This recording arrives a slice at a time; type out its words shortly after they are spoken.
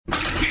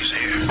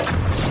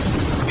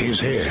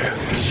here.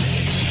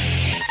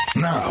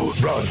 Now,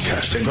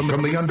 broadcasting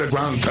from the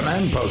underground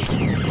command post,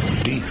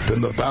 deep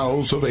in the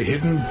bowels of a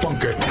hidden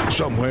bunker,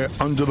 somewhere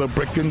under the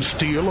brick and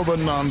steel of a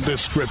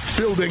nondescript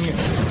building,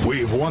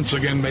 we've once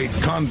again made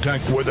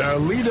contact with our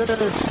leader,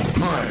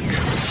 Mark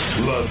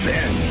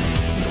Levin.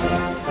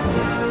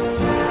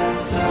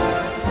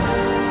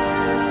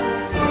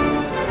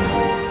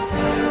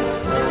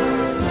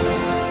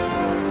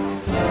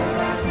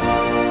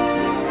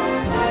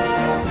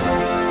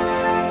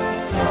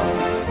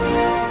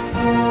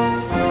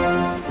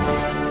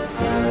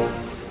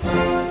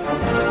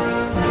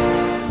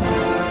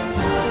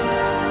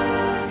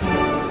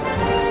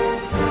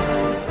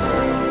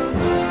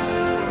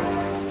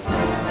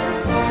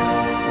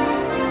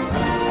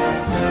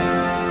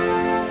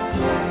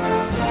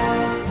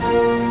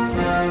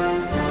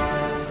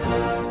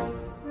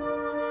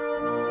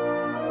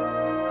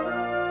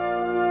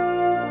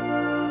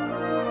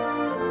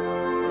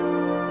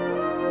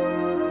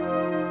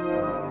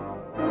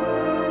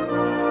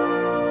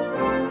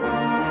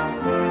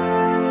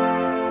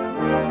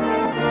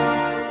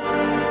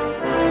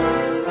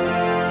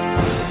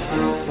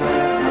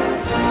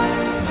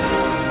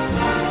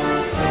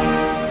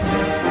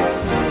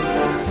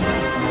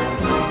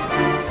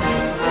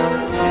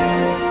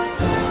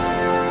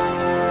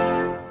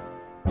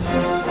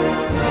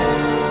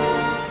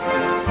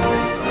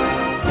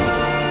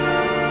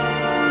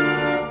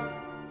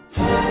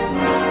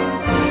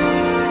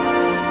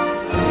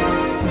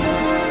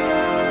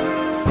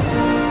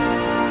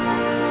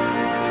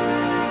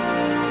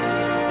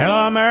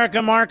 Hello,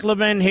 America. Mark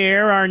Levin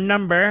here. Our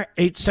number,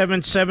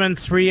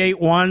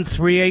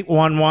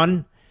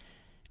 877-381-3811.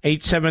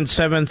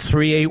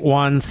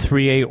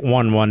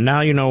 877-381-3811.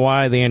 Now you know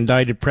why they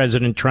indicted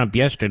President Trump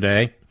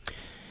yesterday.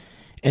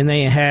 And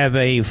they have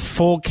a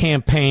full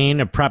campaign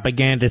of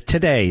propaganda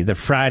today, the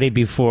Friday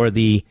before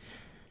the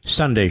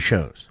Sunday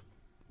shows.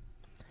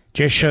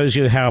 Just shows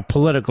you how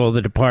political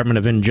the Department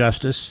of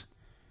Injustice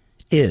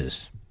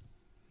is.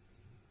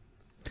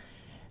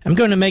 I'm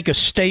going to make a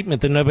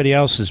statement that nobody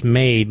else has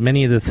made.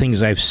 Many of the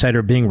things I've said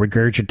are being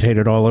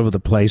regurgitated all over the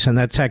place, and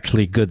that's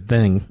actually a good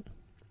thing.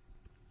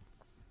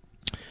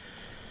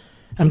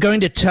 I'm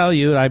going to tell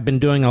you I've been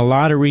doing a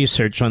lot of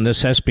research on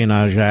this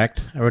Espionage Act.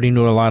 I already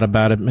knew a lot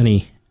about it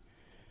many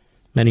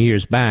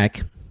years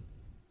back.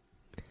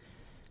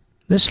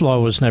 This law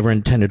was never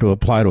intended to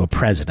apply to a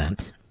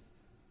president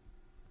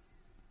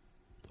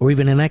or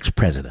even an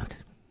ex-president.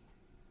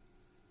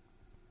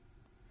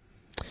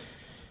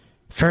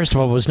 First of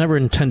all, it was never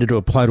intended to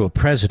apply to a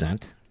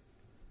president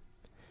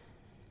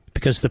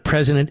because the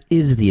president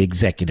is the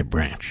executive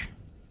branch.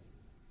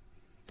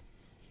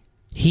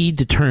 He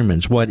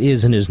determines what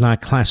is and is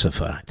not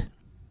classified.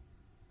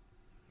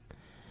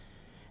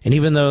 And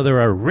even though there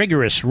are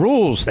rigorous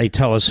rules, they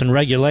tell us, and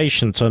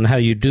regulations on how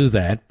you do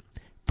that,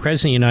 the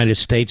President of the United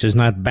States is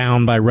not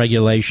bound by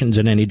regulations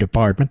in any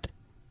department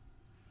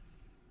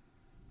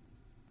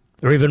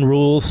or even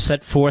rules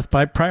set forth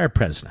by prior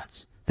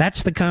presidents.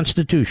 That's the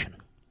Constitution.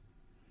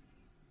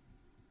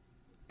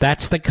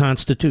 That's the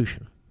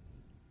Constitution.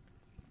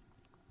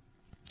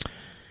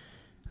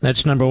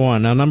 That's number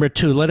one. Now, number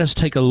two, let us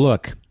take a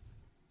look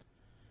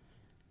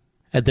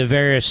at the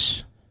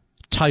various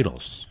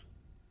titles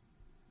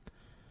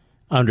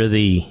under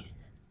the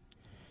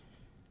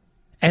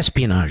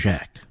Espionage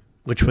Act,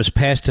 which was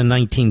passed in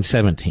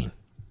 1917.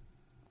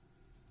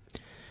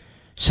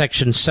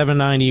 Section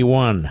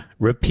 791,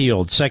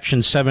 repealed.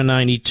 Section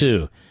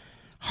 792,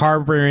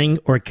 harboring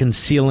or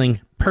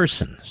concealing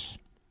persons.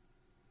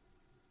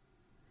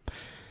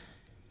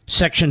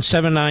 Section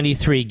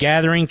 793,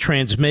 gathering,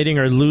 transmitting,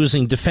 or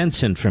losing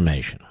defense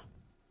information.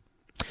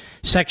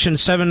 Section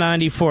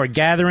 794,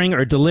 gathering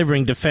or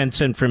delivering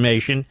defense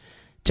information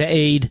to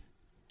aid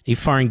a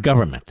foreign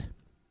government.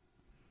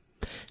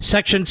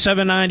 Section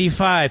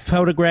 795,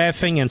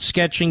 photographing and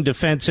sketching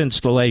defense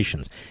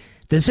installations.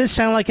 Does this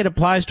sound like it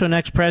applies to an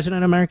ex-president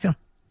in America?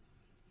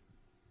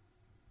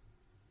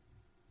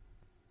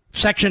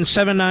 Section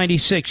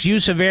 796,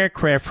 use of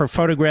aircraft for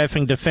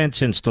photographing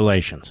defense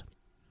installations.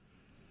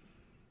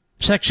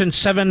 Section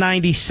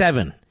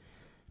 797,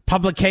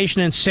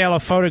 publication and sale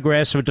of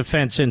photographs of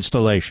defense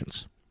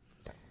installations.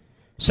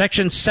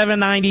 Section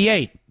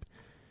 798,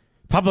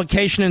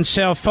 publication and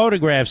sale of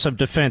photographs of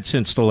defense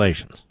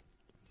installations.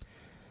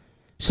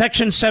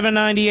 Section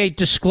 798,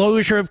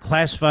 disclosure of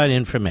classified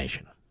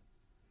information.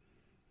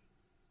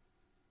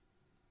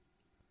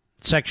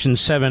 Section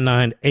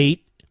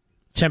 798,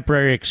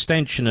 temporary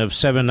extension of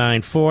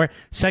 794.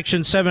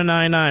 Section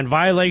 799,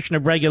 violation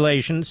of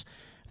regulations,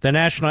 the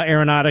National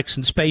Aeronautics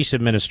and Space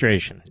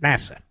Administration,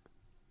 NASA.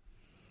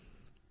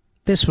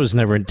 This was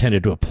never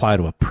intended to apply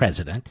to a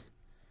president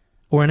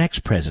or an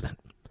ex-president,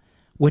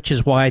 which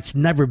is why it's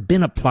never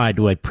been applied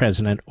to a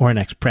president or an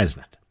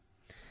ex-president.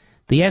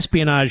 The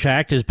Espionage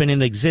Act has been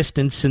in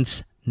existence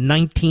since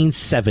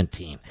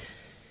 1917.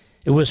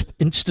 It was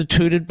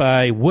instituted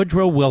by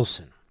Woodrow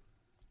Wilson.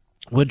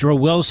 Woodrow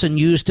Wilson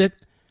used it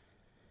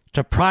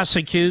to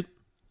prosecute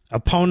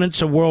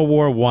opponents of World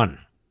War I,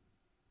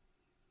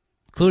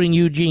 including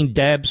Eugene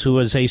Debs, who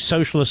was a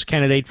socialist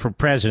candidate for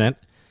president.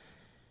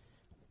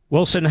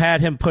 Wilson had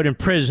him put in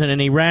prison,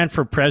 and he ran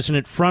for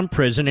president from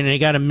prison, and he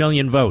got 1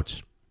 million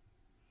votes.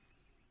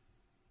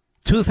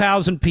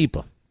 2,000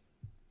 people.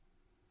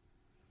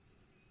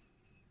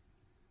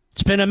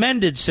 It's been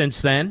amended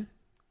since then,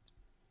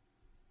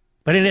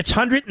 but in its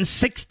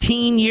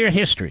 116-year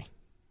history,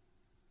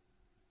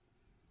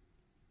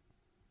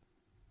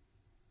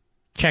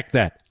 check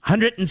that,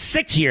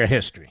 106-year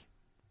history,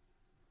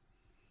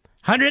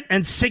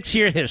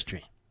 106-year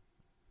history,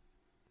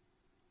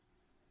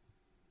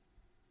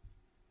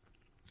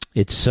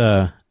 it's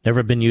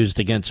never been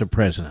used against a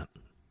president.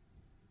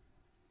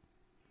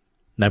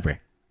 Never.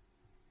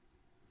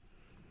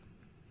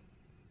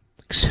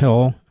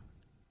 Till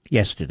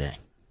yesterday.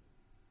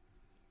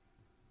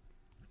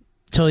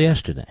 Till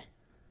yesterday.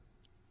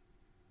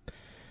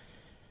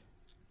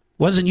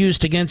 Wasn't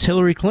used against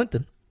Hillary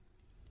Clinton.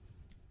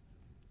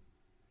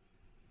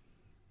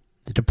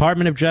 The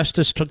Department of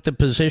Justice took the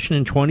position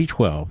in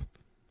 2012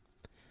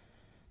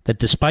 that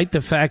despite the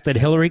fact that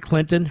Hillary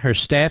Clinton, her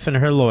staff, and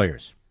her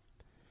lawyers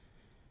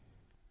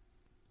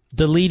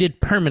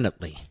deleted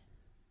permanently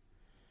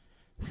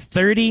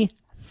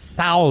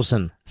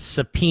 30,000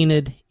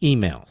 subpoenaed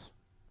emails,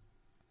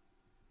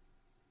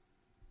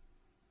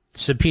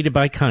 subpoenaed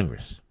by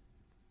Congress,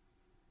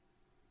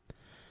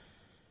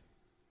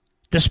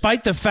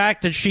 despite the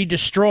fact that she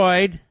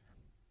destroyed,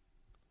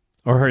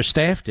 or her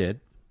staff did,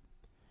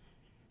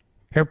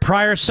 her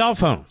prior cell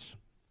phones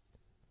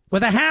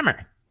with a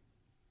hammer,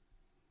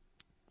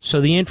 so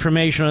the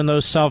information on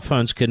those cell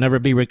phones could never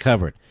be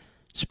recovered,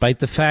 despite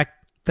the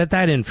fact that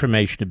that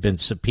information had been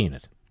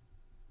subpoenaed.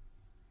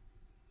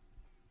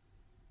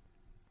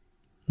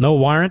 No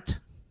warrant,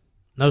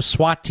 no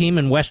SWAT team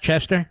in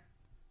Westchester,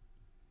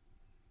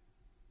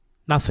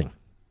 nothing.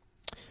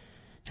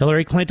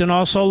 Hillary Clinton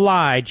also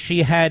lied.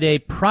 She had a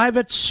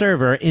private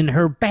server in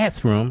her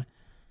bathroom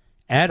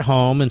at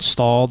home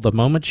installed the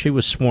moment she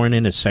was sworn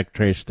in as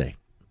Secretary of State.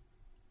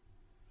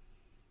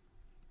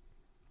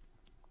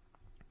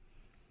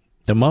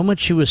 The moment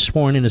she was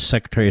sworn in as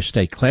Secretary of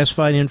State,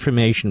 classified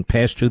information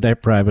passed through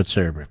that private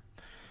server.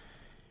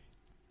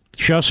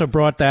 She also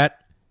brought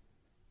that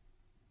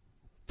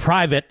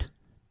private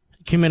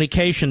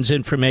communications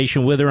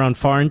information with her on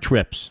foreign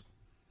trips.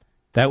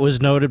 That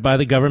was noted by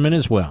the government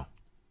as well.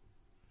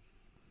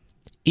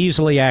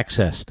 Easily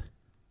accessed.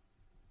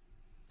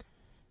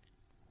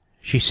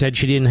 She said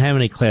she didn't have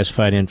any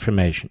classified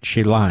information.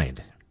 She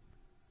lied.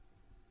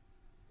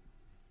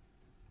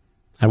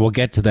 I will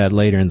get to that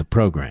later in the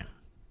program.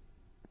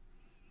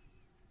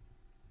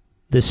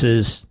 This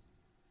is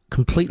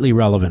completely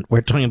relevant.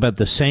 We're talking about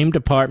the same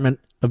Department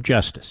of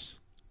Justice,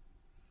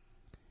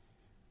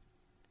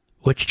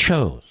 which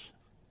chose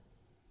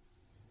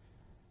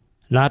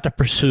not to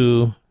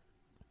pursue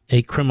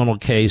a criminal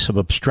case of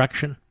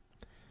obstruction,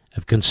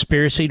 of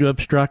conspiracy to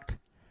obstruct,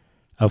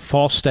 of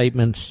false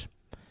statements,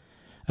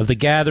 of the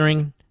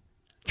gathering,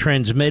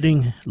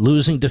 transmitting,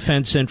 losing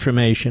defense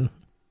information.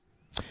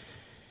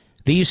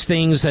 These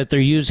things that they're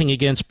using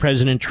against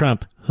President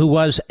Trump, who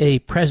was a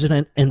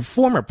president and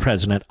former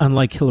president,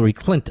 unlike Hillary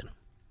Clinton.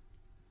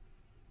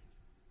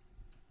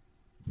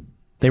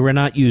 They were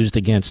not used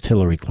against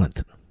Hillary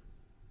Clinton.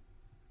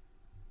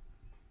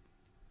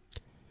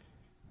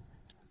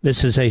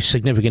 This is a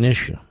significant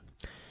issue.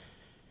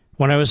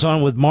 When I was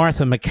on with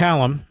Martha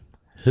McCallum,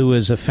 who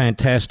is a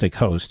fantastic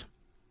host,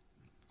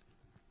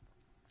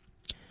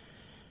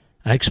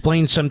 I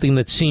explained something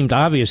that seemed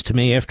obvious to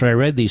me after I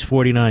read these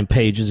 49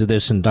 pages of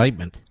this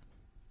indictment.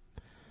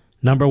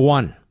 Number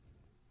one,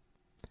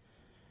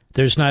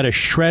 there's not a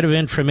shred of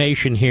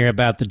information here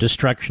about the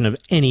destruction of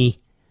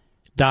any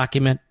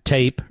document,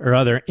 tape, or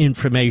other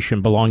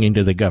information belonging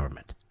to the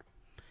government,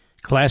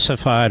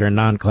 classified or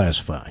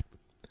non-classified.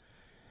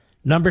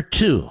 Number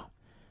two,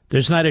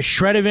 there's not a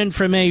shred of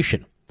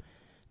information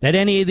that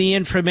any of the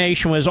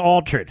information was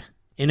altered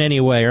in any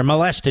way or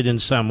molested in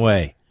some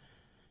way.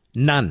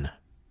 None.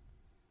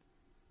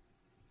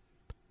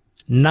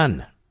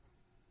 None.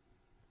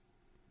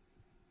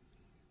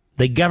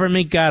 The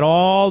government got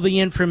all the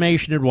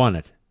information it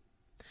wanted.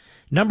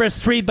 Number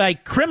three, by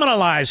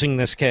criminalizing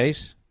this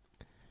case,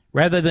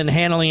 rather than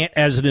handling it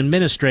as an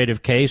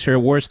administrative case or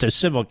worse, a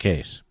civil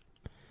case,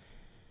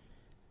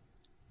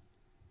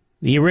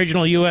 the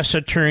original U.S.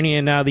 attorney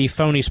and now the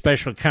phony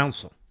special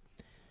counsel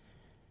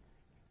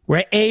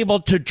were able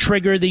to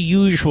trigger the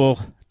usual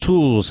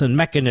tools and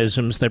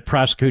mechanisms that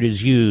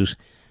prosecutors use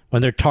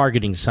when they're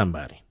targeting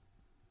somebody.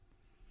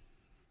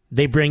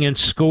 They bring in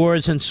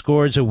scores and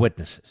scores of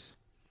witnesses.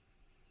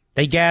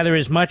 They gather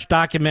as much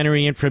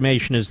documentary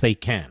information as they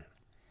can.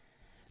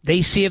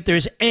 They see if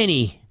there's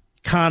any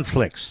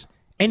conflicts,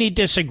 any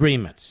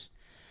disagreements.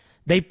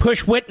 They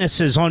push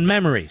witnesses on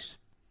memories.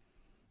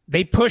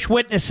 They push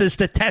witnesses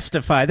to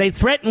testify. They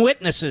threaten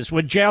witnesses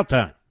with jail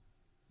time.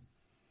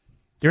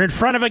 They're in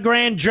front of a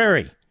grand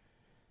jury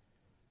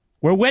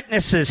where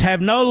witnesses have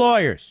no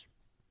lawyers.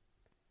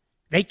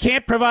 They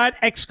can't provide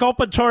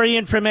exculpatory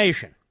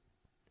information.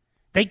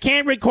 They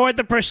can't record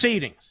the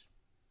proceedings.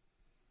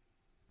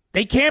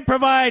 They can't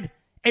provide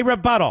a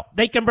rebuttal.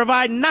 They can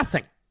provide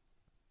nothing.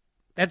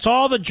 That's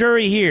all the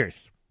jury hears.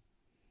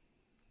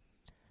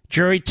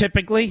 Jury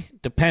typically,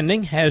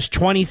 depending, has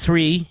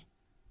 23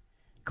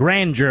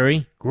 grand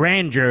jury,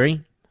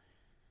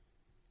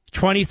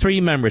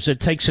 23 members. It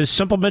takes a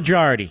simple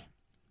majority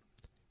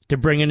to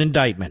bring an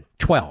indictment,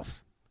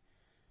 12.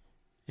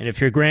 And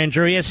if your grand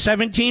jury has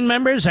 17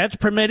 members, that's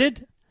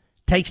permitted.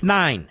 Takes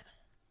 9.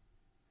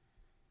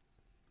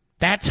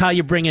 That's how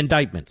you bring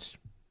indictments.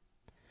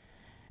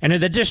 And in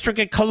the District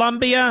of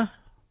Columbia,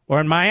 or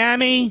in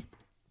Miami,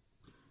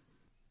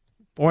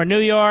 or New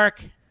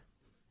York,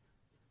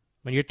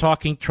 when you're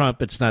talking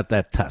Trump, it's not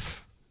that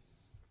tough.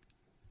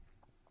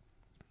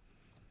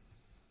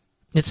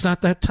 It's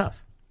not that tough.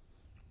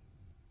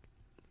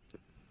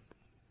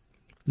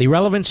 The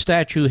relevant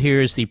statute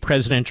here is the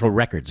Presidential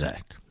Records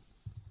Act.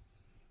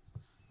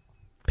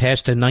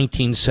 Passed in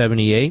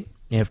 1978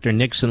 after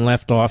Nixon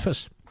left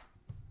office.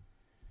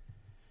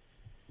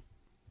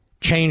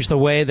 Changed the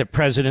way that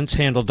presidents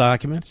handle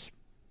documents.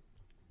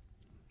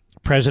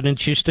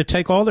 Presidents used to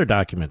take all their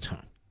documents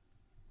home.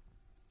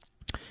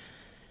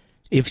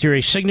 If you're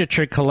a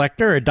signature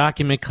collector or a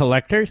document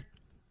collector,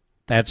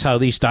 that's how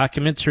these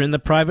documents are in the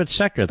private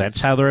sector.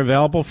 That's how they're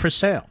available for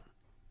sale.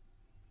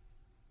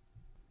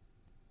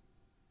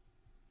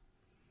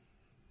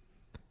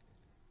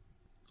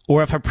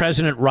 Or if a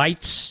president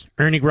writes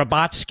Ernie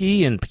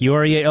Grabotsky in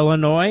Peoria,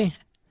 Illinois,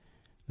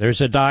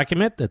 there's a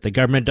document that the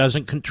government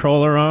doesn't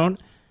control or own.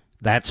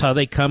 That's how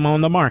they come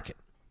on the market.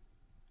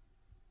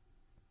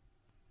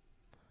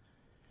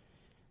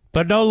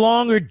 But no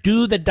longer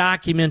do the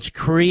documents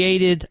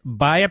created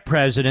by a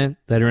president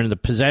that are in the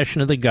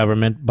possession of the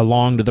government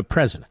belong to the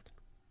president.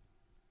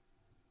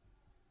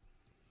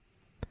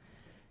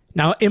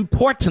 Now,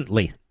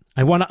 importantly,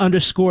 I want to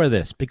underscore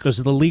this because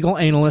the legal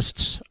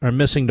analysts are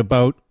missing the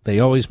boat. They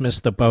always miss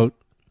the boat.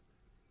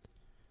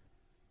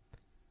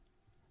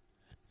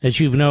 As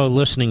you know,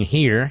 listening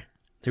here,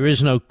 there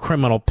is no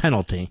criminal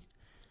penalty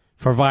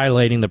for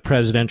violating the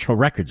Presidential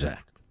Records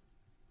Act.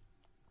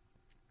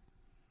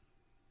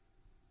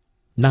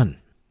 None.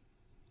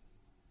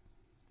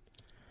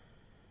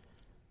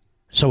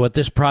 So what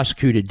this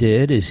prosecutor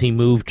did is he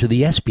moved to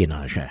the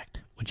Espionage Act,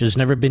 which has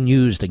never been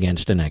used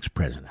against an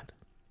ex-president,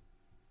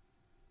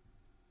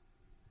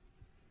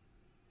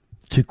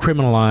 to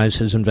criminalize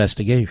his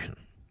investigation.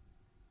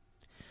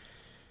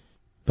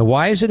 But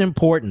why is it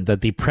important that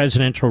the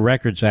Presidential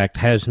Records Act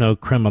has no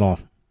criminal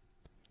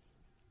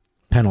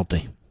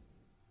penalty?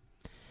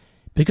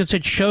 Because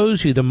it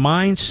shows you the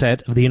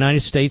mindset of the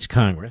United States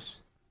Congress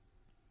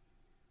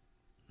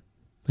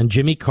and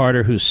Jimmy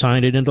Carter, who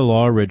signed it into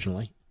law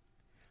originally,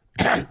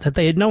 that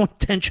they had no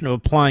intention of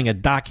applying a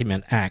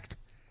document act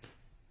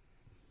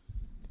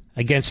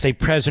against a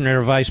president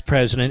or vice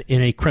president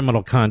in a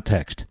criminal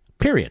context,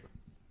 period.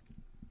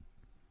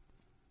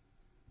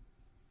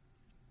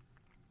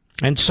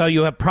 And so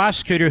you have a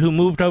prosecutor who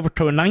moved over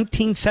to a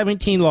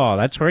 1917 law.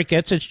 That's where it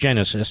gets its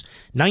genesis.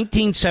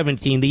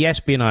 1917, the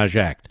Espionage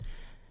Act,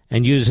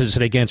 and uses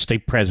it against a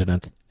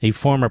president, a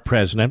former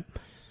president,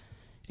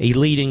 a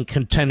leading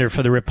contender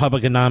for the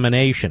Republican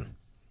nomination,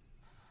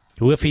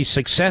 who, if he's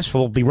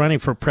successful, will be running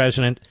for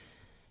president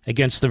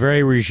against the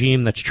very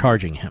regime that's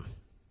charging him.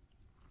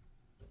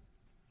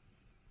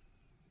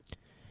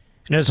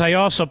 And as I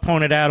also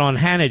pointed out on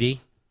Hannity,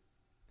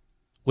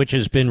 which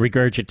has been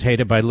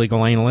regurgitated by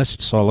legal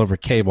analysts all over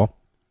cable,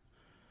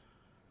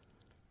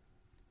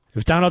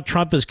 if Donald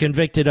Trump is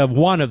convicted of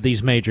one of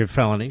these major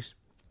felonies,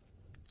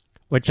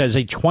 which has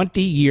a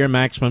 20-year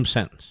maximum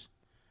sentence,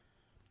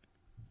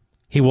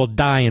 he will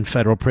die in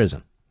federal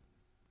prison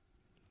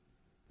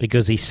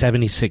because he's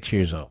 76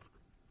 years old.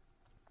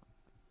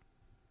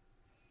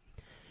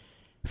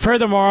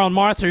 Furthermore, on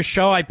Martha's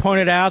show, I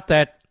pointed out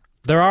that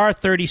there are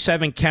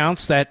 37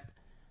 counts that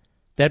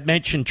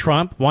mention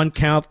Trump, one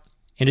count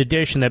in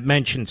addition that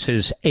mentions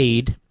his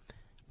aide.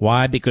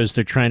 Why? Because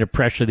they're trying to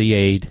pressure the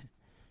aide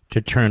to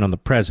turn on the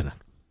president.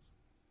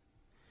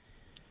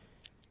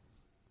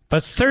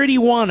 But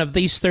 31 of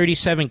these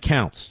 37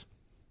 counts,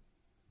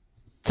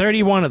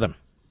 31 of them,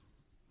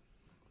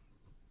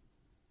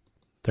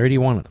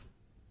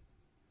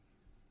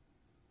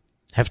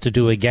 have to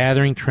do with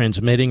gathering,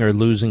 transmitting, or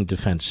losing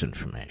defense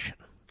information.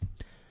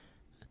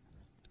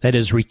 That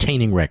is,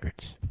 retaining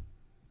records.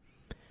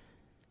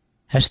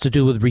 Has to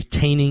do with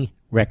retaining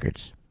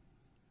records.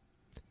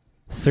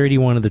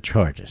 31 of the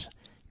charges.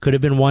 Could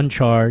have been one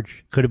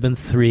charge, could have been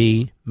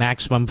 3,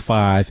 maximum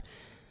 5,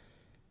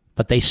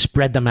 but they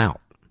spread them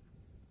out.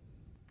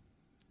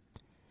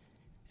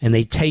 And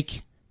they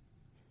take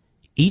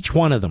each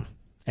one of them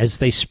as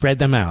they spread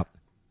them out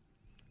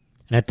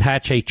and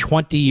attach a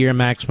 20-year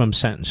maximum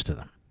sentence to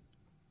them.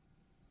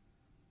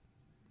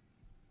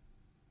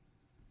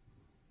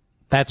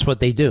 That's what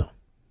they do.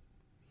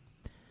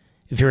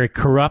 If you're a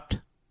corrupt,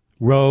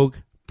 rogue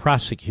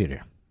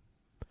prosecutor,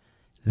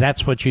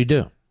 that's what you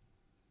do.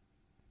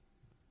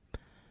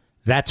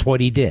 That's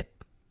what he did.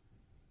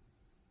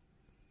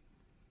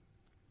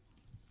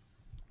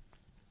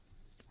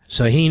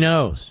 So he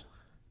knows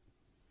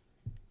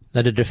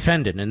that a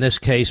defendant, in this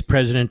case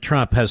President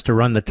Trump, has to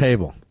run the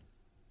table.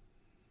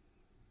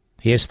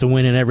 He has to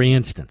win in every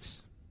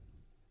instance.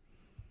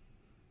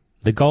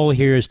 The goal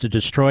here is to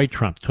destroy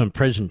Trump, to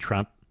imprison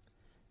Trump,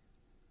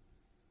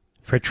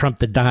 for Trump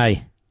to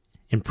die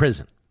in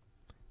prison.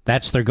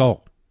 That's their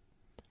goal.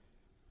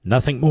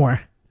 Nothing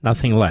more,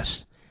 nothing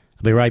less.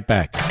 I'll be right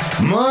back.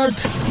 Mark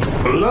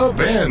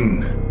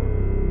Levin.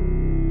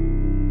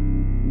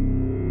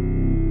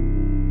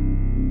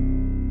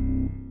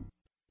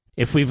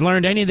 If we've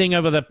learned anything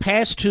over the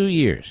past 2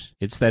 years,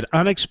 it's that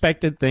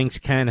unexpected things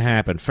can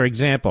happen. For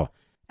example,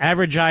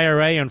 average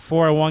IRA and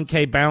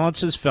 401k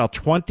balances fell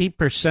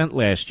 20%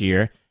 last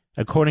year,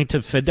 according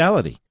to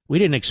Fidelity. We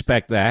didn't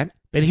expect that,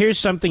 but here's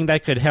something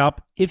that could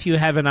help if you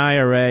have an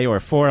IRA or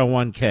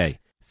 401k.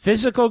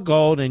 Physical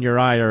gold in your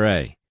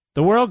IRA.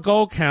 The World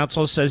Gold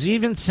Council says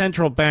even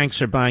central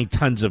banks are buying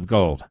tons of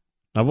gold.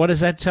 Now, what does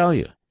that tell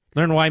you?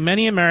 Learn why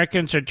many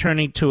Americans are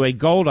turning to a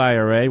gold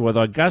IRA with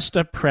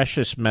Augusta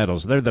Precious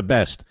Metals. They're the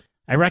best.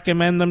 I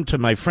recommend them to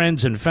my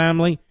friends and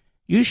family.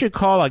 You should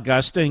call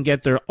Augusta and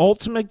get their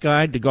ultimate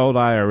guide to gold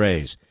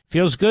IRAs.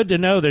 Feels good to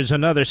know there's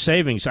another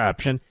savings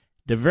option.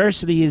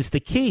 Diversity is the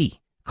key.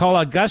 Call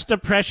Augusta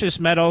Precious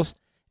Metals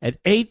at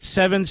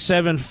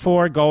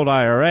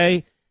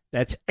 8774-GOLD-IRA.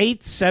 That's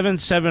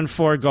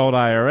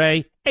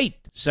 8774-GOLD-IRA,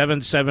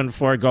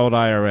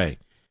 8774-GOLD-IRA.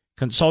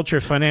 Consult your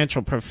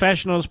financial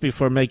professionals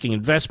before making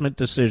investment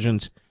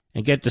decisions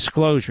and get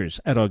disclosures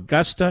at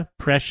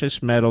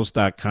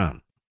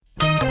AugustaPreciousMetals.com.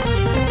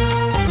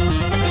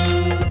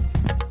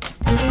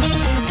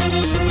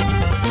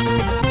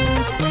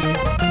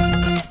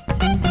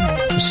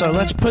 So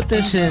let's put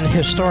this in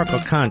historical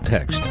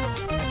context.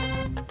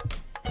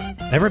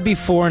 Never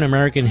before in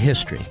American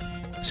history,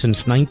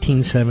 since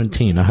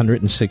 1917,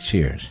 106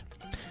 years,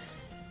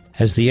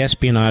 has the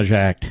Espionage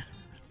Act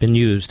been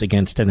used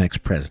against an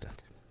ex-president.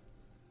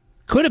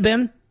 Could have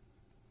been.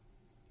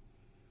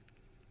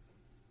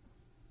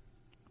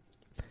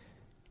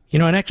 You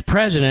know, an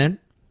ex-president,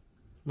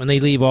 when they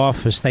leave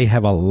office, they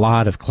have a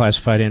lot of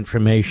classified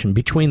information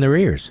between their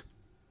ears.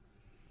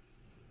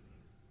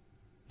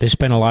 They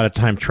spend a lot of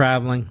time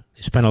traveling.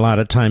 They spend a lot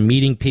of time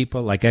meeting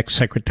people like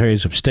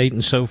ex-secretaries of state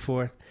and so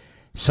forth.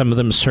 Some of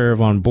them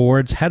serve on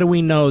boards. How do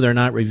we know they're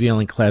not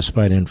revealing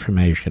classified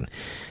information?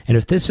 And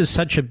if this is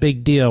such a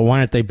big deal, why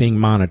aren't they being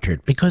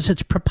monitored? Because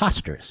it's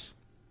preposterous.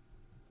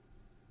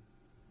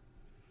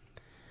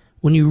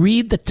 When you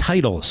read the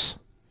titles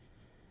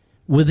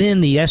within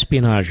the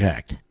Espionage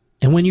Act,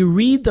 and when you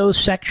read those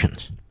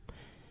sections,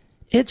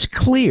 it's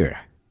clear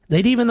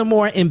that even the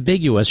more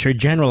ambiguous or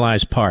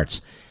generalized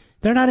parts,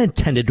 they're not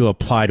intended to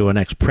apply to an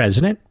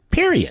ex-president,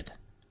 period.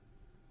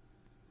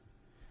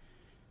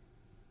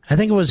 I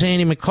think it was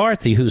Andy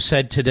McCarthy who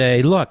said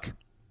today, look,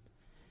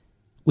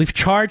 we've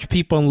charged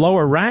people in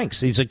lower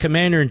ranks. He's a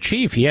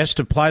commander-in-chief. He has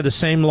to apply the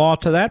same law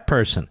to that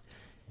person.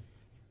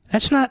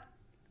 That's not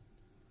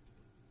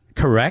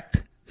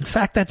correct. In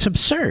fact, that's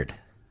absurd.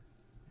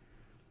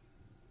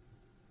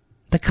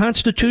 The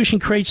Constitution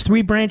creates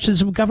 3 branches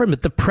of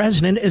government. The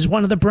president is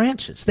one of the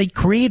branches. They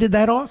created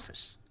that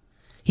office.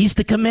 He's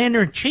the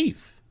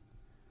commander-in-chief.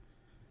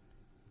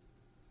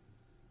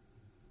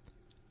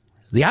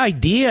 The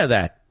idea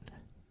that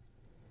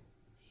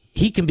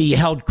he can be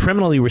held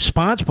criminally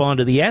responsible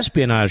under the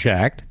Espionage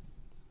Act,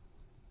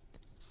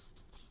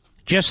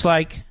 just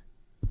like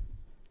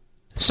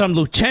some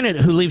lieutenant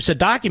who leaves a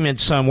document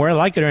somewhere,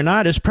 like it or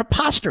not, is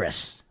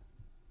preposterous.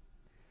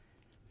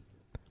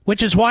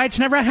 Which is why it's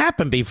never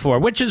happened before.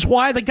 Which is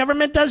why the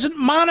government doesn't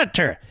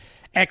monitor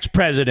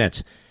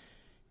ex-presidents.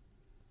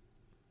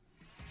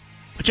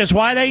 Which is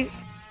why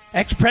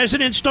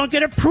ex-presidents don't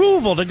get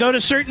approval to go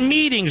to certain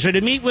meetings or to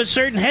meet with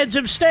certain heads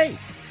of state.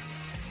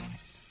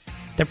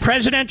 The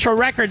Presidential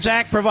Records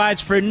Act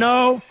provides for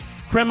no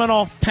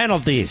criminal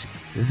penalties.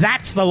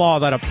 That's the law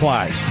that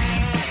applies.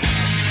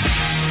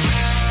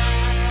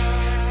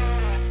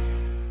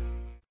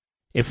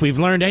 If we've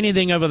learned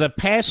anything over the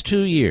past 2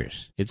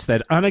 years, it's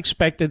that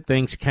unexpected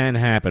things can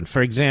happen.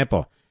 For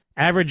example,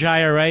 average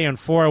IRA and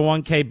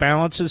 401k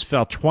balances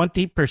fell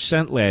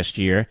 20% last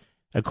year,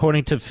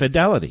 according to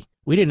Fidelity.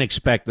 We didn't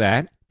expect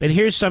that, but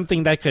here's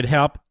something that could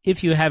help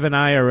if you have an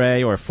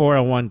IRA or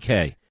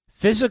 401k.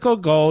 Physical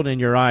gold in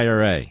your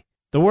IRA.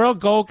 The World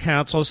Gold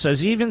Council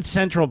says even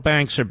central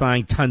banks are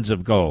buying tons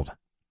of gold.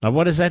 Now,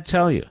 what does that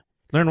tell you?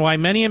 Learn why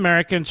many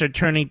Americans are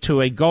turning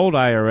to a gold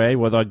IRA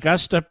with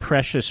Augusta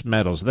Precious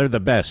Metals. They're the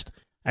best.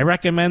 I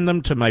recommend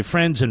them to my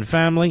friends and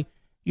family.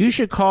 You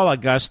should call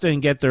Augusta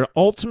and get their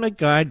ultimate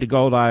guide to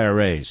gold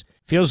IRAs.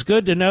 Feels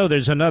good to know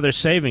there's another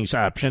savings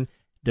option.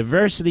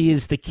 Diversity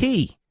is the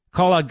key.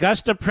 Call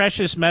Augusta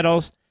Precious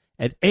Metals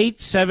at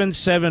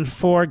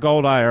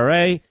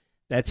 8774-GOLD-IRA.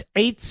 That's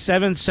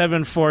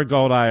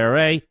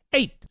 8774-GOLD-IRA,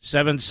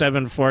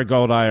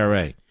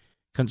 8774-GOLD-IRA.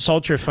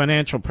 Consult your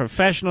financial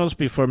professionals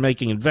before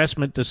making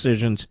investment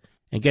decisions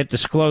and get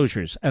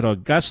disclosures at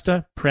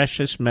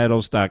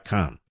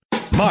AugustaPreciousMetals.com.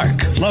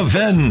 Mark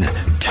Levin,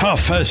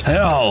 tough as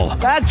hell.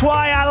 That's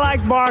why I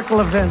like Mark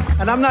Levin.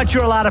 And I'm not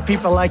sure a lot of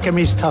people like him.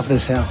 He's tough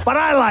as hell. But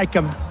I like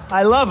him.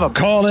 I love him.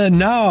 Call in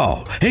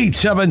now.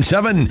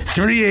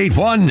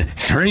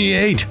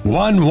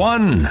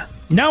 877-381-3811.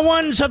 No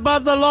one's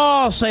above the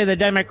law, say the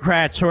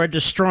Democrats who are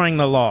destroying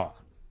the law.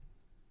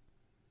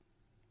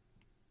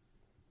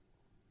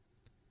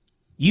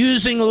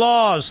 Using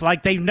laws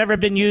like they've never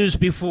been used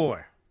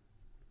before.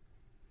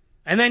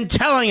 And then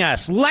telling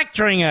us,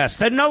 lecturing us,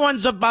 that no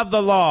one's above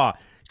the law,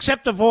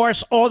 except, of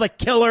course, all the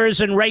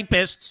killers and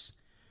rapists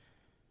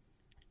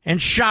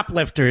and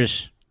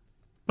shoplifters.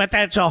 But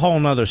that's a whole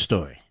nother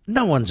story.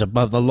 No one's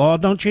above the law,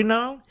 don't you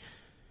know?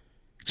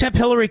 Except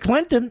Hillary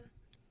Clinton.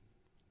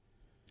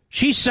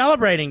 She's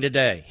celebrating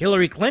today.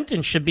 Hillary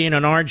Clinton should be in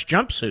an orange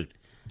jumpsuit.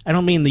 I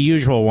don't mean the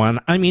usual one.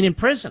 I mean in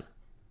prison.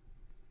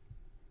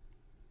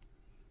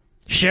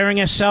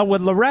 Sharing a cell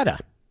with Loretta.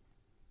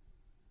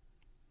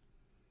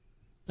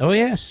 Oh,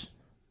 yes.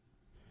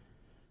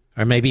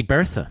 Or maybe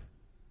Bertha.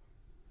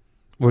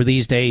 Or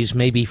these days,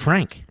 maybe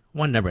Frank.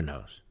 One never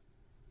knows.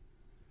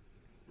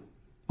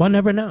 One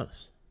never knows.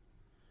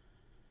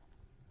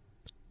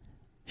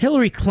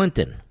 Hillary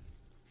Clinton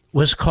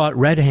was caught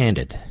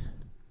red-handed,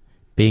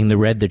 being the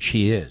red that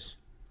she is.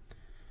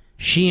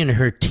 She and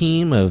her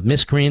team of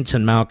miscreants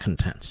and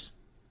malcontents.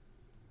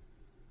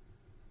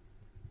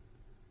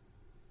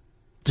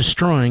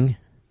 Destroying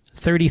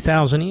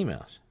 30,000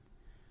 emails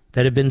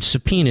that had been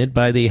subpoenaed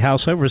by the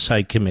House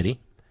Oversight Committee,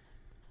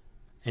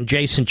 and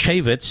Jason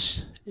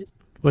Chaffetz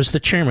was the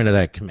chairman of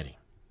that committee.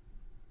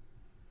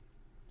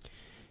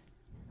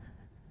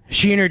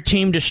 She and her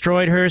team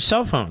destroyed her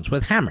cell phones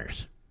with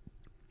hammers.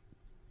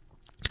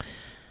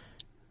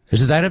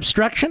 Is that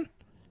obstruction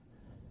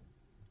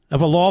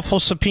of a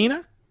lawful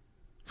subpoena?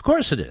 Of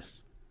course it is.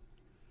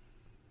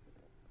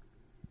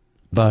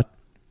 But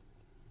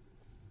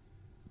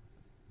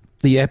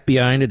the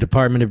FBI and the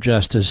Department of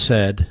Justice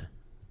said,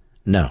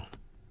 no,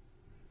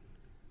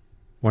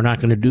 we're not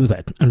going to do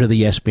that under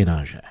the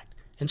Espionage Act.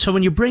 And so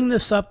when you bring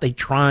this up, they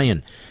try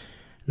and,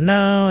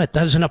 no, it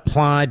doesn't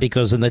apply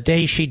because in the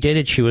day she did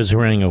it, she was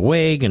wearing a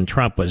wig and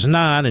Trump was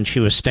not, and she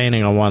was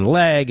standing on one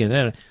leg. And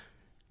then,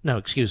 no,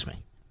 excuse me.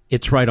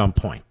 It's right on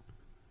point.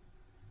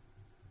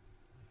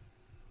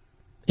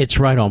 It's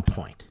right on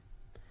point.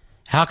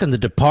 How can the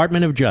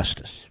Department of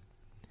Justice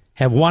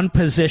have one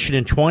position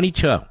in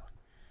 22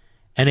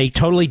 and a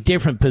totally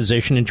different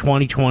position in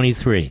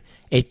 2023?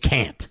 It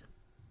can't.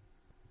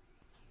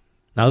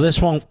 Now, this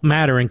won't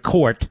matter in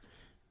court,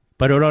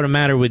 but it ought to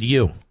matter with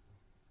you.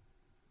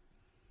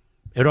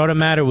 It ought to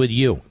matter with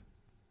you.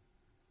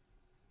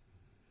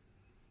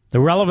 The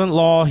relevant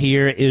law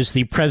here is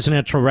the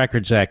Presidential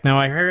Records Act. Now,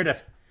 I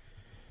heard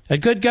a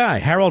good guy,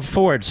 Harold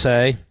Ford,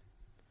 say,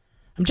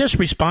 I'm just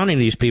responding to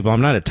these people.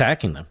 I'm not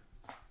attacking them.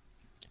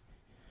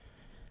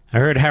 I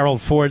heard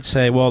Harold Ford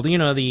say, well, you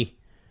know, the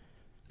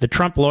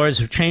Trump lawyers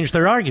have changed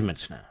their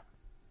arguments now.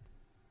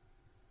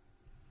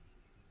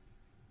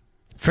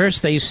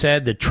 First, they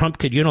said that Trump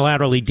could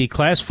unilaterally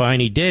declassify,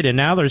 and he did, and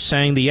now they're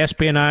saying the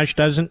espionage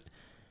doesn't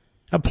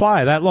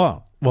apply, that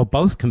law. Well,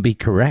 both can be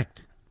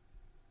correct.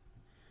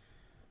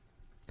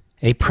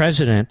 A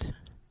president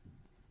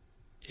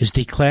is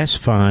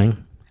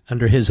declassifying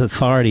under his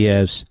authority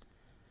as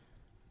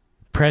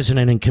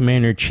president and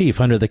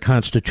commander-in-chief under the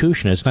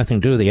Constitution. It has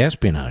nothing to do with the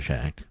Espionage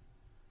Act.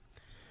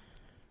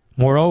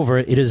 Moreover,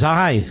 it is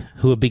I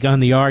who have begun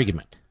the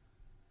argument.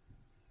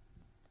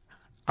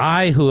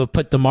 I who have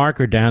put the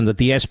marker down that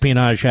the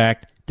Espionage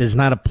Act does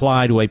not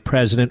apply to a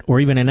president or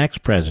even an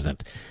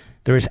ex-president.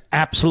 There is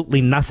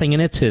absolutely nothing in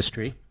its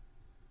history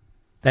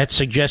that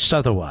suggests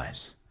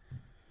otherwise.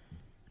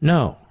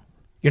 No,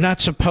 you're not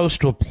supposed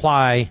to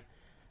apply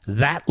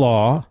that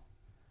law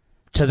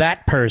to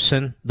that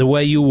person the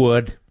way you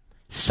would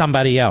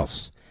somebody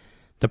else.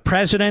 The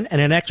president and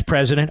an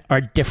ex-president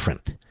are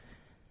different.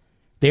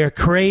 They are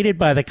created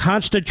by the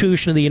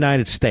Constitution of the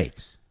United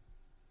States.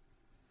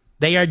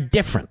 They are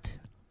different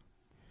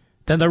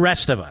than the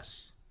rest of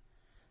us.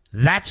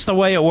 That's the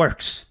way it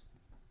works.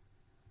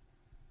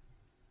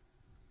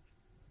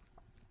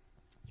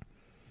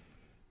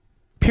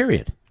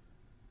 Period.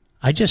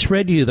 I just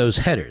read you those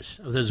headers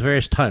of those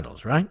various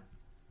titles, right?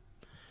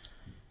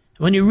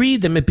 When you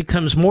read them, it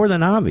becomes more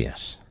than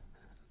obvious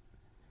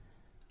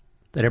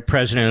that a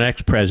president and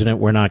ex-president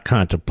were not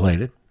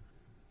contemplated.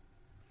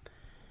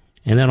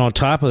 And then on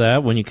top of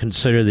that, when you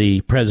consider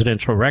the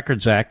Presidential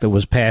Records Act that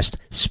was passed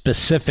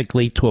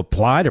specifically to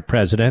apply to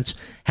presidents,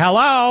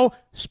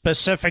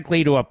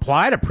 specifically to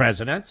apply to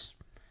presidents,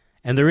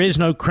 and there is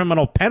no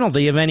criminal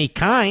penalty of any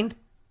kind,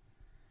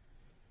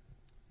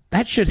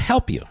 that should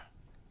help you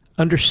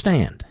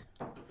understand.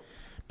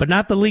 But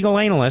not the legal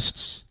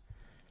analysts,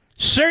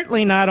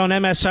 certainly not on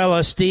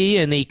MSLSD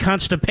and the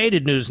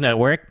Constipated News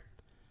Network,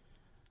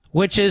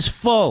 which is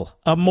full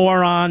of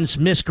morons,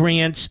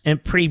 miscreants,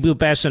 and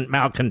prepubescent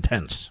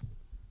malcontents.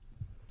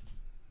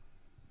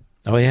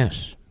 Oh,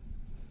 yes.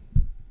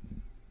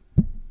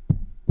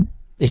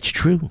 It's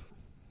true.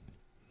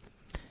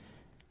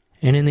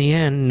 And in the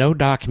end, no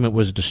document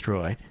was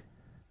destroyed.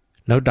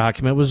 No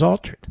document was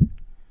altered.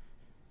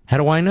 How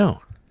do I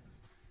know?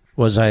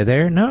 Was I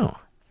there? No.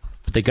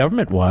 But the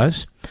government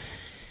was.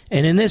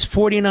 And in this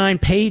 49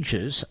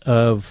 pages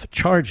of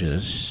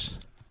charges,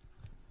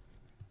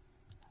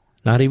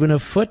 not even a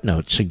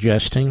footnote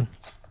suggesting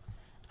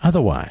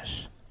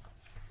otherwise.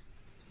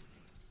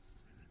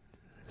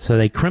 So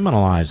they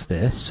criminalize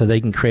this so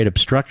they can create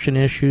obstruction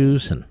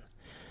issues and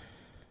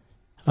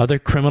other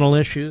criminal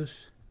issues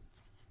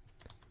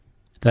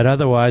that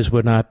otherwise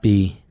would not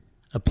be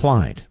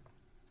applied.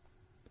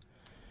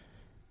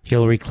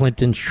 Hillary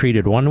Clinton's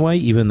treated one way,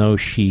 even though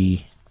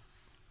she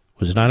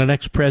was not an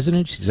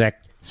ex-president. She's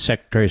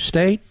Secretary of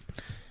State.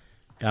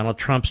 Donald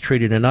Trump's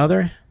treated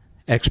another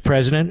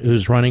ex-president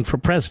who's running for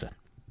president.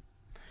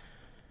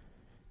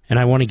 And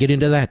I want to get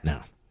into that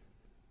now.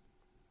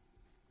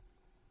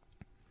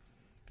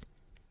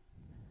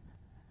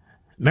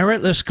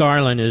 Meritless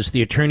Garland is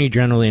the Attorney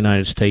General of the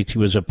United States. He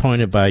was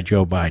appointed by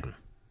Joe Biden.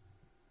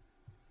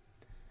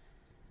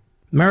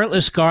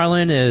 Meritless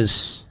Garland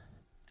is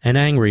an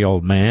angry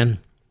old man.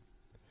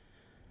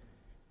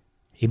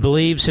 He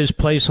believes his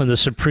place on the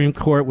Supreme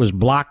Court was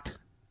blocked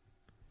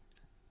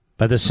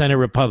by the Senate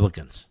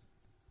Republicans,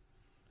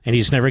 and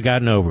he's never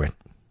gotten over it.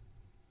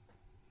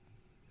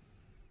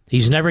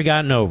 He's never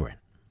gotten over it.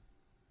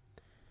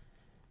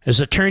 As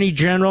Attorney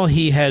General,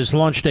 he has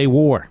launched a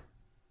war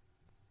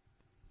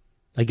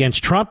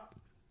against Trump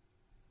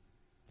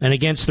and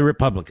against the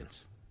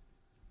Republicans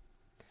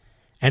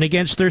and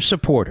against their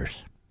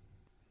supporters.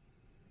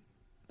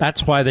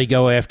 That's why they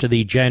go after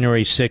the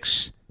January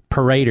 6th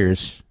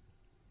paraders.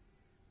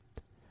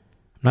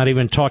 I'm not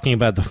even talking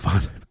about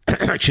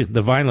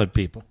the violent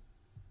people.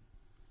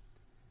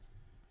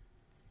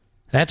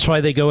 That's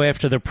why they go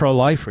after the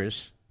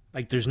pro-lifers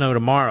like there's no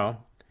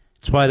tomorrow.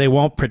 It's why they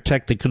won't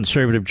protect the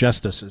conservative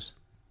justices.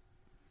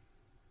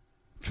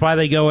 It's why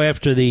they go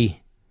after the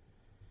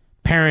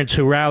parents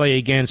who rally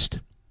against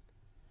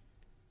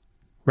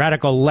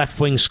radical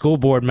left-wing school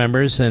board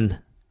members and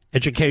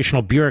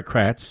educational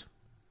bureaucrats.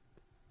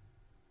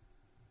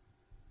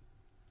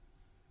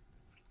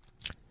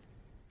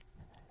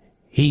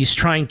 He's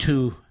trying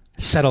to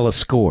settle a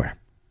score.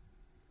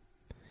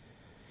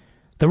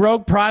 The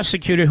rogue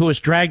prosecutor who was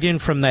dragged in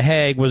from The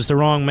Hague was the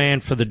wrong man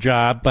for the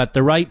job, but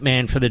the right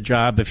man for the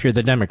job if you're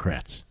the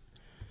Democrats.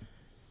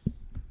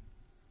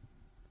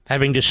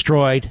 Having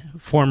destroyed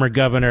former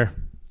Governor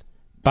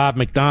Bob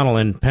McDonnell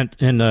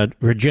in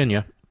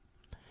Virginia,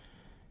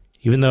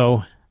 even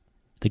though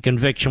the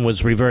conviction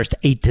was reversed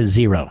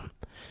 8-0,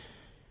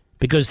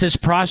 because this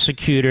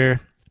prosecutor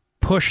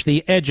pushed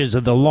the edges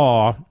of the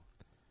law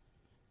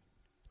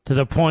to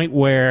the point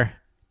where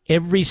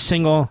every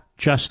single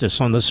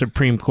justice on the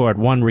Supreme Court,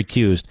 one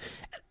recused,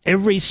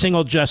 every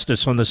single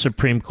justice on the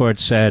Supreme Court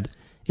said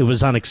it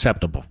was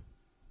unacceptable.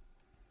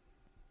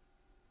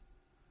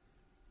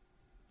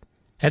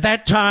 At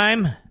that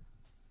time,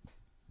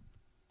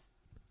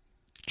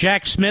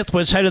 Jack Smith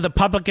was head of the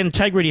Public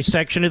Integrity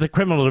Section of the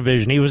Criminal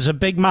Division. He was a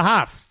big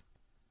mahaf.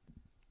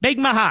 Big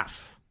mahaf.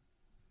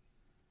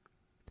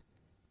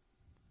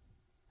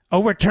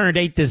 Overturned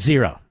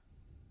 8-0.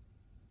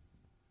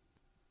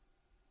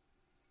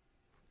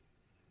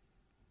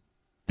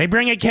 They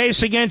bring a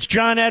case against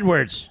John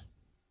Edwards.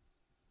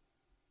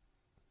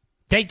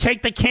 They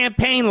take the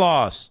campaign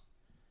laws,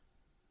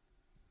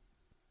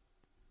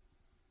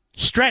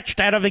 stretched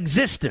out of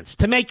existence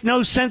to make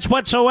no sense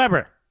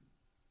whatsoever.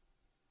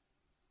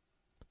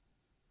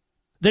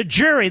 The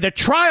jury, the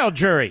trial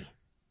jury,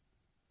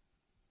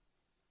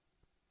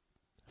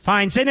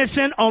 finds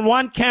innocent on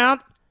one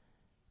count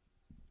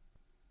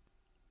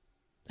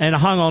and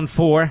hung on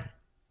 4.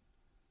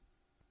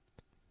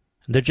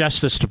 The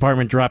Justice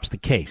Department drops the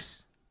case.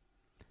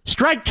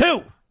 Strike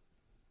 2.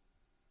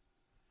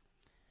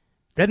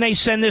 Then they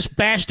send this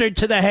bastard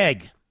to The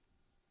Hague.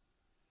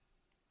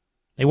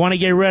 They want to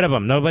get rid of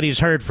him. Nobody's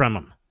heard from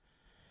him.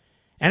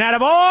 And out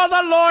of all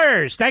the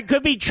lawyers that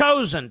could be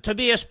chosen to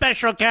be a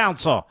special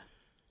counsel,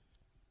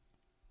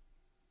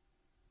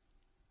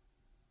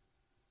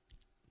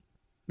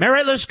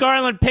 Meritless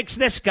Garland picks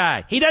this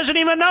guy. He doesn't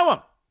even know him.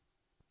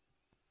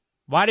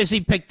 Why does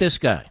he pick this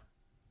guy?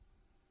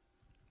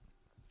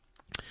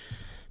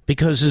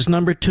 Because his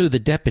number 2, the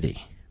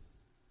deputy,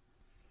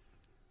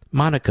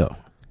 Monaco,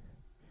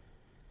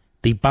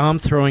 the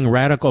bomb-throwing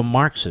radical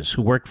Marxist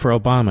who worked for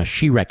Obama,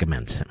 she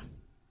recommends him.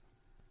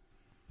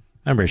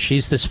 Remember,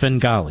 she's the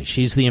Svengali.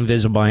 She's the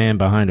invisible hand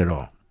behind it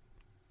all.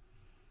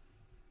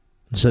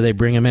 So they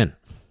bring him in.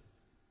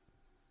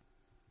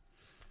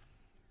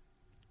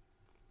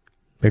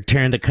 They're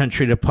tearing the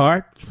country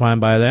apart. Fine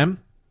by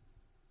them.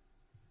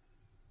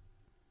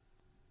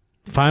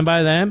 Fine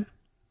by them.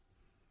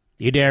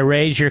 You dare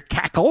raise your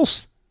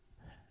cackles,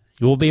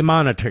 you will be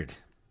monitored.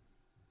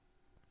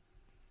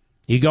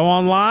 You go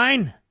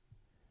online,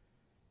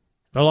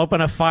 they'll open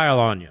a file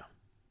on you.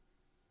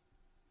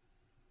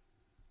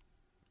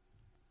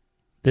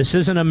 This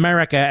isn't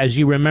America as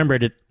you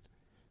remembered it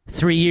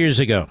 3 years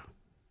ago,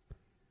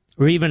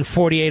 or even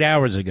 48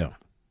 hours ago.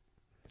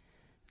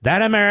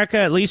 That America,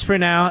 at least for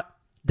now,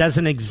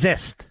 doesn't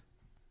exist.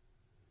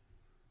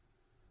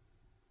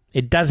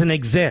 It doesn't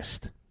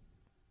exist.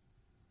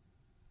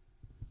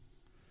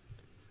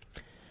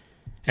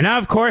 And now,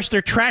 of course,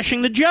 they're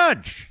trashing the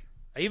judge.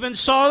 I even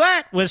saw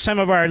that with some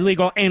of our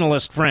legal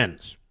analyst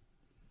friends.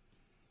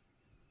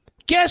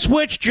 Guess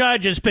which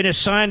judge has been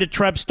assigned to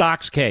Trump's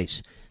docs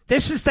case?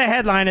 This is the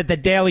headline at the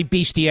Daily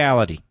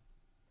Bestiality.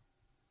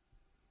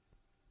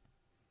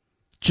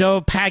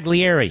 Joe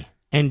Pagliari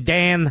and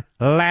Dan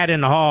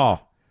Ladin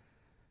Hall.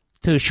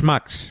 Two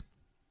schmucks.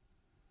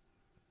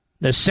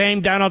 The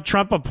same Donald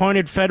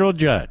Trump-appointed federal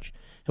judge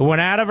who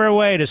went out of her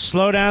way to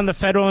slow down the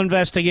federal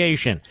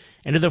investigation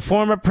into the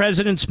former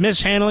president's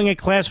mishandling of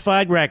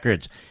classified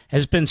records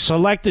has been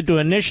selected to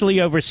initially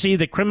oversee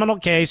the criminal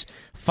case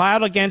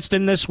filed against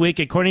him this week,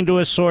 according to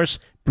a source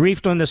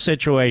briefed on the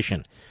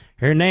situation.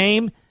 Her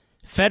name,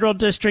 Federal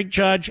District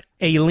Judge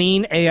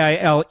Aileen,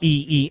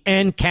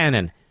 Aileen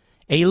Cannon.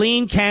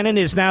 Aileen Cannon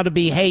is now to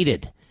be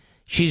hated.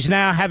 She's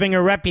now having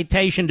her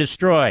reputation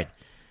destroyed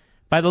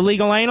by the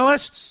legal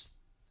analysts,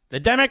 the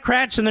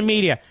Democrats, and the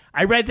media.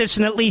 I read this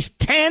in at least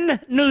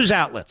 10 news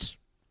outlets.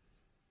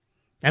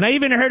 And I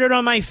even heard it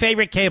on my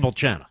favorite cable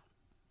channel.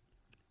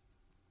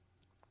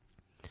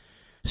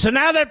 So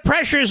now that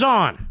pressure's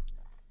on.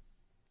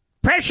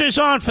 Pressure's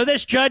on for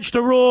this judge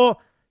to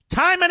rule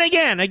time and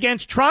again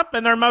against Trump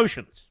and their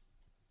motions.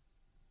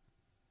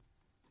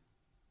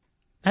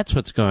 That's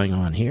what's going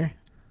on here.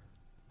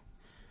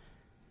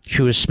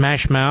 She was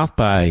smash-mouthed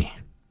by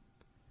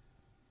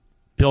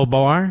Bill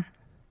Barr,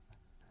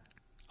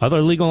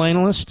 other legal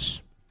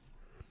analysts,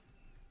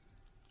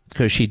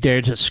 because she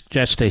dared to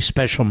suggest a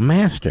special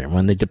master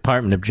when the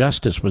Department of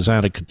Justice was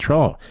out of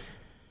control.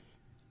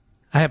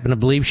 I happen to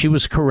believe she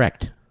was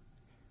correct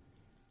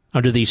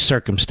under these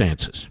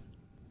circumstances.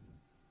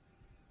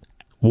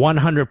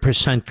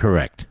 100%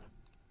 correct.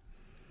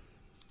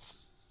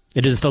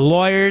 It is the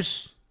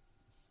lawyers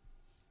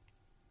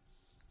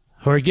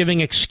who are giving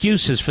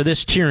excuses for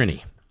this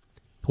tyranny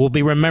who will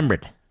be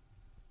remembered,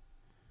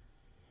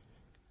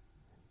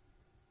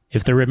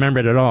 if they're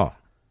remembered at all,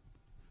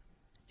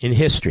 in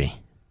history,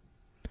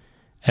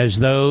 as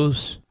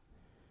those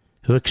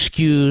who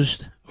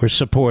excused or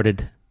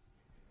supported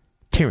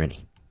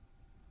tyranny.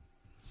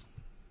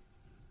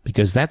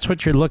 Because that's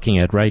what you're looking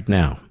at right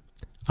now.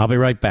 I'll be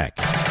right back.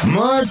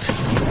 Mark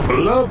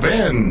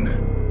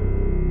Levin.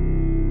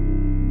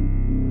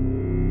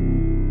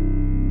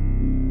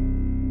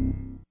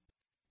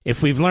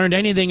 If we've learned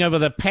anything over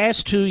the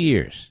past 2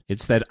 years,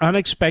 it's that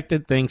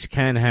unexpected things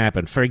can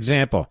happen. For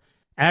example,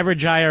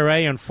 average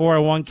IRA and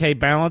 401k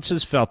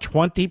balances fell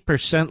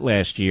 20%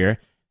 last year,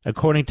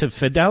 according to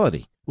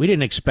Fidelity. We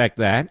didn't expect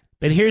that,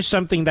 but here's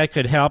something that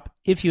could help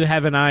if you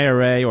have an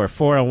IRA or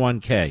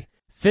 401k.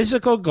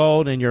 Physical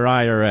gold in your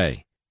IRA.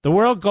 The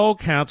World Gold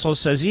Council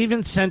says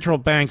even central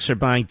banks are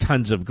buying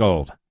tons of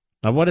gold.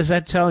 Now, what does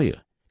that tell you?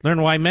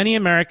 Learn why many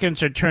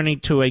Americans are turning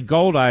to a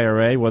gold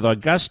IRA with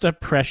Augusta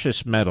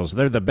Precious Metals.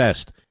 They're the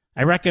best.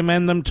 I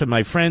recommend them to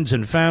my friends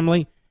and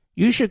family.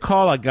 You should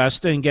call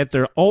Augusta and get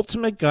their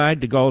ultimate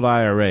guide to gold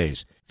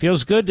IRAs.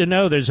 Feels good to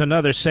know there's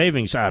another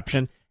savings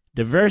option.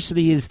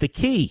 Diversity is the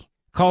key.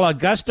 Call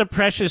Augusta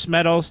Precious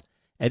Metals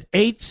at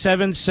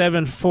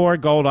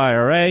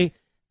 8774-GOLD-IRA.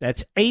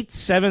 That's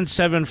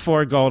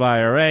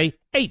 8774-GOLD-IRA,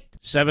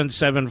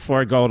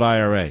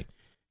 8774-GOLD-IRA.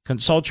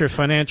 Consult your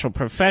financial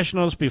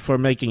professionals before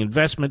making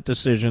investment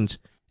decisions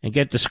and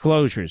get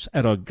disclosures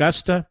at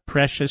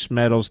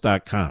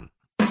AugustaPreciousMetals.com.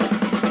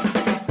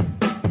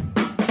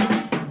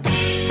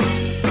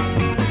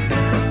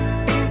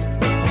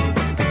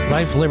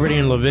 Life, Liberty,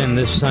 and Levin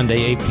this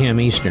Sunday, 8 p.m.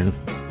 Eastern,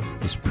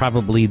 is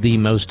probably the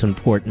most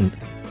important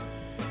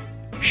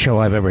show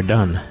I've ever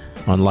done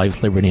on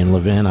Life, Liberty, and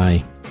Levin.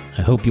 I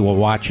hope you will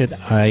watch it.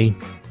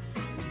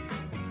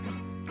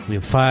 We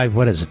have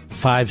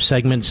 5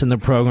 segments in the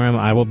program.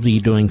 I will be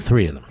doing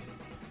 3 of them.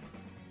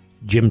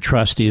 Jim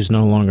Trusty is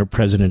no longer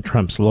President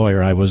Trump's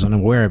lawyer. I was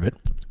unaware of it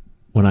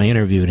when I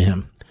interviewed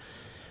him.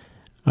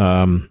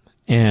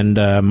 And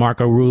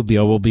Marco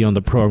Rubio will be on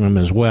the program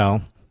as well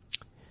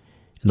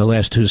in the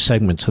last 2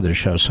 segments of the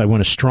show. So I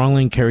want to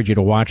strongly encourage you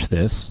to watch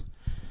this.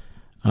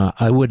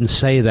 I wouldn't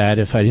say that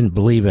if I didn't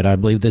believe it. I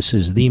believe this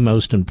is the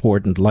most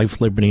important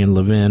Life, Liberty, and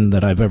Levin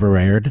that I've ever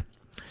aired.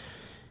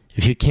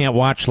 If you can't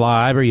watch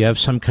live or you have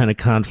some kind of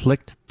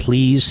conflict,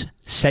 please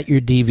set your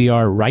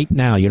DVR right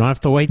now. You don't have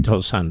to wait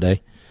till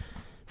Sunday.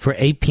 For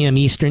 8 p.m.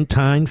 Eastern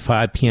Time,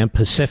 5 p.m.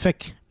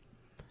 Pacific,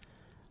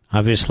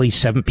 obviously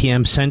 7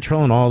 p.m.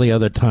 Central, and all the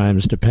other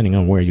times depending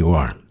on where you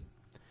are.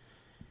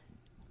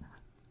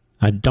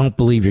 I don't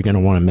believe you're going to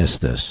want to miss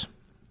this.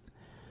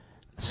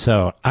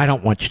 So I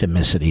don't want you to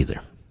miss it either.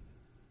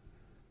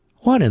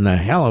 What in the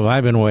hell have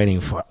I been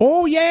waiting for?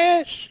 Oh,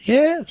 yes,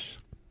 yes.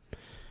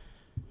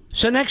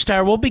 So next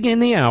hour, we'll begin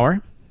the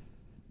hour.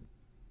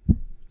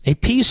 A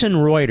piece in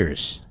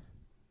Reuters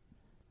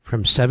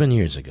from 7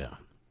 years ago.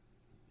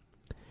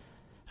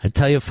 I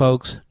tell you,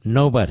 folks,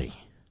 nobody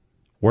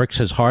works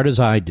as hard as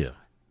I do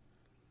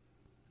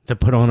to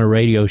put on a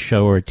radio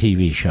show or a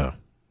TV show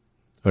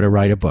or to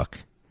write a book.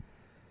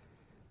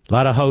 A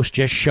lot of hosts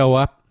just show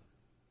up,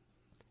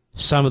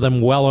 some of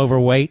them well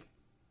overweight,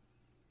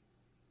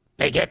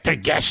 They get their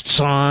guests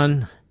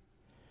on.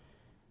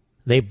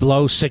 They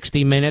blow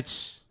 60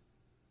 minutes.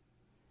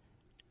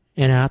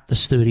 And out the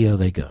studio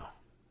they go.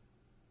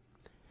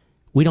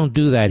 We don't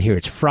do that here.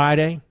 It's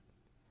Friday.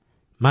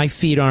 My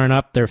feet aren't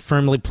up. They're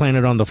firmly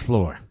planted on the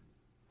floor.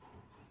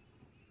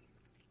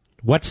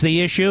 What's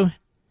the issue?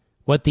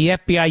 What the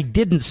FBI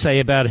didn't say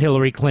about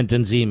Hillary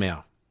Clinton's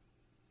email.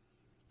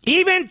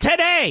 Even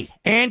today,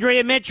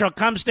 Andrea Mitchell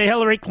comes to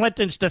Hillary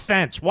Clinton's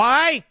defense.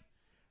 Why?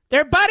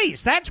 They're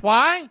buddies. That's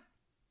why.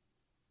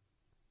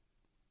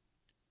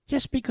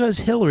 Just because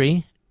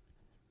Hillary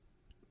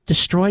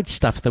destroyed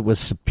stuff that was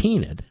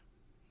subpoenaed,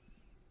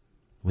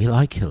 we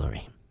like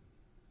Hillary.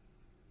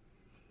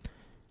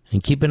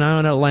 And keep an eye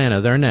on Atlanta.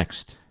 They're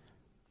next.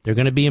 They're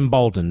going to be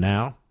emboldened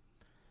now.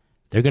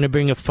 They're going to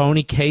bring a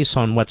phony case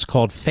on what's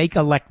called fake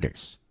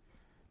electors.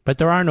 But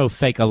there are no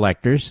fake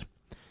electors.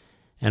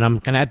 And I'm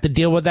going to have to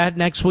deal with that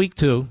next week,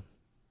 too.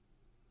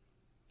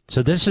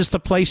 So this is the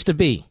place to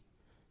be.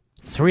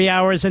 3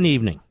 hours an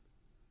evening.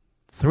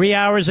 3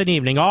 hours an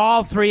evening.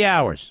 All 3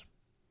 hours.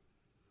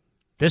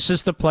 This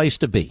is the place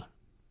to be.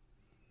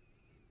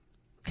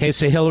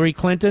 Case of Hillary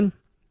Clinton.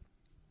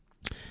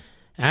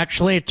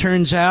 Actually, it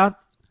turns out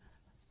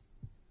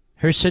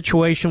her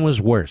situation was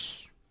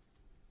worse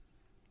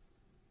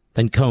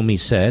than Comey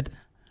said.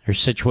 Her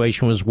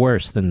situation was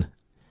worse than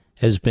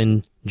has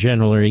been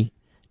generally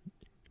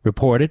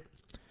reported.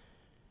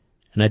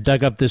 And I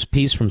dug up this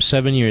piece from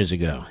 7 years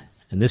ago.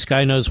 And this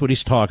guy knows what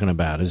he's talking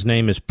about. His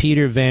name is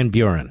Peter Van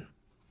Buren.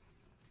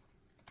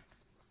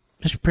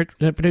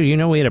 You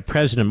know we had a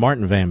president,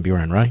 Martin Van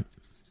Buren, right?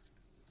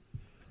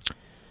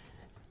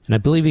 And I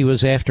believe he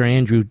was after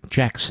Andrew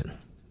Jackson.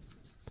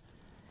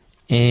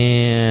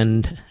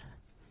 And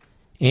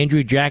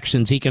Andrew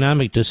Jackson's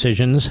economic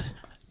decisions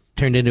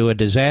turned into a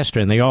disaster,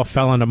 and they all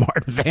fell into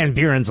Martin Van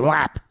Buren's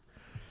lap.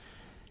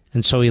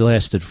 And so he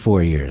lasted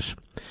 4 years.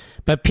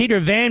 But Peter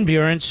Van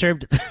Buren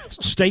served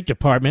State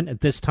Department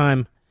at this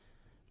time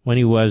when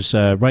he was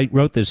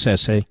wrote this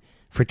essay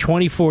for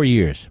 24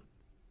 years.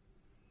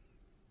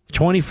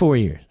 24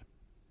 years.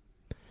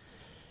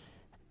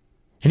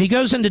 And he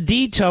goes into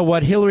detail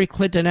what Hillary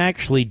Clinton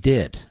actually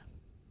did.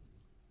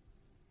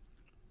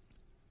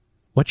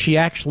 What she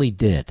actually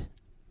did.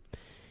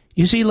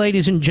 You see,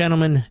 ladies and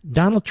gentlemen,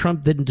 Donald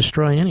Trump didn't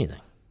destroy anything.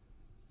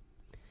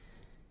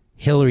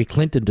 Hillary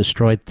Clinton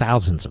destroyed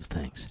thousands of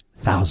things.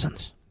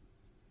 Thousands.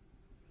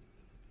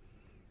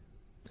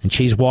 And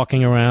she's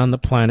walking around the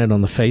planet on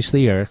the face of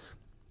the earth.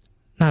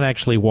 Not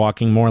actually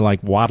walking, more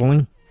like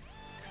waddling.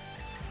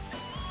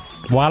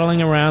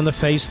 Waddling around the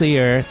face of the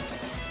earth.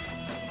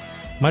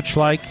 Much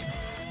like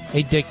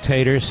a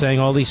dictator saying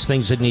all these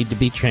things that need to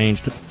be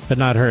changed, but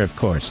not her, of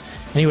course.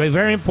 Anyway,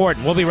 very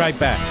important. We'll be right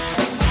back.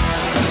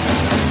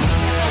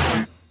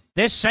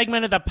 This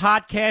segment of the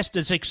podcast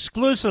is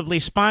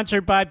exclusively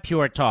sponsored by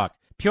Pure Talk.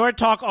 Pure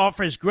Talk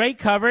offers great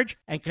coverage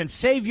and can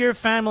save your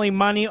family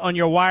money on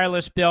your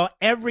wireless bill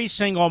every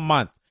single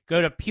month.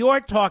 Go to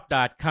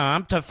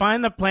puretalk.com to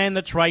find the plan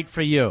that's right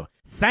for you.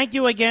 Thank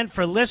you again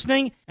for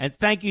listening, and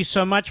thank you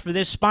so much for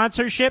this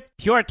sponsorship,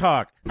 Pure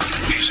Talk.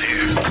 He's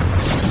here.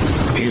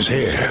 He's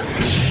here.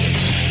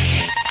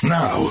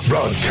 Now,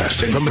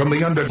 broadcasting from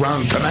the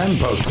underground command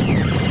post,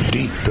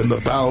 deep in the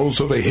bowels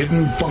of a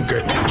hidden bunker,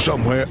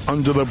 somewhere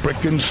under the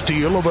brick and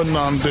steel of a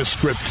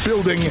nondescript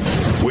building,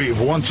 we've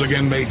once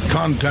again made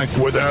contact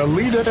with our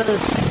leader,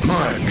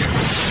 Mark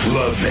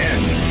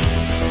Levin.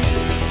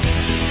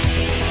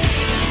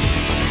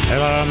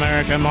 Hello,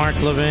 America. Mark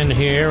Levin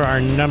here. Our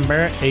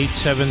number,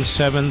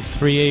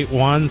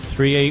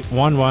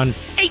 877-381-3811.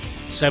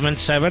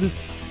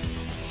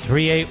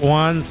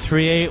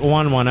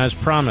 877-381-3811, as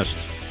promised.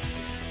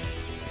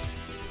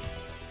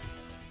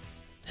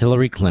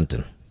 Hillary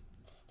Clinton.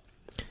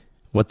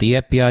 What the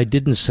FBI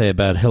didn't say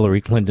about Hillary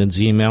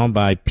Clinton's email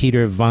by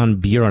Peter Van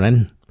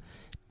Buren.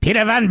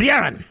 Peter Van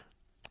Buren!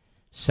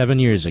 7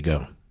 years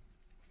ago.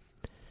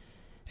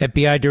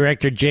 FBI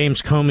Director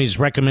James Comey's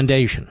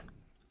recommendation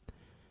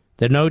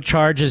that no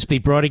charges be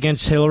brought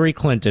against Hillary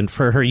Clinton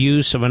for her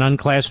use of an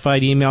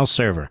unclassified email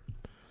server,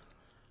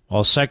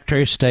 while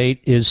Secretary of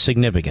State is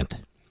significant.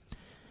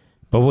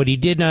 But what he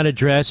did not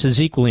address is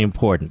equally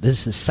important.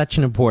 This is such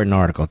an important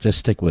article. Just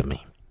stick with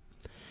me.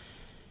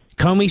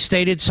 Comey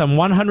stated some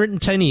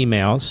 110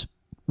 emails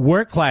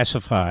were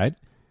classified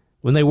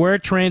when they were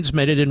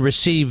transmitted and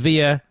received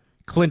via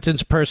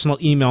Clinton's personal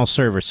email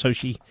server. So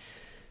she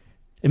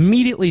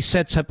immediately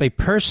sets up a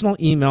personal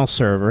email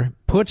server,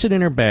 puts it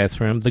in her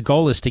bathroom. The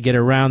goal is to get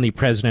around the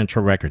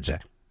Presidential Records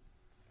Act.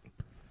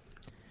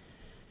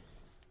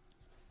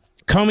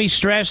 Comey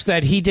stressed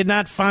that he did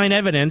not find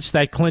evidence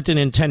that Clinton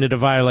intended to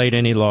violate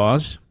any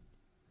laws,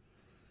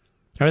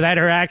 or that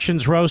her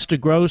actions rose to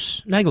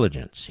gross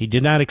negligence. He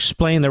did not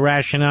explain the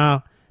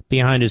rationale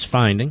behind his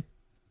finding.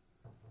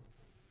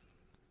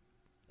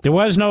 There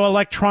was no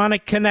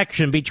electronic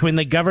connection between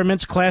the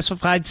government's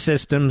classified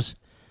systems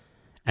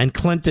and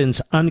Clinton's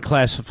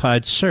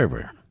unclassified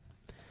server.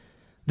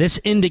 This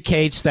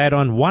indicates that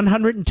on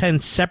 110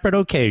 separate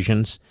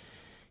occasions,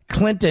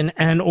 Clinton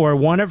and or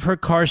one of her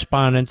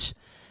correspondents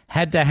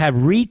had to have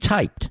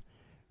retyped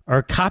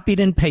or copied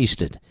and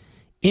pasted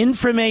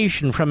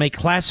information from a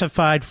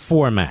classified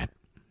format.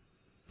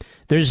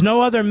 There's no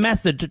other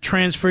method to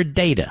transfer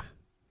data.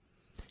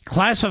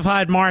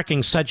 Classified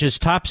markings such as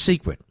top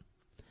secret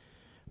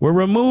were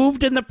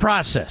removed in the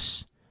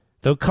process,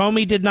 though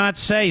Comey did not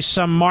say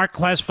some marked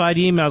classified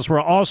emails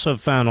were also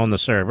found on the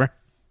server.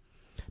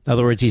 In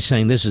other words, he's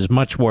saying this is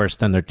much worse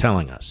than they're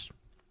telling us.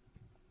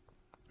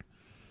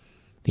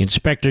 The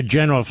Inspector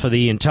General for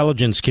the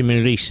intelligence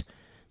community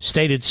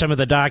stated some of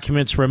the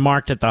documents were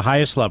marked at the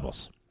highest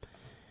levels,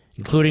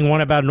 including one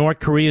about North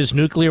Korea's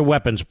nuclear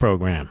weapons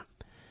program.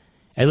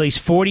 At least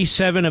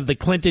 47 of the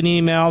Clinton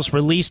emails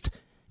released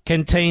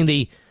contain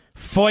the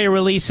FOIA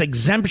release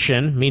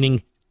exemption,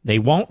 meaning they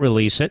won't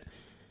release it,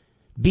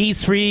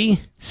 B3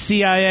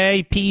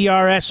 CIA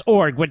PERS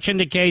org, which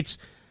indicates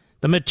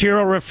the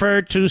material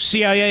referred to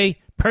CIA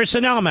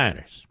personnel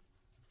matters.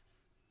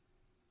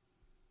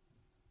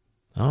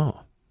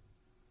 Oh.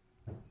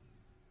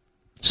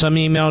 Some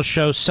emails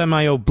show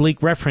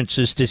semi-oblique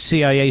references to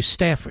CIA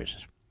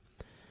staffers,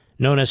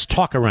 known as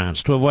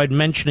talk-arounds, to avoid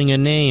mentioning a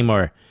name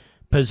or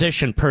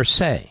position per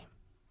se.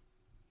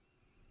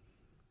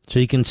 So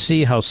you can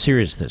see how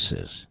serious this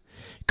is.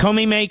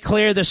 Comey made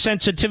clear the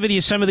sensitivity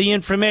of some of the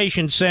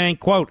information, saying,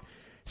 quote,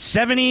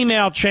 7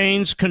 email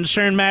chains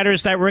concern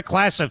matters that were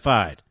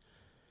classified.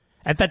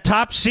 At the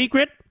top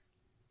secret,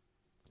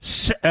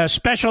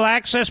 special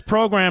access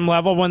program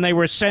level when they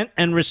were sent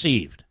and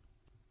received.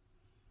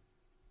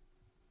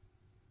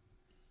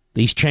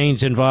 These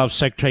chains involve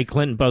Secretary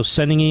Clinton both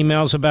sending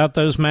emails about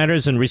those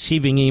matters and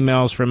receiving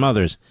emails from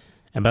others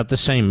about the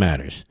same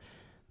matters.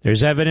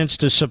 There's evidence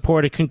to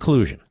support a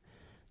conclusion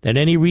that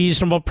any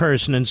reasonable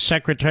person in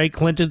Secretary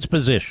Clinton's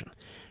position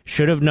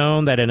should have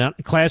known that an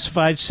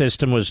unclassified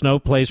system was no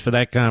place for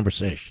that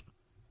conversation.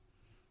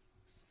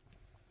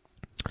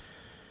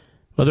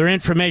 Whether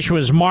information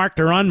was marked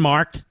or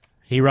unmarked,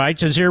 he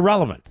writes, is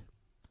irrelevant.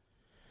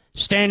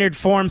 Standard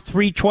Form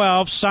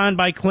 312, signed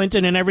by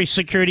Clinton and every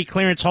security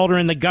clearance holder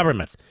in the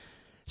government,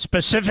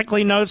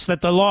 specifically notes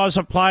that the laws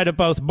apply to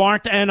both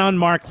marked and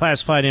unmarked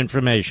classified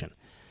information.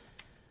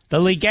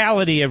 The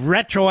legality of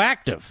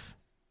retroactive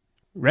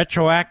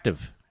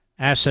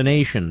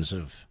assignations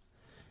of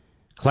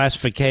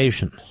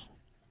classifications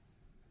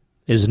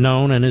is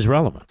known and is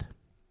relevant.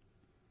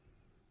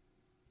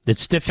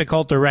 It's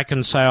difficult to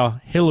reconcile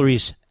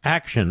Hillary's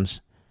actions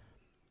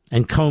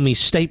and Comey's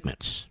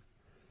statements.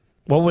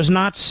 What was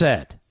not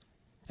said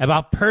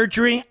about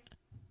perjury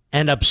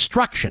and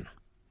obstruction.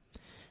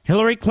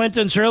 Hillary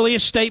Clinton's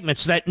earliest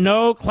statements that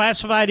no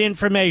classified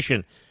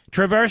information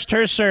traversed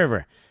her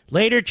server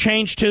later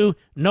changed to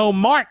no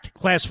marked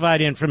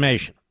classified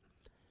information.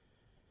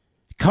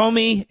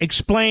 Comey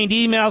explained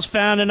emails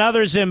found in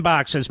others'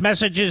 inboxes,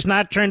 messages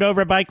not turned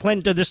over by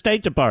Clinton to the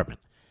State Department.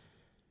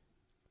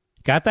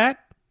 Got that?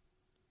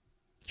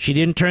 She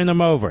didn't turn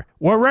them over.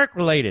 Were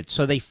work-related,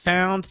 so they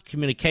found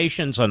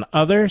communications on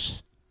other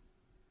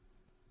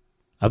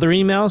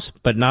emails,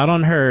 but not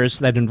on hers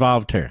that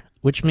involved her,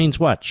 which means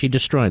what? She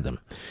destroyed them.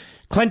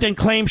 Clinton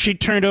claims she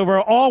turned over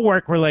all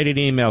work-related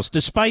emails.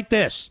 Despite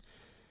this,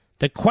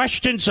 the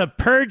questions of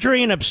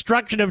perjury and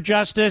obstruction of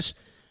justice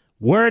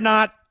were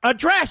not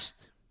addressed.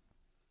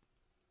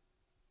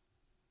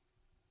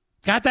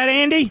 Got that,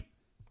 Andy?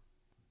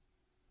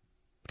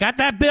 Got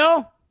that,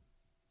 Bill?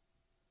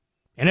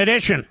 In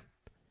addition,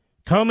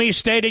 Comey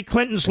stated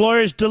Clinton's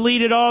lawyers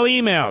deleted all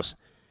emails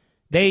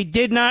they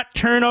did not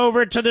turn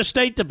over to the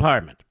State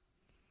Department,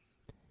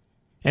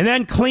 and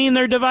then clean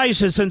their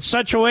devices in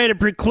such a way to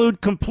preclude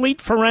complete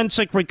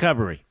forensic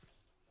recovery.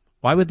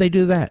 Why would they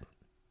do that?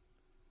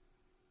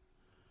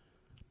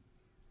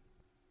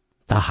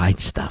 To hide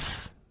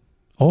stuff.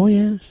 Oh,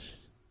 yes.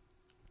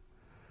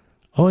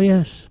 Oh,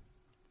 yes.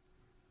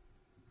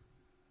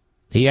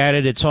 He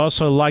added, it's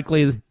also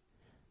likely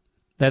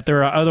that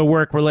there are other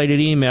work-related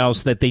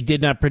emails that they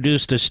did not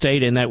produce to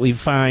state and that we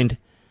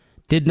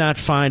did not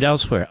find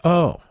elsewhere.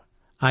 Oh,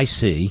 I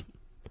see.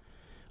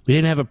 We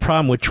didn't have a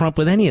problem with Trump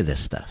with any of this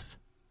stuff.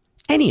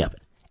 Any of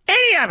it.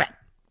 Any of it!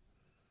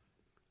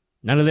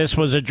 None of this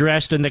was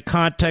addressed in the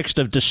context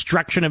of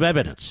destruction of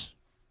evidence.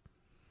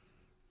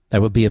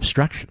 That would be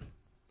obstruction.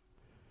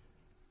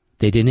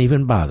 They didn't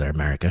even bother,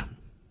 America.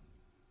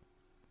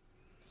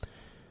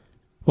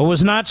 What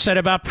was not said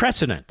about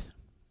precedent?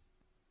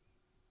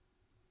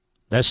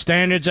 The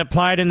standards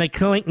applied in the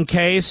Clinton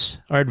case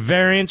are at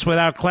variance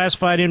without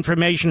classified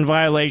information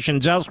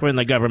violations elsewhere in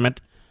the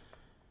government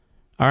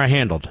are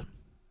handled.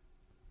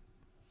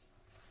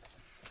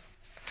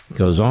 It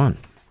goes on.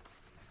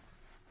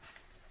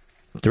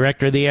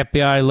 Director of the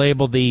FBI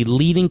labeled the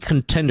leading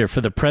contender for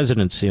the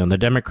presidency on the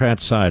Democrat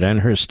side and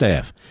her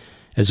staff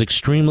as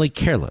extremely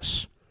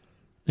careless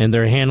in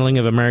their handling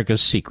of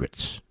America's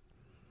secrets.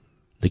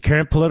 The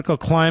current political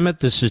climate,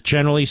 this is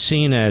generally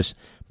seen as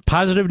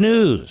positive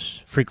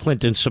news for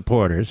Clinton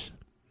supporters.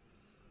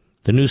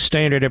 The new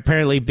standard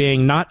apparently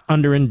being not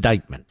under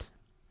indictment.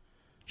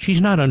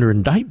 She's not under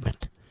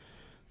indictment.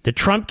 The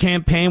Trump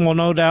campaign will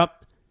no doubt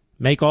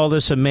make all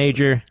this a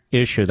major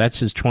issue. That's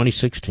his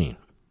 2016.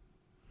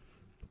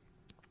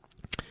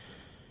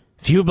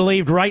 If you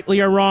believed rightly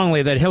or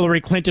wrongly that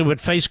Hillary Clinton would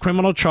face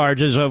criminal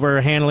charges over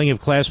her handling of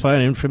classified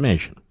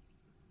information,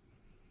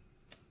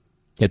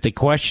 yet the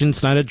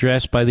questions not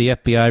addressed by the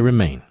FBI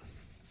remain.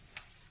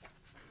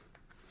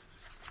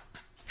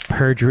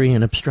 Perjury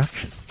and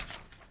obstruction.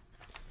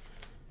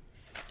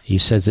 He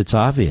says it's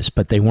obvious,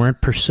 but they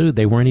weren't pursued.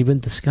 They weren't even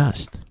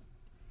discussed.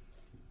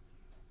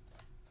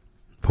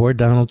 Poor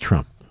Donald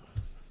Trump.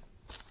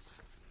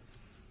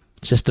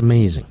 It's just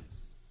amazing.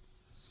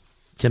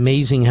 It's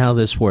amazing how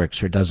this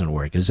works or doesn't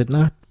work, is it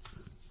not?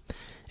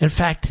 In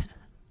fact,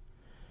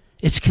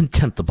 it's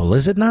contemptible,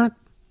 is it not?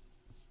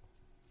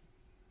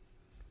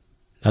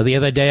 Now, the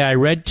other day I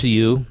read to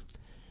you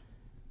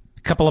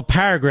a couple of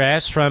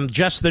paragraphs from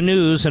Just the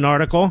News, an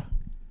article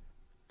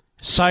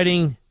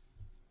citing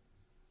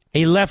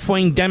a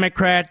left-wing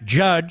Democrat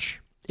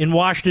judge in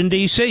Washington,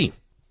 D.C.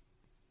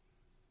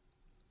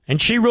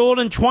 And she ruled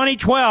in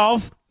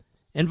 2012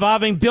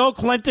 involving Bill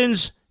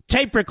Clinton's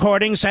tape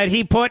recordings that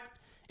he put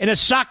in a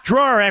sock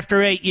drawer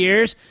after 8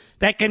 years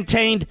that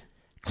contained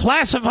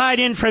classified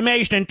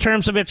information in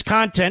terms of its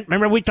content.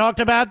 Remember we talked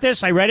about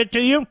this? I read it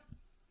to you.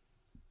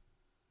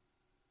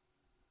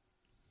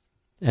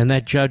 And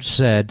that judge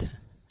said,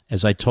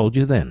 as I told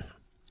you then,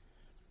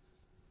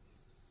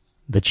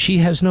 that she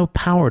has no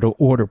power to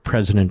order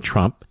President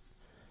Trump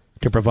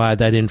to provide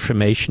that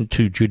information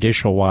to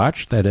Judicial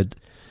Watch that had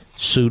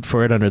sued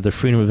for it under the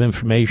Freedom of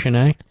Information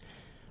Act.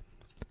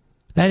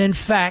 That, in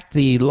fact,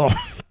 the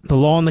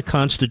law and the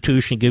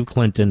Constitution give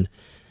Clinton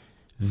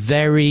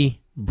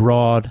very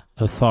broad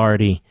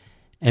authority,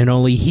 and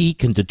only he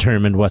can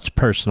determine what's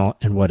personal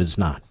and what is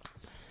not.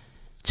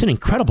 It's an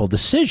incredible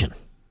decision.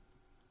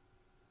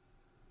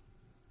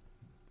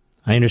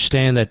 I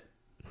understand that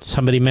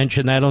somebody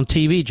mentioned that on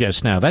TV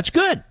just now. That's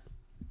good.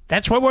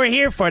 That's what we're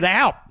here for, to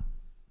help.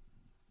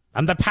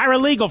 I'm the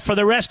paralegal for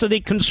the rest of the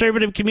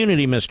conservative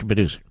community, Mr.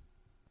 Producer.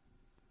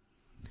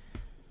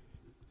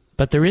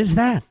 But there is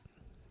that.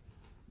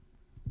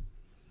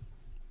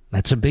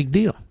 That's a big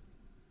deal.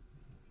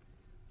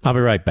 I'll be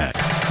right back.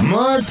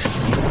 Mark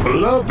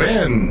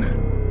Levin.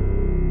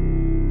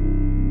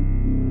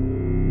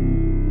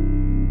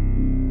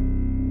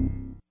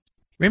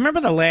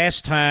 Remember the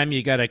last time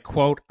you got a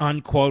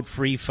quote-unquote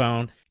free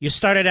phone? You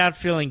started out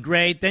feeling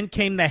great, then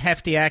came the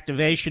hefty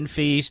activation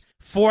fees,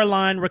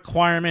 4-line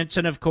requirements,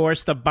 and, of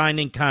course, the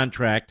binding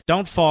contract.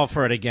 Don't fall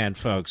for it again,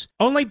 folks.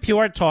 Only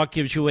Pure Talk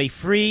gives you a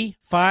free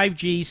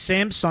 5G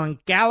Samsung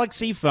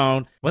Galaxy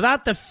phone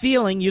without the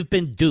feeling you've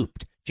been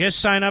duped. Just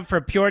sign up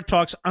for Pure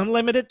Talk's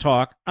unlimited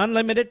talk,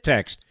 unlimited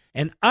text,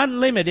 and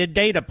unlimited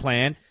data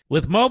plan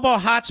with mobile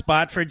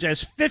hotspot for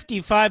just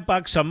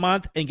 $55 a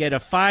month and get a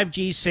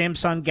 5G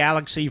Samsung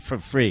Galaxy for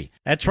free.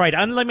 That's right,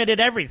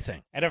 unlimited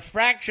everything at a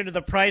fraction of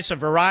the price of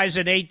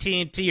Verizon,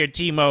 AT&T, or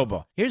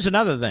T-Mobile. Here's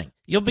another thing.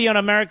 You'll be on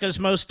America's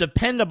most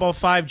dependable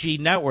 5G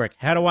network.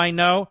 How do I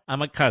know?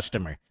 I'm a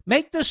customer.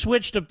 Make the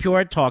switch to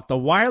Pure Talk, the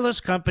wireless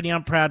company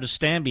I'm proud to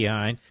stand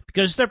behind,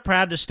 because they're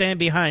proud to stand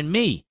behind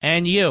me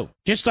and you.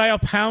 Just dial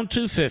pound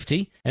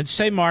 250 and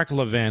say Mark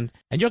Levin,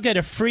 and you'll get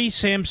a free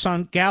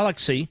Samsung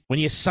Galaxy when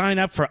you sign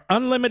up for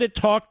unlimited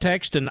talk,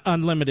 text, and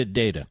unlimited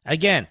data.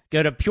 Again,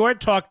 go to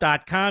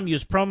puretalk.com,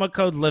 use promo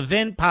code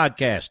Levin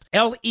Podcast,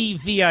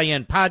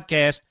 Levin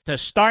Podcast, to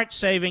start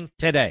saving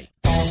today.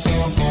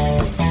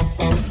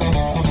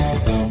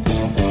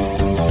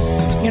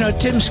 You know,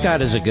 Tim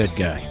Scott is a good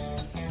guy.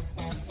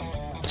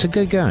 It's a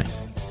good guy.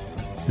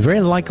 Very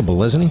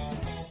likable, isn't he?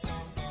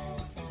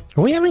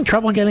 Are we having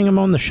trouble getting him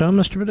on the show,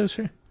 Mr.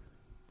 Producer?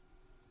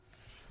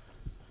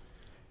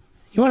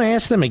 You want to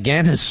ask them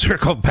again and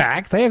circle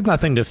back? They have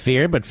nothing to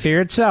fear but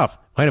fear itself.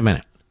 Wait a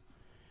minute.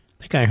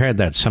 I think I heard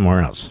that somewhere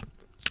else.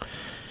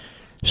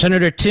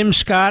 Senator Tim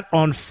Scott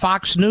on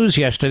Fox News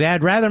yesterday.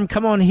 I'd rather him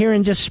come on here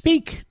and just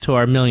speak to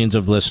our millions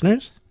of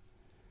listeners.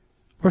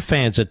 We're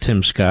fans of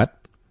Tim Scott.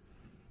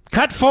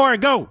 Cut 4,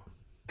 go.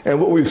 And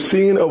what we've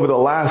seen over the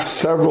last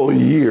several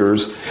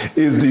years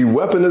is the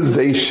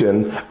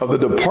weaponization of the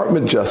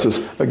Department of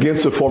Justice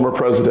against the former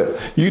president.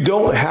 You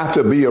don't have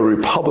to be a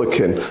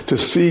Republican to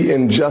see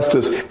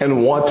injustice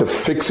and want to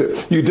fix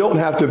it. You don't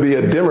have to be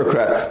a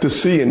Democrat to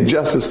see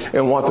injustice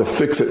and want to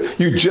fix it.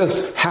 You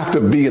just have to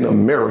be an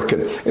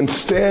American and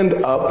stand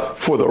up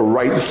for the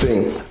right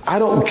thing. I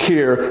don't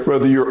care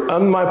whether you're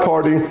on my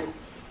party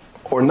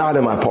or not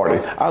in my party.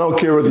 I don't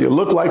care whether you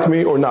look like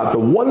me or not. The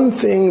one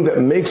thing that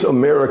makes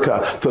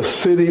America the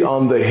city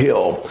on the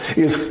hill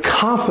is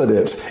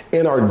confidence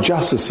in our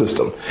justice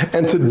system.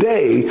 And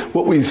today,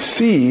 what we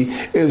see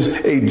is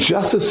a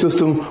justice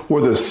system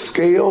where the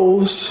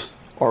scales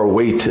are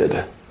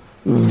weighted.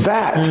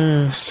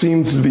 That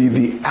seems to be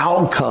the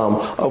outcome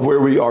of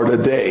where we are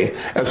today.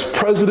 As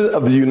President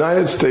of the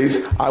United States,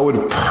 I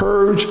would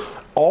purge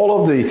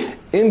all of the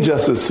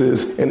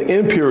injustices and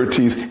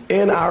impurities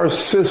in our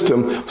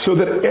system so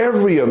that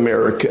every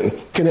American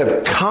can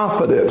have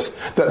confidence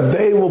that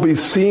they will be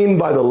seen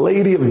by the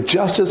Lady of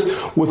Justice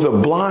with a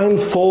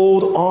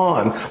blindfold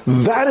on.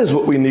 That is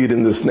what we need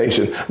in this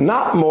nation,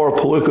 not more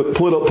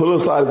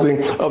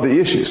politicizing of the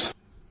issues.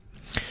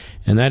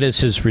 And that is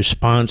his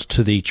response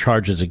to the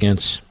charges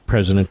against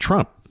President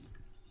Trump.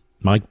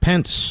 Mike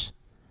Pence,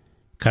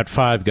 cut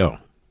 5, go.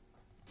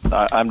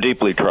 I'm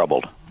deeply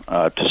troubled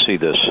to see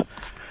this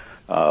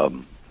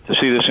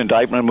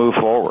indictment move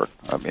forward.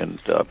 I mean,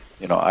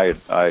 I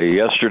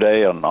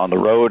yesterday on the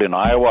road in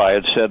Iowa, I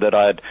had said that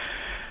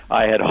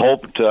I had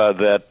hoped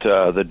that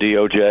the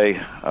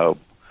DOJ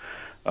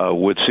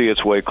would see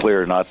its way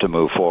clear not to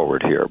move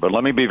forward here. But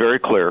let me be very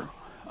clear: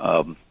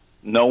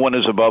 no one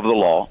is above the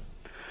law.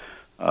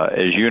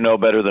 As you know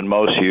better than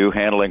most of you,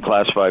 handling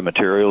classified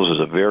materials is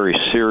a very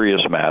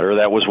serious matter.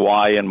 That was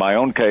why, in my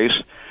own case,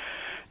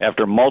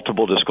 after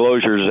multiple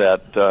disclosures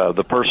at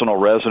the personal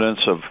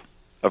residence of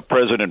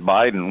President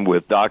Biden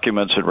with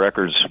documents and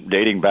records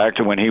dating back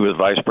to when he was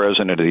Vice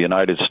President of the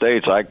United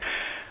States, I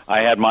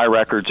had my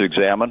records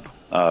examined.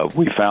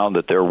 We found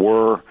that there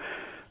were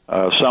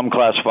some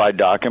classified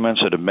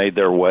documents that have made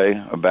their way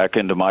back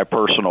into my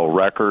personal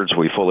records.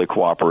 We fully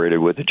cooperated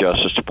with the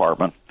Justice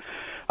Department.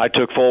 I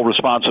took full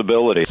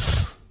responsibility.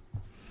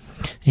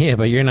 Yeah,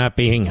 but you're not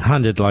being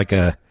hunted like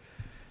a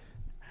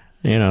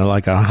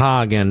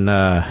hog in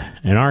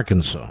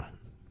Arkansas.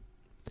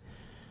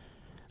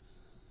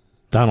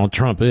 Donald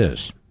Trump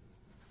is.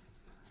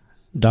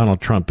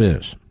 Donald Trump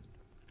is.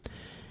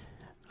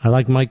 I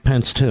like Mike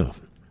Pence, too.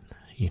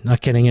 You're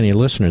not getting any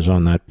listeners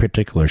on that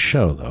particular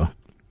show, though.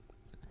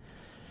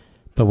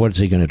 But what is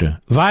he going to do?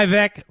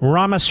 Vivek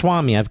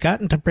Ramaswamy. I've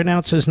gotten to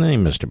pronounce his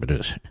name, Mr.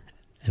 Producer.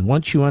 And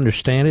once you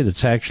understand it,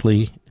 it's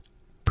actually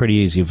pretty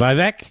easy.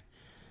 Vivek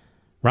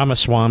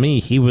Ramaswamy,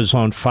 he was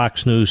on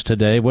Fox News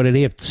today. What did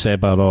he have to say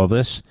about all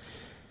this?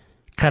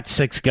 Cut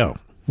 6, go.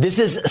 This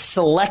is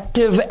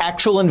selective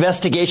actual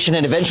investigation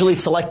and eventually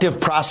selective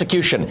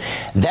prosecution.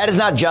 That is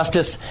not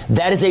justice.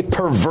 That is a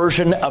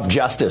perversion of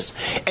justice.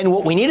 And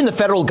what we need in the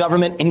federal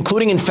government,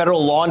 including in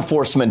federal law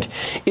enforcement,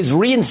 is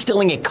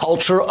reinstilling a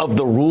culture of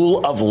the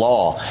rule of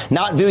law,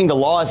 not viewing the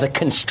law as a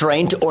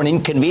constraint or an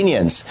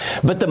inconvenience,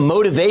 but the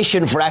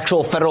motivation for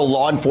actual federal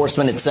law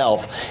enforcement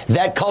itself.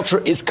 That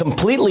culture is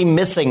completely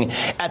missing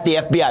at the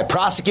FBI,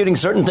 prosecuting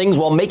certain things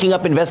while making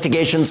up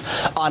investigations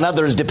on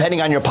others,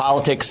 depending on your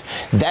politics.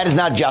 That is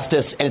not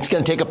justice, and it's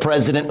going to take a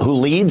president who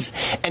leads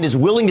and is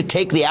willing to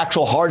take the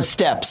actual hard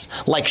steps,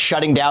 like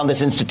shutting down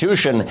this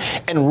institution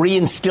and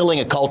reinstilling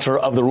a culture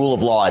of the rule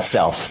of law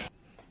itself.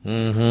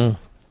 Mm-hmm.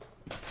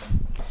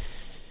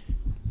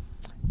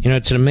 You know,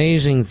 it's an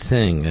amazing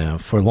thing.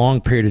 For a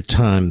long period of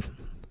time,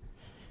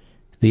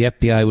 the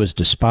FBI was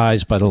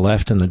despised by the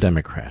left and the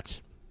Democrats.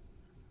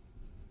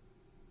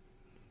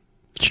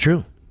 It's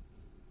true.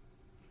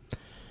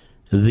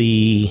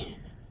 The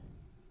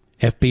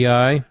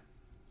FBI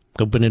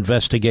opened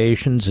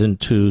investigations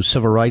into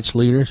civil rights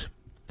leaders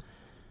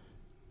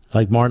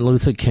like Martin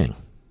Luther King.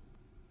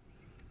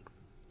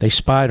 They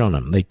spied on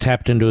him. They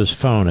tapped into his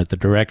phone at the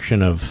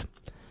direction of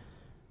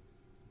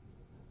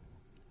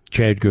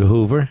J. Edgar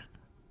Hoover,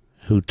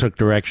 who took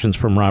directions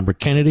from Robert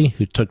Kennedy,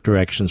 who took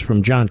directions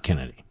from John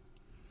Kennedy.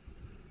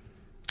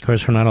 Of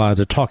course, we're not allowed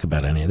to talk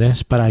about any of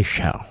this, but I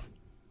shall.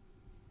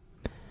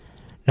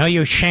 No,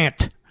 you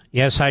shan't.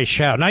 Yes, I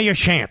shall. No, you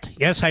shan't.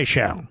 Yes, I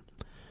shall.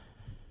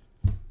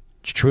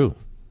 It's true.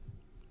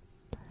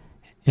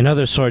 And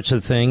other sorts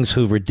of things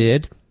Hoover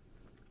did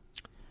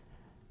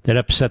that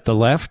upset the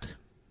left.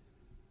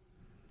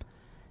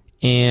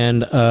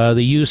 And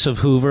the use of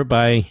Hoover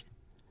by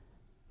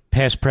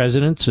past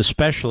presidents,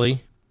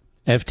 especially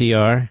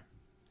FDR.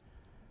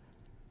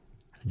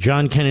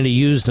 John Kennedy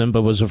used him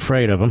but was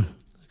afraid of him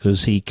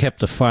because he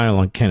kept a file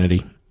on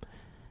Kennedy,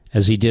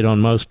 as he did on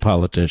most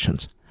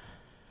politicians.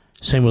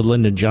 Same with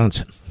Lyndon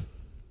Johnson.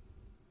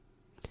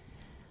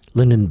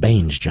 Lyndon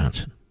Baines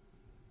Johnson.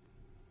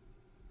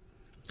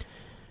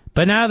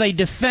 But now they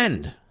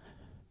defend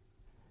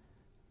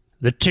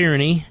the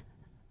tyranny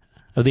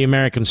of the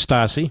American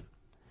Stasi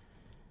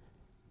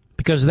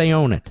because they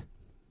own it.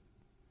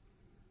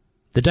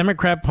 The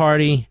Democrat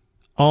Party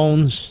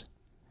owns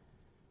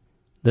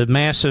the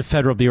massive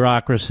federal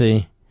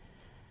bureaucracy,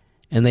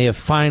 and they have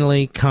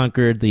finally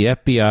conquered the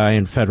FBI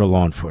and federal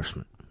law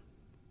enforcement.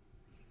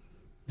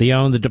 They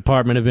own the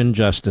Department of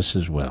Injustice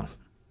as well.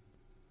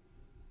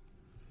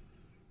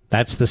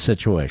 That's the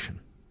situation.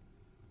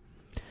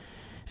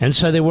 And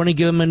so they want to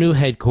give them a new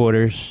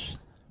headquarters,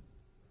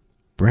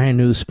 brand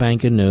new,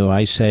 spanking new,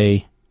 I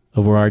say,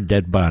 over our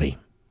dead body.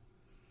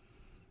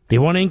 They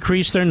want to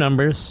increase their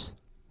numbers.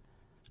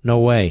 No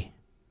way.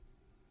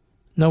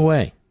 No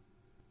way.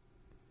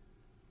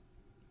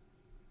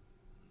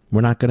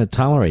 We're not going to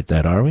tolerate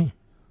that, are we?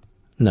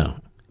 No.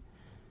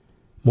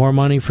 More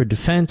money for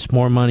defense,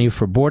 more money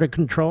for border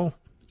control?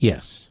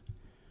 Yes.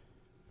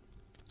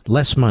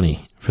 Less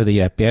money for the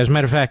FBI. As a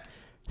matter of fact,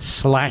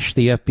 slash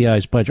the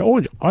FBI's budget.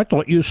 Oh, I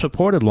thought you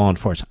supported law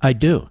enforcement. I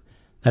do.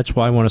 That's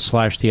why I want to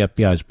slash the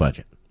FBI's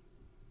budget.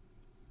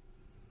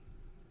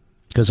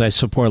 Because I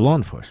support law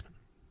enforcement.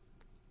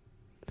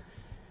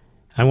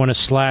 I want to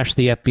slash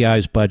the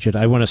FBI's budget.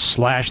 I want to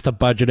slash the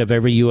budget of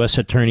every U.S.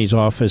 attorney's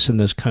office in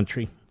this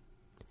country.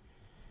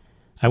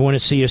 I want to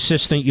see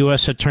assistant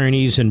U.S.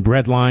 attorneys in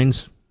bread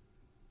lines.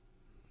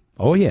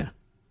 Oh, yeah.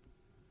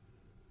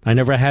 I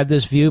never had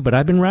this view, but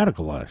I've been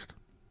radicalized.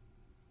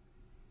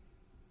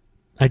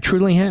 I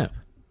truly have.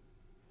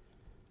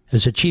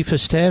 As a chief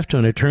of staff to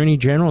an attorney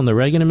general in the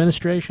Reagan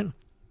administration,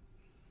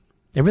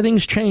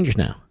 everything's changed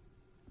now.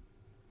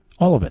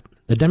 All of it.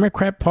 The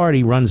Democrat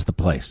Party runs the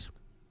place.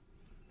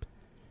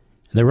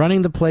 They're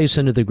running the place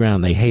into the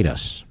ground. They hate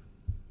us.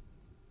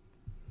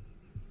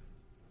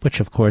 Which,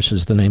 of course,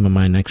 is the name of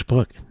my next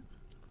book.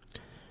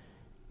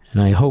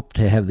 And I hope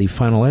to have the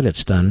final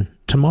edits done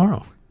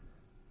tomorrow.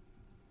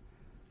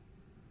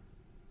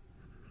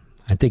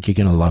 I think you're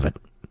going to love it.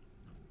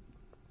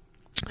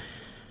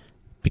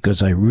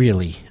 Because I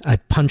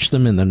punch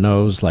them in the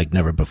nose like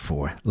never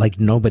before. Like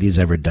nobody's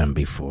ever done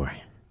before.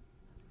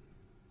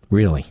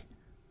 Really.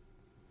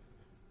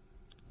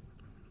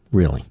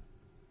 Really.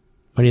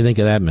 What do you think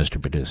of that, Mr.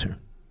 Producer?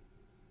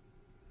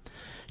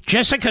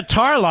 Jessica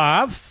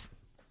Tarlov.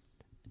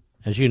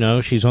 As you know,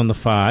 she's on the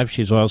 5.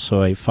 She's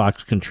also a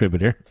Fox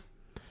contributor.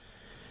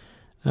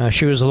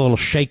 She was a little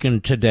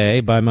shaken today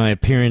by my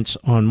appearance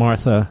on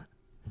Martha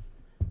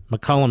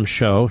McCullum's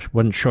show. She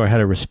wasn't sure how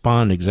to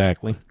respond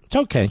exactly. It's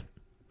okay.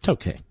 It's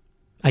okay.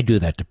 I do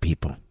that to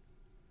people.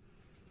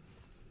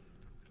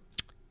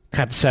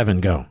 Cut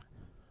 7, go.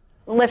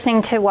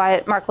 Listening to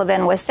what Mark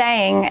Levin was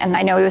saying, and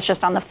I know he was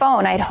just on the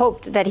phone, I'd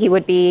hoped that he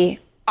would be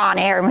on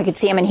air and we could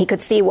see him and he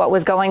could see what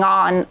was going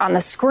on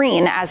the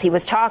screen as he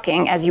was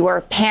talking, as you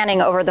were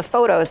panning over the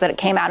photos that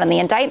came out in the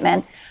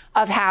indictment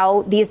of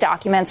how these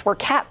documents were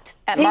kept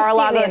at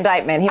Mar-a-Lago. The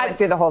indictment. He went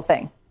through the whole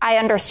thing. I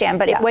understand,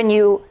 but when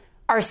you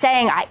are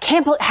saying, I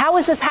can't believe, how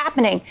is this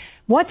happening?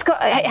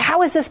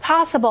 How is this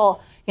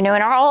possible? You know,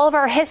 in all of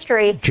our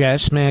history.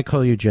 Jess, may I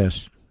call you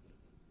Jess?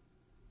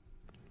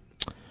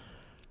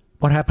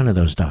 What happened to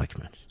those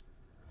documents?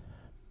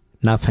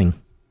 Nothing.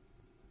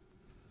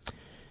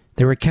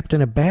 They were kept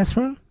in a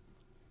bathroom?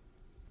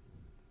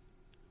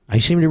 I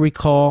seem to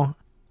recall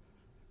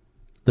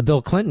the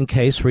Bill Clinton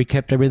case where he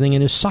kept everything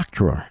in his sock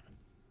drawer.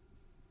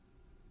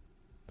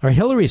 Or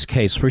Hillary's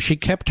case where she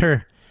kept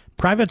her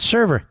private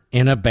server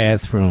in a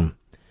bathroom.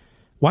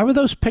 Why were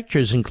those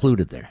pictures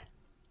included there?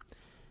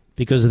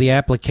 Because of the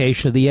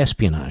application of the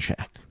Espionage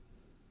Act,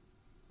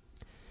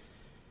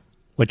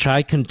 which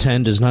I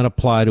contend does not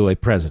apply to a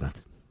president,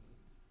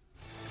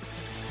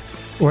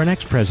 or an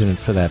ex-president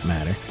for that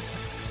matter.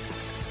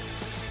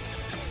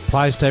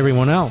 Applies to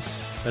everyone else,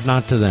 but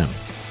not to them.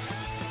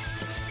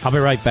 I'll be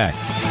right back.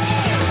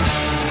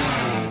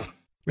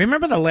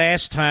 Remember the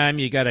last time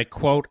you got a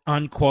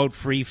quote-unquote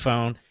free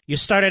phone? You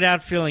started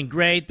out feeling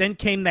great, then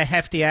came the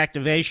hefty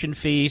activation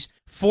fees,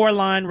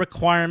 4-line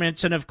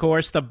requirements, and, of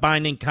course, the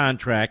binding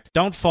contract.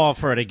 Don't fall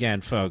for it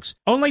again, folks.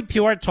 Only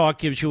Pure Talk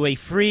gives you a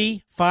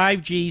free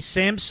 5G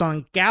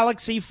Samsung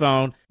Galaxy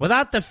phone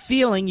without the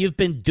feeling you've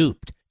been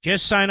duped.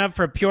 Just sign up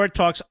for Pure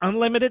Talk's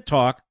unlimited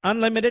talk,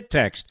 unlimited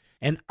text,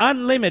 and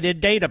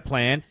unlimited data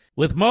plan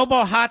with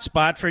mobile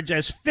hotspot for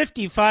just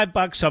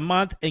 $55 a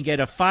month and get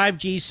a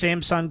 5G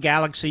Samsung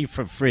Galaxy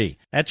for free.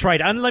 That's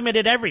right,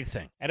 unlimited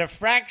everything at a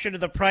fraction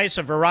of the price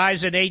of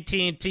Verizon,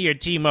 AT&T, or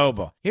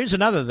T-Mobile. Here's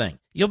another thing.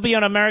 You'll be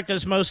on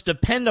America's most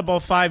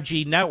dependable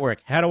 5G network.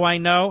 How do I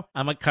know?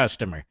 I'm a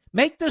customer.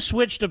 Make the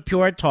switch to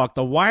Pure Talk,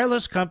 the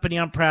wireless company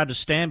I'm proud to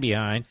stand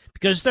behind,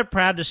 because they're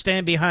proud to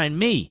stand behind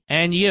me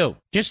and you.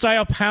 Just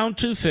dial pound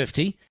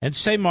 250 and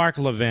say Mark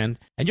Levin,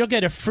 and you'll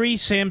get a free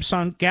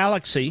Samsung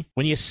Galaxy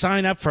when you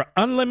sign up for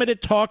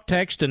unlimited talk,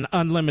 text, and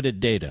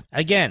unlimited data.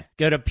 Again,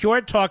 go to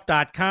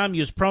puretalk.com,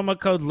 use promo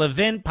code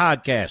Levin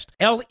Podcast,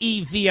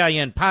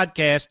 Levin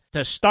Podcast,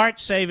 to start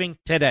saving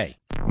today.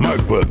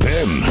 Mark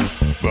Levin,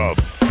 the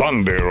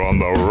thunder on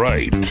the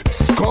right.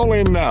 Call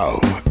in now,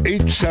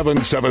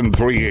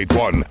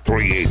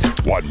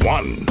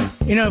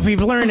 877-381-3811. You know, if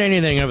we've learned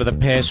anything over the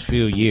past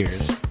few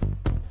years,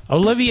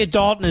 Olivia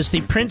Dalton is the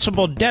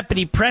principal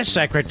deputy press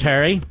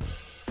secretary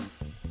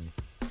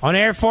on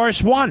Air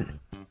Force One.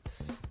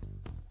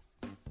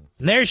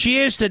 And there she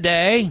is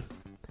today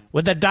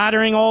with the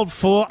doddering old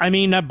fool,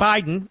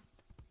 Biden.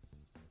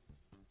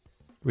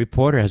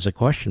 Reporter has a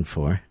question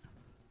for her.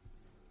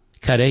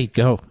 Cut 8,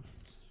 go.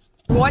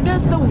 What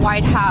does the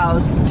White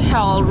House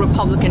tell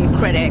Republican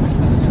critics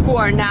who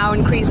are now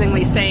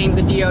increasingly saying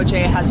the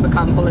DOJ has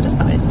become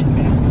politicized?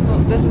 Well,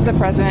 this is a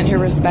president who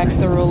respects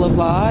the rule of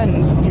law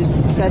and has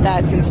said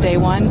that since day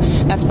one.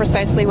 That's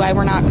precisely why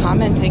we're not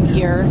commenting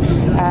here.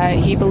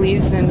 He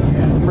believes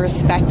in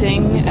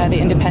respecting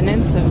the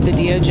independence of the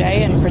DOJ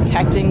and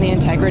protecting the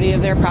integrity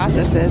of their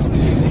processes.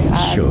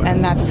 Sure.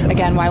 And that's,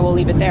 again, why we'll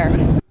leave it there.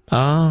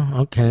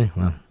 Oh, okay.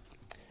 Well,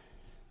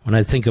 when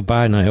I think of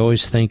Biden, I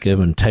always think of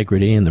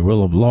integrity and the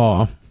rule of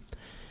law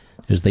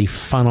as they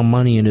funnel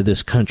money into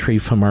this country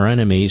from our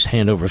enemies,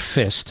 hand over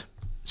fist,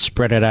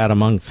 spread it out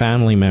among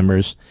family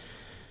members.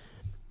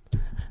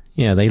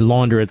 Yeah, they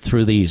launder it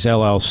through these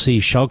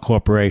LLC shell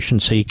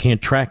corporations so you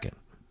can't track it.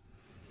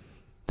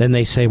 Then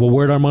they say, well,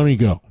 where'd our money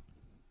go?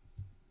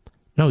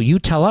 No, you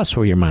tell us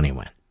where your money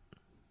went.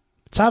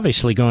 It's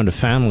obviously going to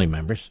family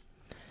members.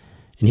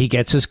 And he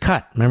gets his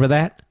cut. Remember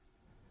that?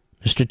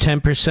 Mr. 10%,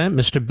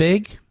 Mr.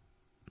 Big?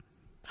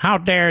 How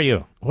dare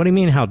you? What do you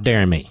mean, how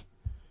dare me?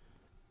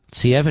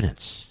 It's the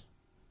evidence.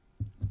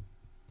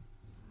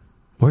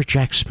 Where's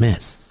Jack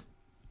Smith?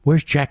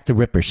 Where's Jack the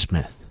Ripper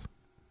Smith?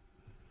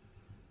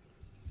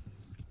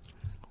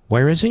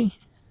 Where is he?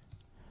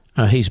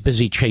 He's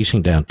busy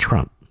chasing down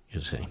Trump,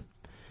 you see.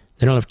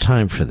 They don't have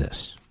time for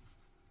this.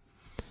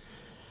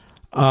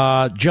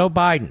 Joe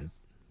Biden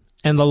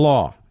and the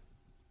law.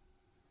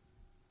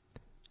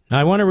 Now,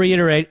 I want to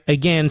reiterate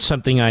again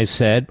something I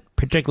said,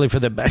 particularly for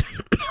the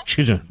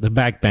the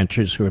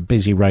backbenchers who are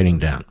busy writing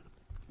down.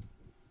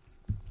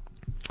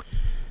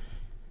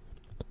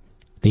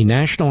 The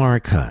National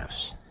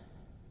Archives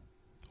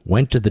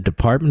went to the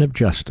Department of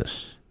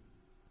Justice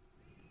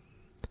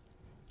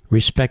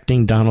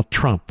respecting Donald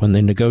Trump when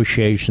the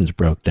negotiations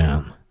broke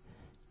down.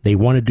 They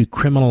wanted to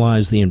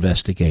criminalize the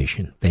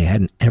investigation. They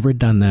hadn't ever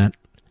done that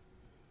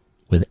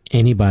with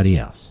anybody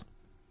else.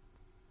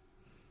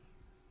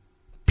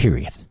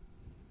 Period.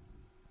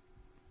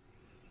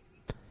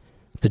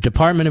 The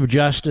Department of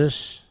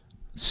Justice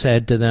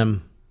said to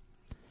them,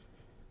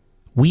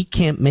 we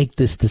can't make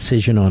this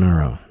decision on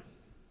our own.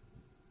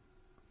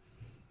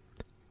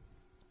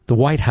 The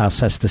White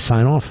House has to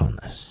sign off on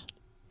this.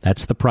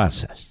 That's the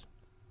process.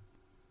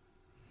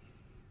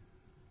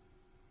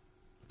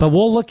 But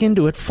we'll look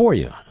into it for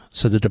you.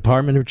 So the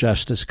Department of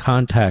Justice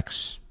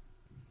contacts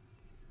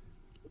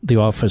the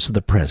Office of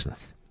the President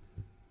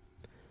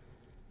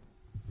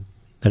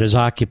that is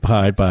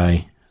occupied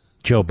by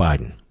Joe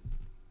Biden.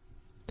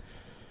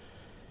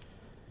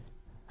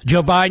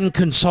 Joe Biden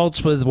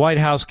consults with White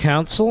House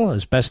counsel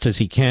as best as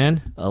he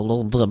can.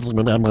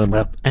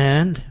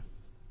 And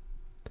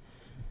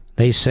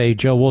they say,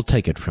 Joe, we'll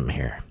take it from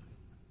here.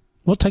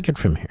 We'll take it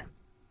from here.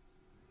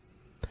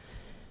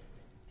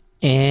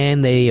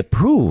 And they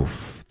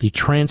approve the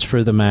transfer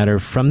of the matter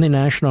from the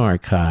National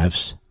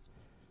Archives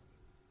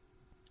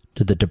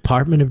to the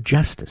Department of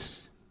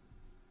Justice.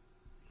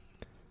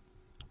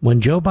 When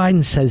Joe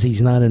Biden says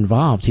he's not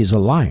involved, he's a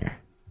liar.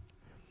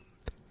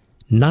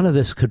 None of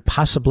this could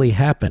possibly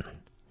happen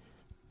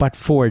but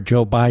for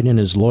Joe Biden and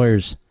his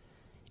lawyers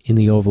in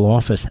the Oval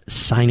Office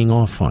signing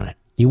off on it.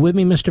 You with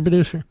me, Mr.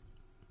 Producer?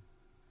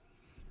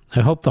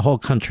 I hope the whole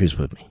country's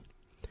with me.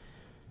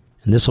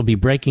 And this will be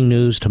breaking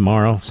news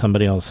tomorrow.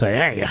 Somebody will say,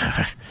 hey,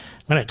 I'm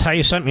going to tell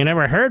you something you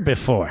never heard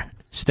before.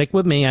 Stick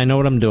with me. I know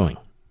what I'm doing.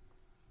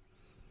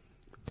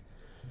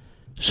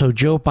 So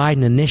Joe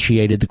Biden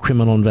initiated the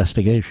criminal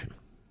investigation.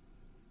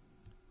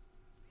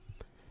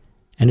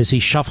 And as he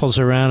shuffles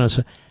around and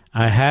says,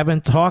 I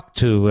haven't talked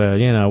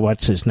to,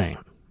 what's his name?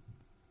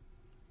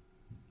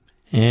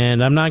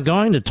 And I'm not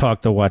going to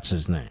talk to what's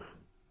his name.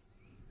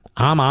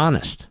 I'm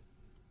honest.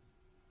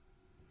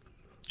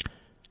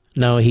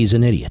 No, he's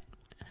an idiot.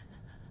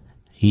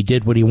 He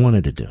did what he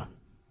wanted to do.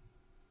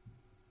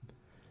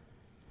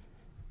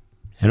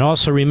 And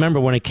also remember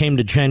when it came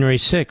to January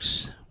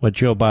 6th, what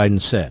Joe Biden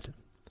said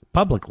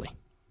publicly.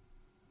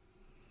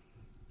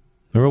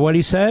 Remember what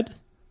he said?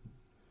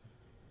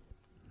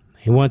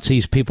 He wants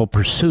these people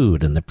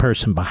pursued and the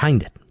person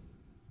behind it.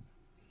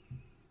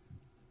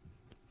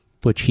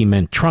 Which he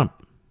meant Trump.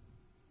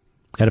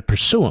 Got to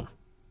pursue him.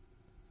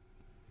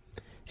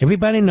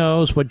 Everybody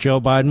knows what Joe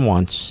Biden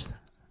wants.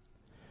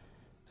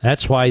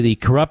 That's why the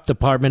corrupt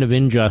Department of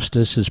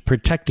Injustice is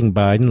protecting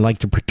Biden like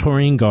the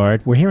Praetorian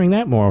Guard. We're hearing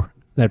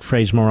that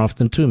phrase more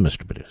often too,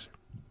 Mr. Producer.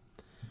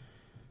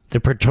 The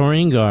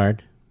Praetorian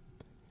Guard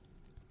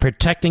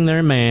protecting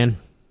their man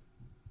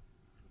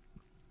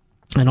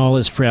and all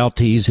his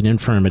frailties and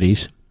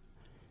infirmities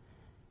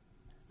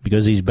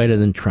because he's better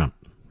than Trump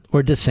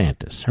or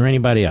DeSantis or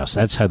anybody else.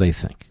 That's how they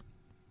think.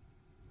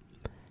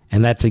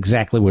 And that's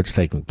exactly what's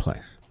taking place.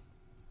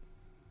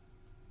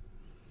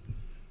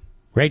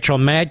 Rachel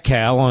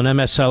Madcow on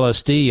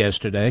MSLSD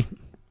yesterday.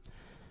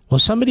 Will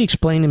somebody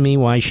explain to me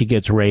why she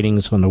gets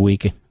ratings on the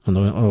on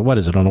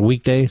the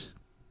weekdays?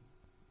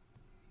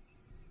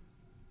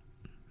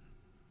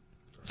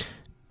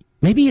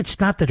 Maybe it's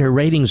not that her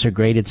ratings are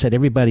great, it's that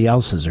everybody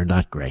else's are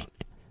not great.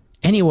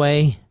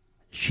 Anyway,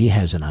 she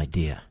has an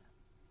idea.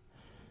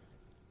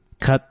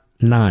 Cut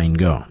 9,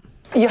 go.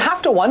 You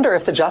have to wonder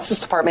if the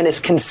Justice Department is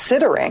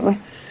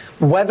considering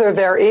whether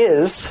there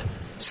is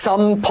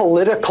some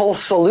political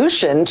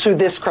solution to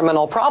this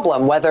criminal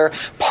problem, whether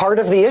part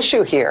of the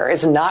issue here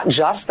is not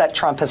just that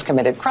Trump has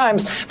committed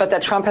crimes, but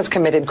that Trump has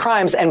committed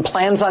crimes and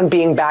plans on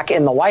being back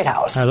in the White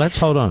House. All right, let's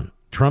hold on.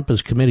 Trump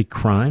has committed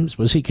crimes?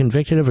 Was he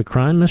convicted of a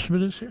crime, Mr.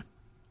 Producer?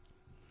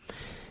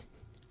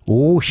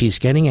 Oh, she's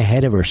getting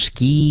ahead of her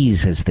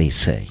skis, as they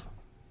say.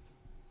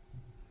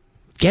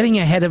 Getting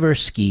ahead of her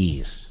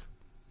skis.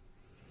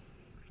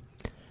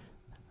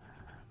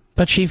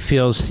 But she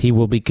feels he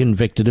will be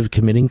convicted of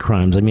committing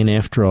crimes. I mean,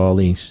 after all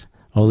these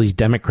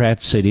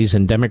Democrat cities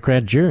and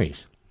Democrat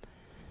juries.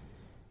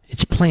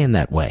 It's planned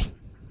that way.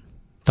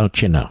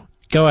 Don't you know?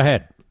 Go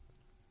ahead.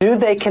 Do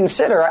they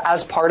consider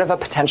as part of a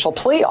potential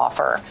plea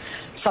offer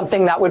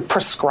something that would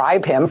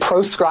proscribe him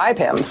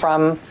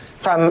from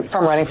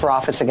running for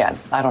office again?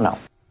 I don't know.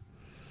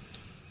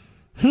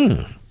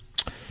 In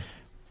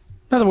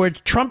other words,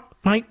 Trump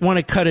might want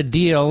to cut a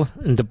deal,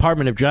 and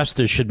Department of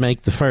Justice should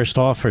make the first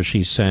offer,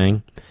 she's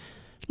saying.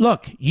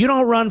 look, you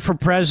don't run for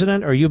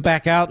president or you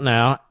back out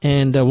now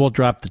and we'll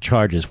drop the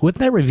charges. Wouldn't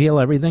that reveal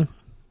everything?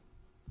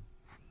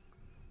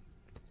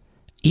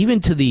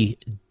 Even to the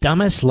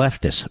dumbest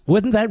leftists,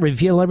 wouldn't that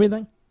reveal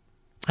everything?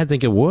 I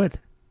think it would.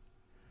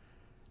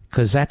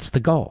 Because that's the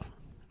goal,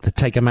 to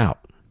take him out.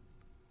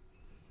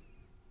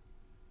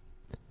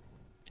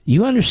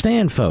 You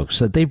understand, folks,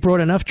 that they've brought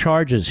enough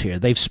charges here.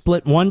 They've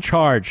split one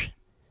charge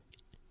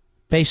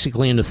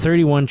basically into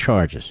 31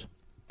 charges.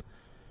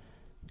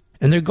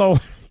 And their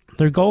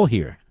goal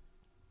here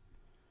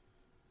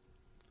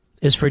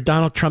is for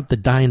Donald Trump to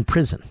die in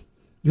prison.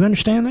 You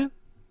understand that?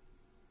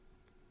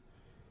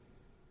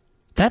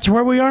 That's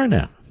where we are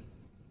now.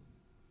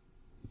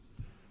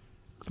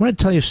 I want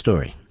to tell you a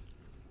story.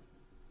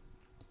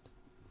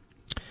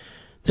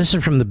 This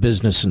is from the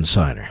Business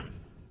Insider.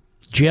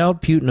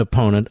 Jailed Putin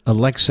opponent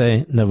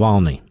Alexei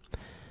Navalny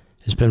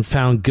has been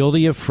found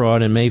guilty of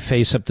fraud and may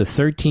face up to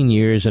 13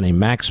 years in a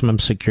maximum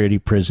security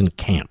prison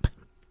camp.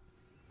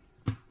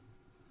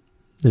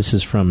 This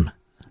is from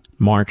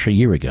March a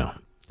year ago.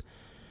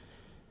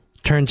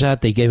 Turns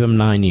out they gave him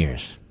 9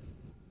 years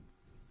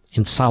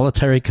in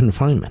solitary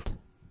confinement.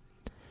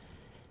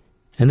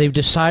 And they've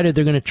decided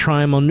they're going to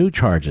try him on new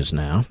charges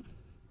now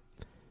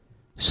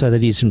so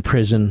that he's in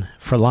prison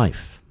for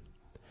life.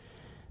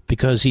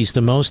 Because he's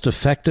the most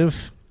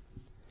effective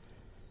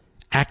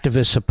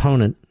activist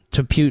opponent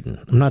to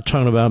Putin. I'm not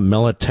talking about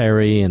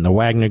military and the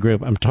Wagner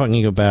Group. I'm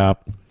talking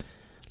about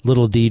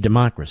little d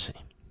democracy.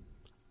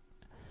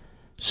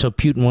 So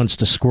Putin wants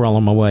to squirrel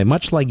him away,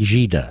 much like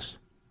Xi does.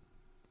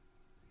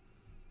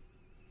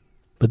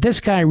 But this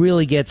guy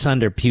really gets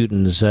under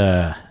Putin's,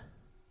 I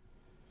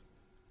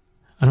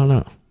don't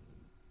know,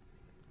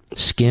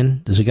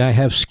 skin. Does a guy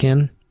have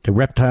skin? Do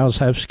reptiles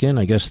have skin?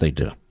 I guess they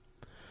do.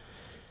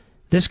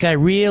 This guy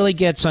really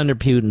gets under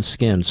Putin's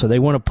skin, so they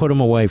want to put him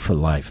away for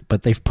life.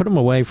 But they've put him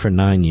away for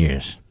 9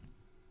 years.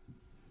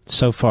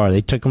 So far,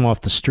 they took him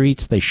off the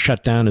streets. They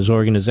shut down his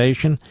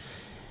organization.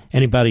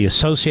 Anybody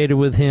associated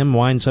with him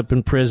winds up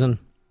in prison.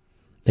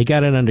 They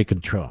got it under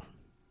control.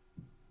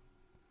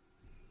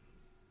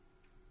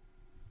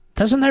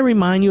 Doesn't that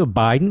remind you of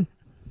Biden?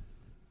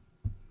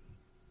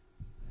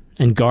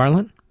 And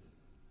Garland?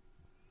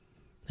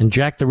 And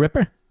Jack the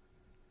Ripper?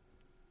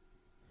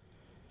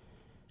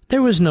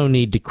 There was no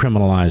need to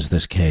criminalize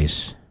this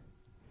case.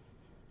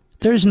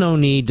 There's no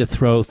need to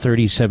throw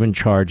 37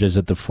 charges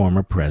at the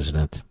former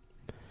president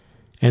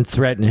and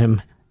threaten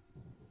him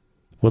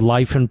with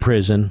life in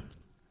prison,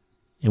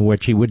 in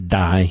which he would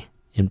die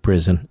in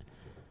prison.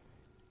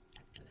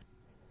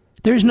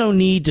 There's no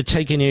need to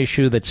take an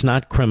issue that's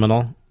not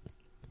criminal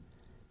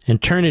and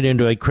turn it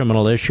into a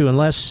criminal issue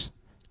unless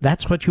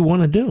that's what you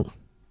want to do.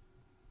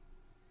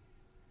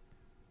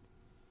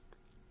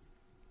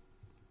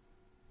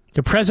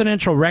 The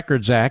Presidential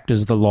Records Act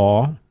is the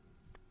law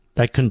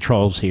that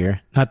controls here,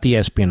 not the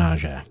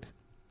Espionage Act.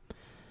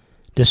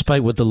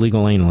 Despite what the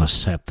legal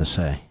analysts have to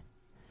say.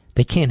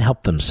 They can't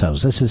help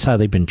themselves. This is how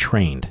they've been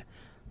trained.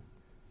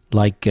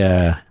 Like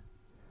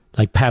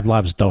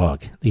Pavlov's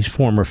dog, these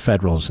former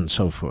federals and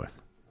so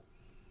forth.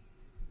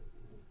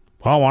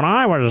 Well, when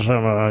I was,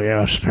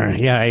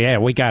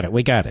 we got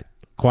it.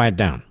 Quiet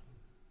down.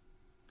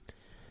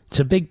 It's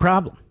a big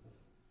problem,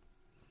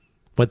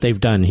 what they've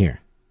done here.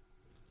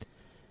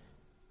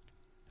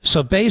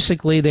 So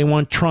basically, they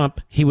want Trump.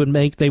 They would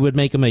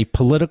make him a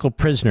political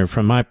prisoner,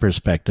 from my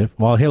perspective,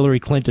 while Hillary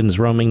Clinton's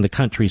roaming the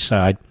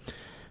countryside,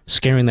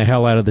 scaring the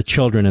hell out of the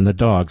children and the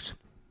dogs.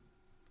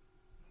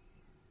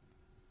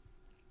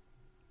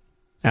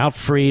 Out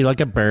free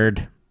like a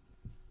bird.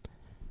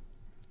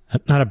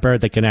 Not a bird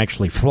that can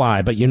actually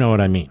fly, but you know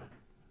what I mean.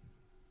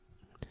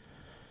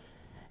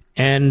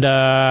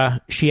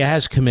 And she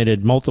has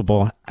committed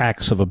multiple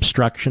acts of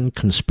obstruction,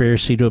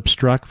 conspiracy to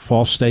obstruct,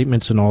 false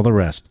statements, and all the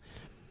rest.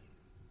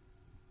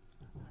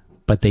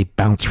 But they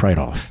bounce right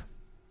off.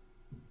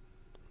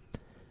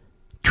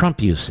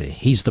 Trump, you see,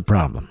 he's the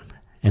problem.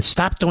 And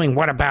stop doing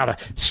what about it.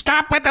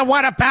 Stop with the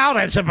what about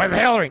it with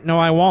Hillary. No,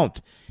 I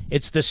won't.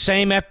 It's the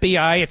same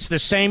FBI. It's the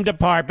same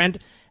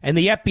department. And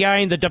the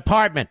FBI and the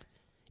department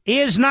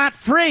is not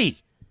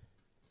free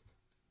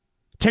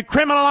to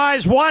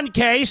criminalize one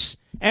case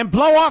and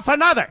blow off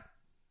another.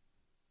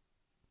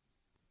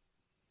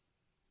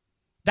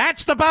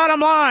 That's the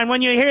bottom line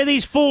when you hear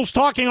these fools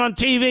talking on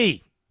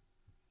TV.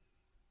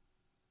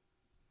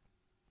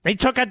 They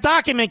took a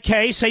document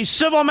case, a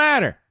civil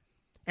matter,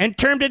 and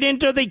turned it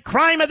into the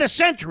crime of the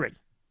century.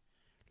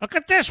 Look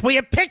at this. We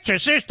have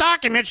pictures. There's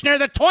documents near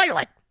the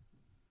toilet.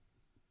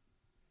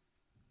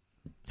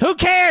 Who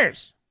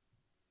cares?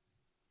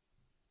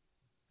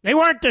 They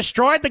weren't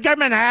destroyed. The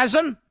government has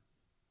them.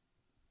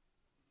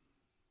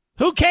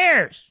 Who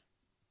cares?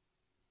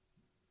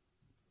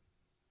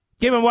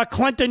 Given what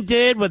Clinton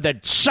did with the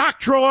sock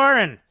drawer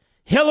and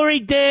Hillary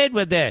did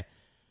with the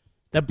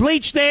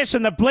bleach this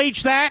and the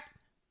bleach that.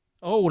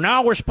 Oh,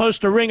 now we're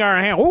supposed to wring our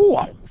hand. Oh,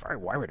 I'm very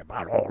worried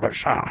about all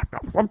this.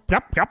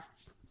 Yep.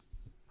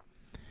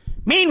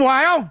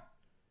 Meanwhile,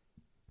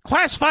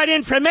 classified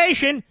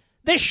information,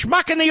 this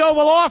schmuck in the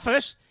Oval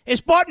Office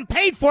is bought and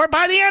paid for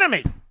by the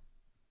enemy.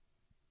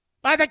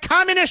 by the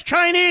communist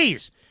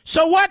Chinese.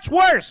 So what's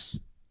worse?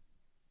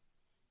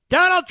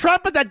 Donald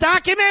Trump and the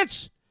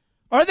documents,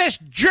 or this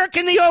jerk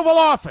in the Oval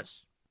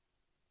Office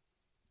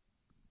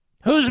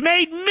who's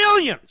made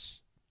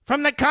millions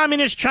from the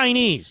communist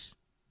Chinese?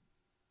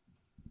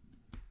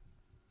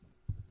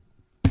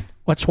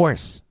 What's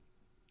worse?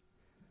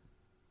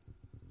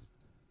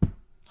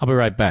 I'll be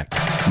right back.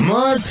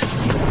 Mark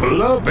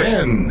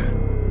Levin.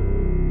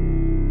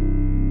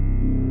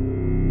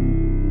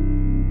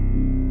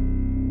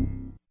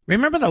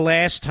 Remember the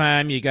last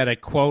time you got a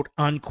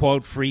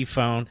quote-unquote free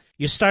phone?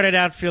 You started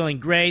out feeling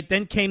great,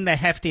 then came the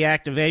hefty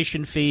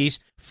activation fees,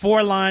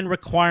 4-line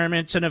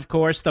requirements, and, of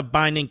course, the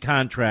binding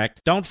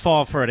contract. Don't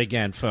fall for it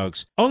again,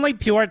 folks. Only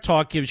Pure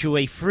Talk gives you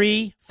a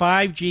free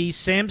 5G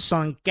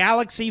Samsung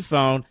Galaxy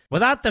phone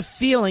without the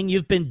feeling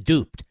you've been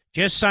duped.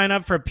 Just sign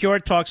up for Pure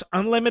Talk's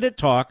unlimited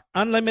talk,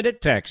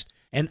 unlimited text,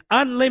 and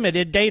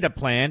unlimited data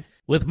plan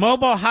with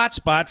mobile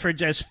hotspot for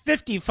just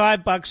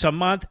 $55 a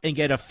month and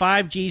get a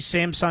 5G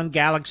Samsung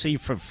Galaxy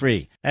for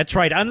free. That's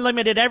right,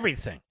 unlimited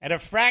everything at a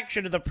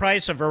fraction of the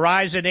price of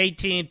Verizon,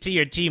 AT&T,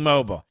 or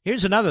T-Mobile.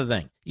 Here's another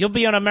thing. You'll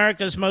be on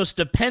America's most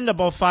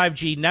dependable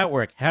 5G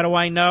network. How do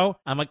I know?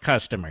 I'm a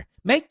customer.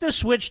 Make the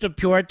switch to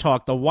Pure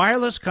Talk, the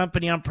wireless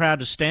company I'm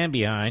proud to stand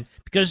behind,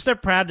 because they're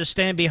proud to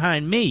stand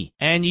behind me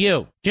and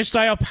you. Just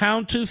dial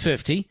pound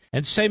 250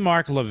 and say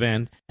Mark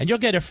Levin, and you'll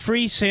get a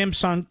free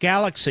Samsung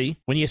Galaxy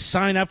when you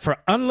sign up for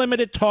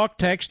unlimited talk,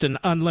 text, and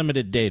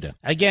unlimited data.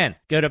 Again,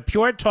 go to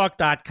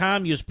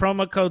puretalk.com, use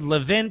promo code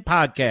Levin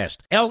Podcast,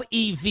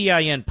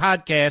 Levin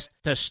Podcast,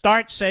 to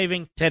start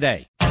saving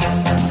today.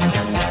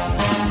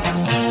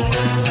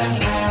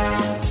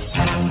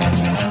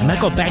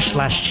 Michael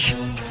Bashlash.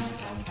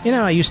 You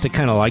know, I used to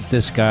kind of like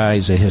this guy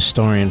as a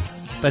historian,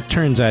 but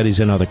turns out he's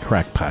another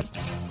crackpot.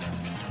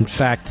 In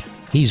fact,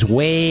 he's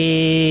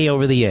way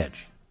over the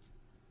edge.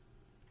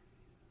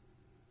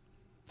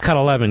 Cut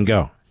 11,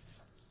 go.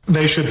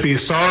 They should be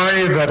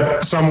sorry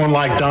that someone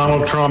like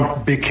Donald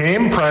Trump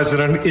became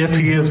president if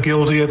he is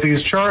guilty of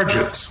these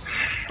charges.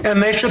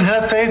 And they should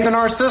have faith in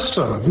our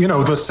system. You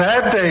know, the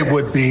sad day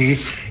would be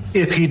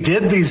if he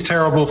did these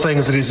terrible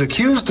things that he's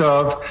accused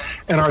of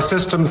and our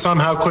system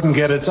somehow couldn't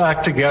get its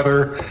act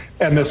together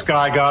and this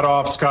guy got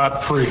off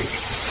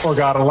scot-free or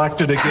got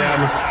elected again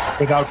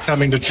without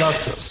coming to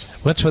justice.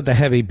 What's with the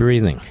heavy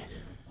breathing?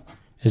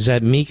 Is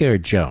that Mika or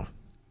Joe?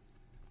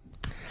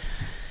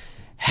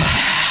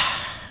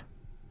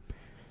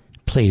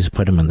 Please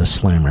put him in the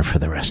slammer for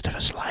the rest of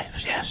his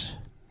life, yes.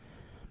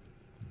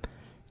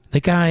 The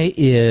guy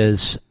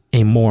is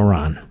a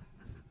moron.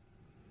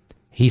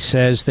 He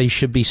says they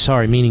should be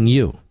sorry, meaning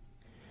you,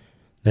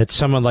 that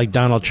someone like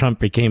Donald Trump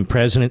became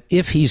president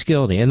if he's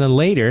guilty. And then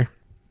later,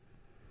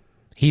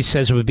 he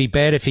says it would be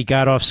bad if he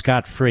got off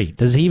scot-free.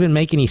 Does it even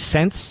make any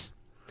sense?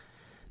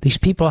 These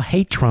people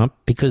hate Trump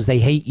because they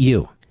hate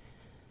you.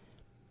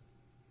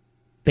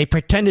 They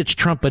pretend it's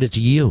Trump, but it's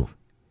you.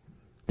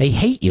 They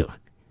hate you.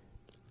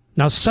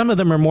 Now, some of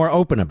them are more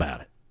open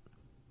about it.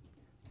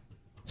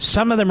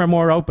 Some of them are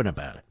more open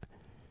about it.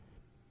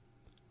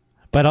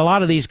 But a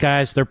lot of these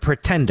guys, they're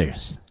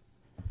pretenders.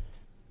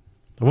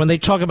 When they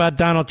talk about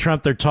Donald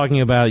Trump, they're talking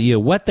about you.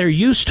 What they're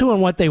used to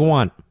and what they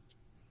want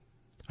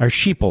are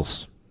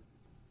sheeples.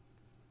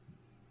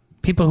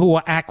 People who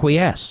will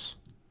acquiesce.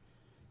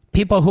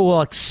 People who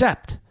will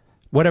accept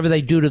whatever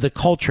they do to the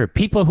culture.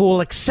 People who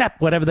will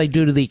accept whatever they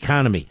do to the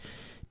economy.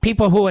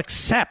 People who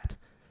accept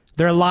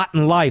their lot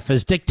in life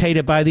as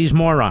dictated by these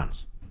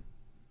morons.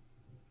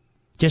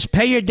 Just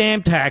pay your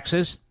damn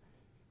taxes,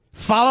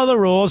 follow the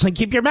rules, and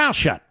keep your mouth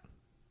shut.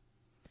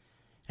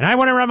 And I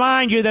want to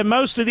remind you that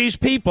most of these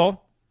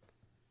people,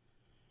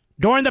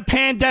 during the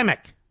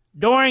pandemic,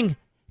 during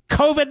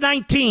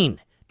COVID-19,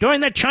 during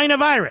the China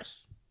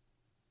virus,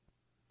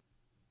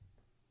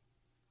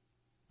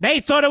 they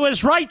thought it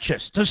was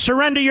righteous to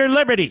surrender your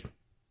liberty,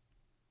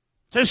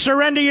 to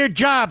surrender your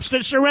jobs,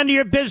 to surrender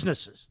your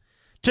businesses,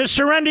 to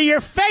surrender your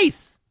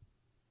faith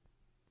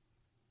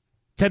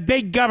to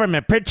big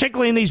government,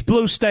 particularly in these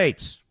blue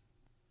states.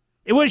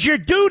 It was your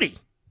duty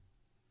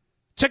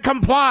to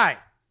comply.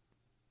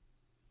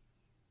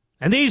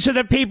 And these are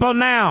the people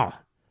now,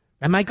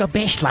 the Michael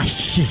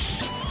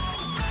Bashlashes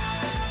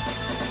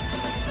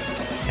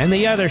and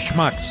the other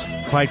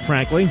schmucks, quite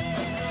frankly,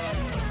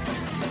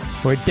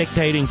 who are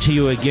dictating to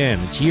you again.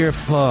 It's your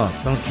fault,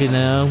 don't you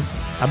know?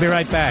 I'll be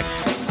right back.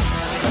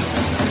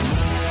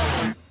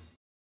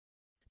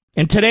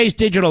 In today's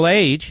digital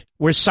age,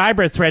 where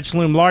cyber threats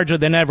loom larger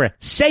than ever,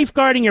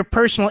 safeguarding your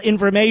personal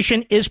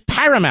information is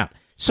paramount.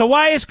 So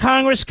why is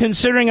Congress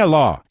considering a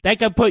law that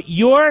could put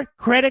your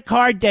credit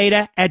card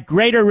data at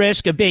greater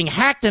risk of being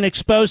hacked and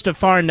exposed to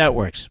foreign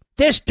networks?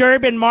 This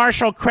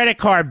Durbin-Marshall credit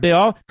card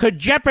bill could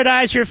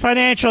jeopardize your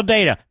financial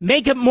data,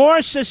 make it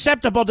more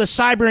susceptible to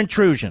cyber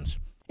intrusions.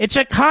 It's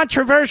a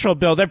controversial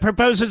bill that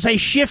proposes a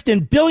shift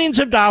in billions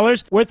of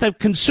dollars worth of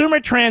consumer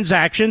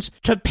transactions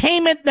to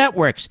payment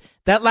networks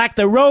that lack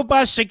the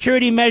robust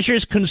security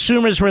measures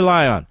consumers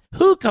rely on.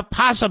 Who could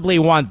possibly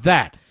want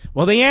that?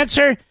 Well, the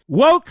answer?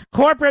 Woke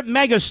corporate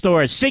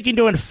megastores seeking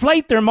to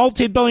inflate their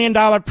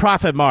multi-billion-dollar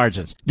profit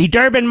margins. The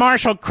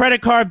Durbin-Marshall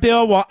credit card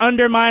bill will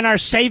undermine our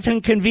safe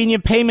and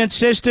convenient payment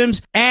systems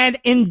and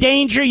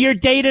endanger your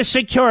data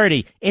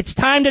security. It's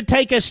time to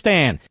take a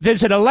stand.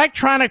 Visit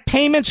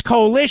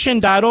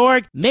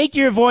electronicpaymentscoalition.org. Make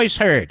your voice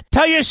heard.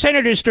 Tell your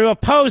senators to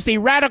oppose the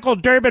radical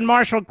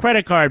Durbin-Marshall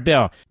credit card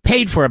bill,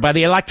 paid for by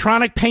the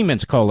Electronic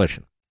Payments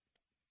Coalition.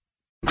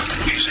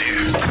 He's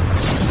here.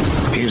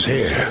 He's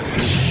here.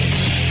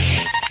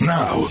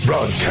 Now,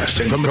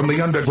 broadcasting from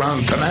the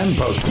underground command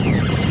post,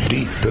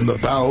 deep in the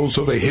bowels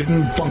of a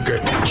hidden bunker,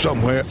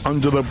 somewhere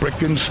under the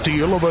brick and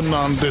steel of a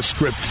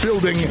nondescript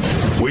building,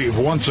 we've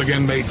once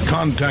again made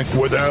contact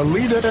with our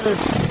leader,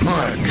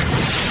 Mark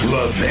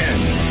Levin.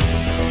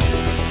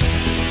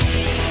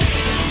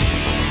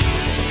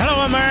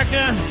 Hello,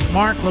 America.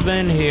 Mark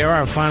Levin here,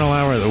 our final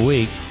hour of the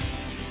week.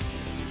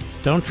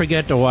 Don't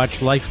forget to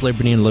watch Life,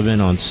 Liberty, and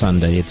Levin on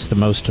Sunday. It's the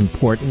most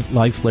important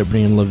Life,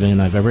 Liberty, and Levin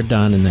I've ever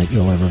done and that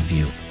you'll ever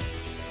view.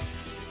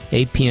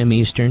 8 p.m.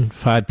 Eastern,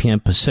 5 p.m.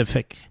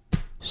 Pacific,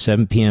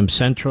 7 p.m.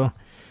 Central.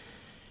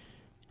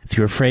 If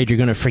you're afraid you're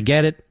going to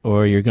forget it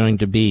or you're going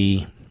to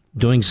be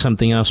doing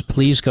something else,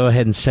 please go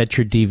ahead and set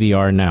your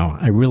DVR now.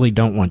 I really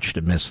don't want you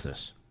to miss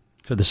this.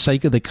 For the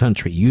sake of the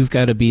country, you've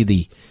got to be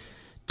the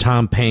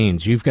Tom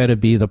Paines. You've got to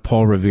be the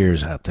Paul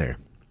Reveres out there.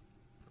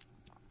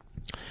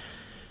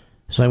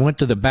 So I went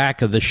to the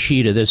back of the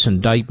sheet of this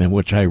indictment,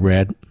 which I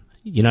read.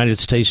 United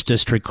States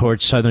District Court,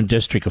 Southern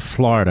District of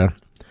Florida,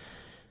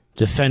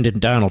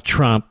 defendant Donald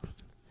Trump.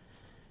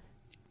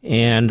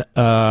 And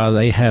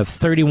they have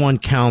 31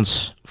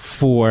 counts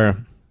for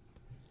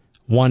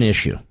one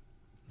issue.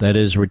 That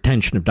is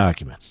retention of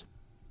documents.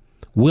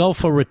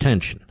 Willful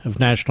retention of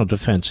national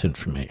defense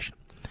information.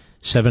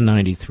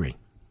 793.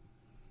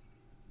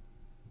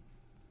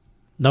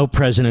 No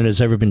president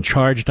has ever been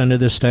charged under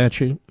this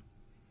statute.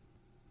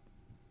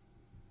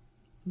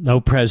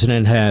 No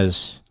president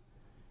has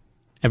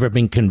ever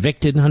been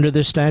convicted under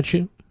this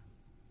statute.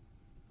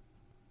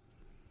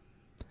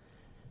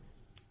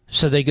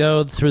 So they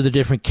go through the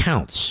different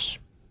counts.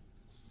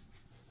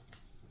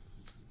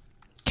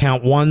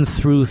 Count 1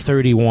 through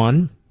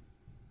 31.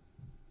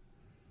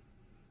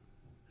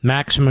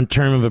 Maximum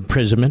term of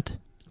imprisonment,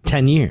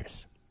 10 years.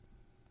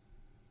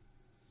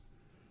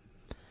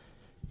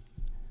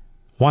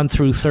 1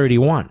 through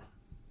 31.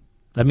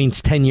 That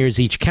means 10 years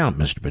each count,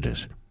 Mr.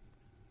 Producer.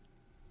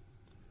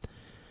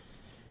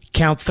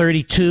 Count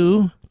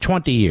 32,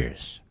 20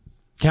 years.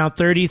 Count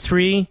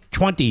 33,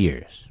 20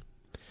 years.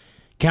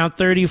 Count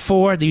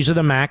 34, these are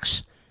the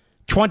max,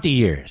 20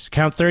 years.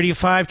 Count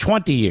 35,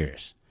 20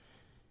 years.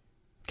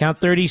 Count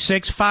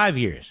 36, 5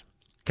 years.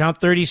 Count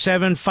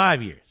 37,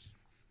 5 years.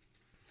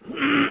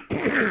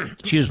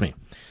 Excuse me.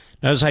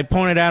 Now, as I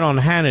pointed out on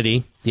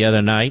Hannity the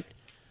other night,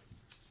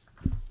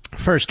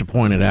 first to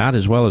point it out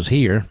as well as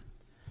here,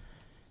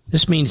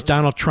 this means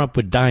Donald Trump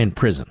would die in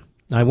prison.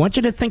 Now, I want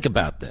you to think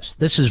about this.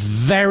 This is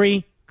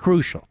very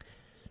crucial.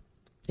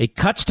 It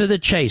cuts to the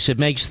chase. It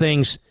makes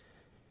things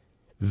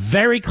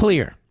very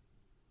clear.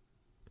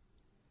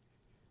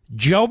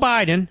 Joe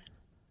Biden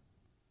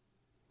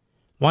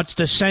wants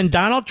to send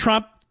Donald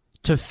Trump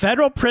to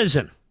federal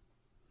prison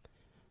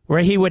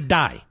where he would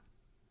die.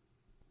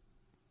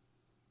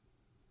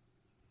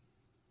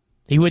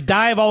 He would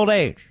die of old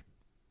age.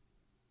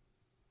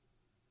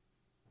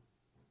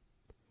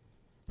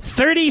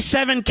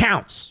 37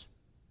 counts.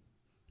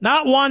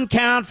 Not one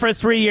count for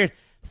 3 years.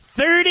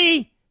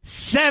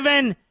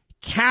 37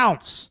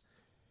 counts,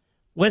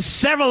 with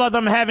several of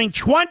them having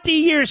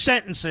 20-year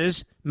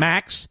sentences,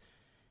 max,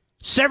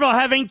 several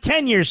having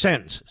 10-year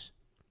sentences.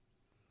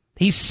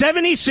 He's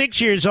 76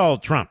 years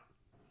old, Trump,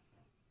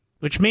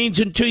 which means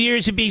in 2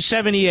 years he'd be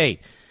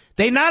 78.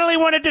 They not only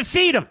want to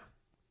defeat him,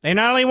 they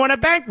not only want to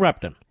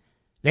bankrupt him,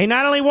 they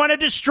not only want to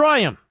destroy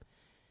him,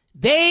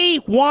 they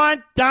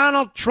want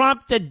Donald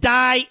Trump to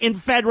die in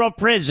federal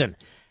prison.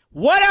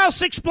 What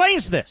else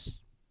explains this?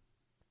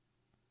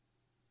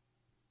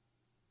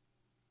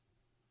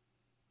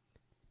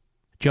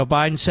 Joe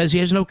Biden says he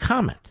has no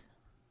comment.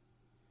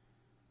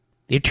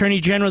 The Attorney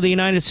General of the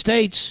United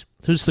States,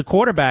 who's the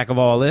quarterback of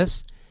all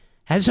this,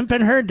 hasn't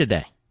been heard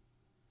today.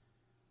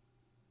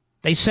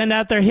 They send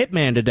out their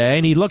hitman today,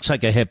 and he looks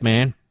like a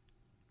hitman.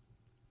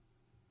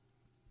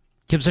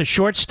 Gives a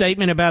short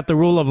statement about the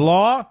rule of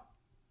law,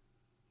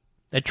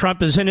 that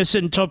Trump is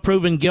innocent until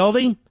proven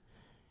guilty,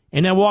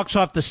 and then walks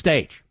off the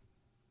stage.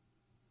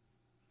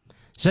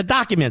 It's a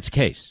documents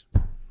case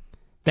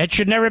that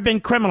should never have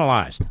been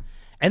criminalized.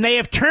 And they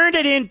have turned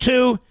it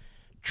into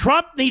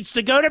Trump needs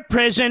to go to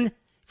prison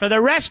for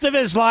the rest of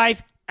his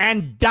life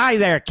and die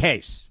there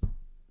case.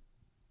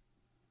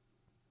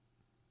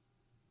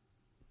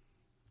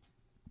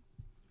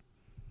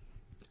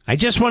 I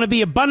just want to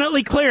be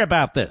abundantly clear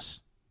about this.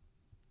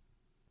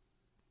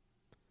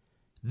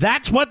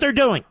 That's what they're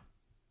doing.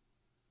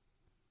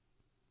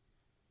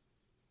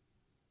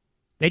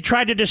 They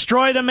tried to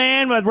destroy the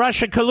man with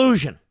Russia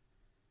collusion.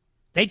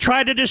 They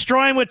tried to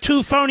destroy him with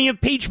 2 phony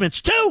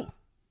impeachments. 2!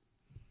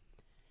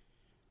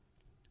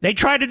 They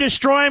tried to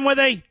destroy him with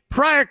a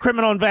prior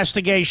criminal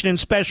investigation in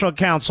special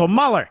counsel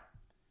Mueller.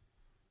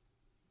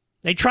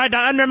 They tried to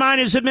undermine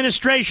his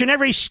administration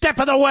every step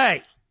of the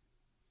way.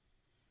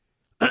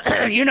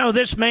 You know,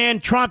 this man,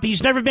 Trump,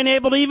 he's never been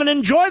able to even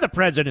enjoy the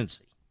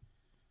presidency.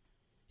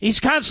 He's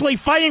constantly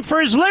fighting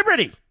for his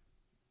liberty.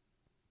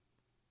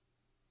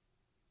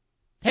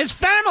 His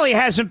family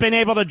hasn't been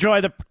able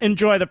to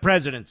enjoy the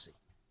presidency.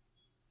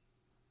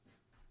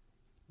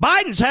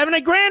 Biden's having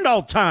a grand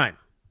old time.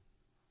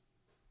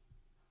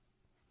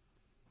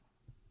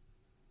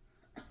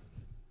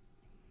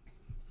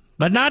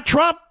 But not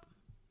Trump.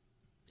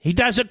 He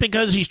does it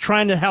because he's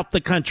trying to help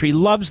the country. He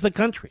loves the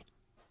country.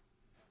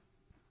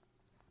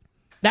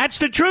 That's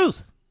the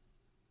truth.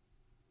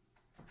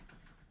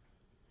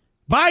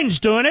 Biden's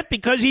doing it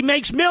because he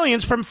makes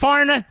millions from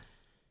foreign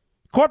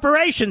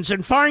corporations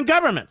and foreign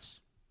governments.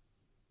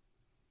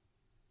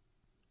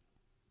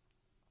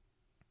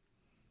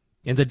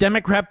 And the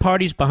Democrat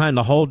Party's behind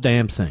the whole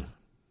damn thing.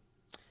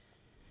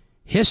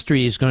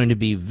 History is going to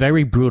be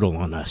very brutal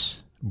on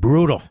us.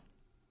 Brutal.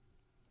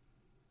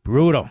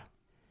 Brutal.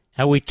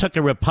 How we took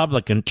a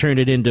republic and turned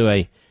it into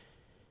a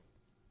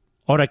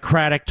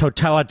autocratic,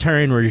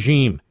 totalitarian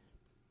regime.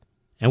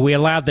 And we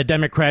allowed the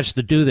Democrats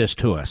to do this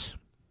to us.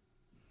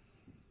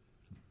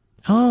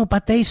 Oh,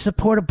 but they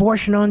support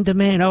abortion on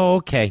demand. Oh,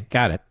 okay.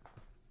 Got it.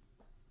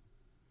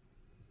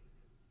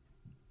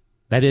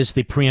 That is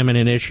the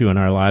preeminent issue in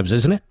our lives,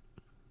 isn't it?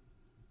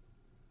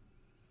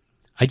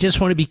 I just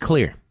want to be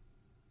clear.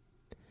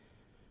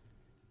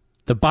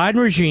 The Biden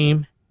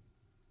regime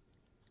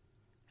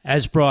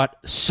has brought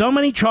so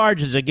many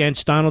charges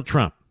against Donald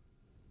Trump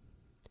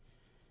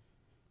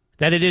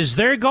that it is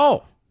their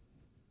goal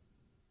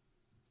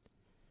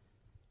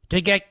to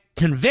get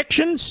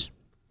convictions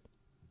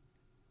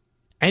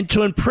and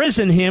to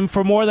imprison him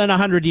for more than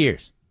 100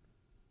 years.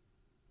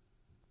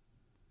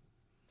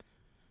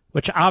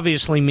 Which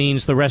obviously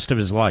means the rest of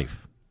his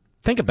life.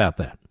 Think about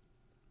that.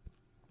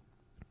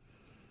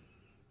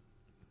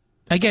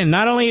 Again,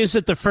 not only is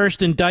it the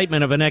first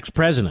indictment of an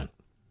ex-president,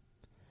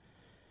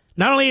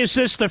 not only is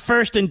this the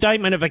first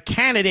indictment of a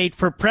candidate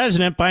for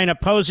president by an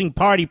opposing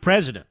party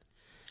president,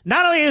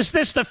 not only is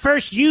this the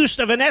first use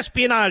of an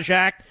Espionage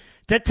Act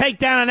to take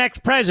down an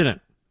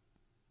ex-president,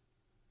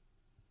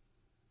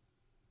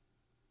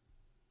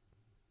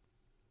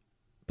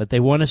 but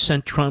they want to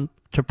send Trump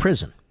to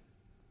prison,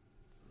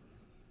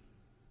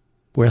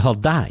 where he'll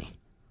die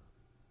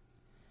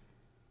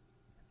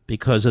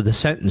because of the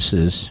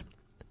sentences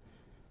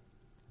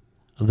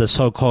of the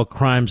so-called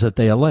crimes that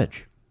they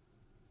allege.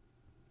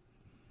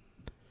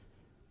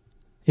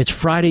 It's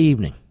Friday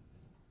evening.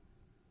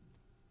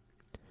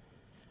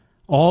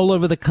 All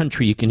over the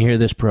country you can hear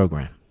this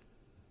program.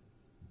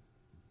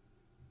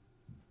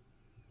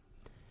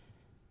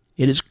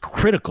 It is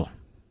critical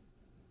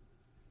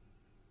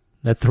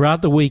that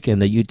throughout the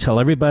weekend that you tell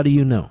everybody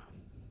you know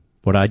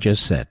what I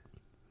just said.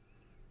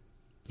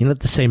 You don't have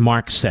to say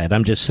Mark said.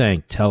 I'm just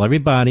saying, tell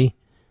everybody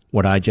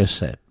what I just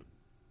said.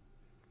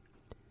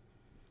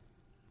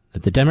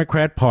 That the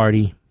Democrat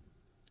Party,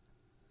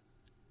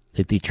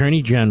 that the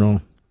Attorney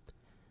General,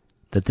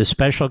 that the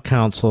special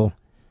counsel,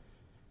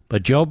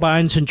 but Joe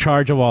Biden's in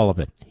charge of all of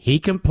it. He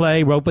can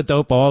play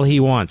rope-a-dope all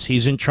he wants.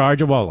 He's in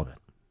charge of all of it.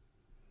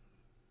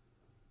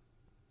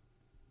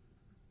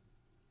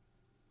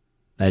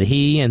 That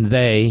he and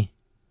they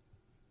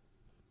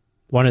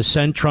want to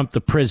send Trump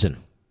to prison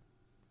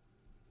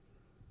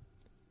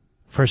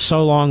for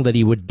so long that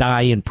he would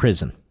die in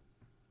prison.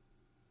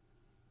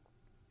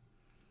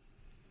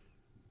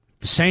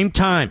 At the same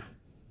time,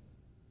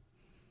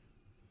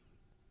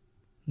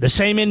 the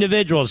same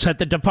individuals at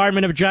the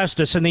Department of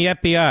Justice and the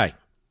FBI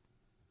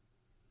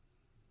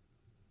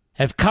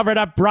have covered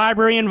up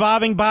bribery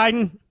involving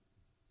Biden,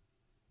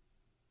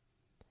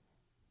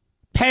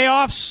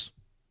 payoffs,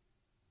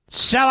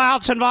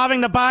 sellouts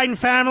involving the Biden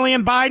family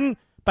and Biden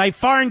by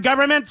foreign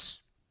governments.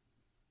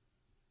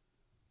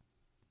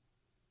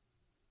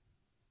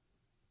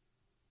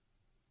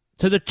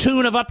 To the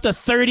tune of up to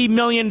 $30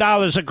 million,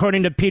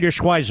 according to Peter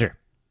Schweizer,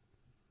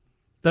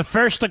 the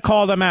first to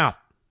call them out.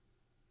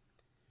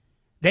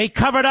 They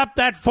covered up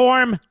that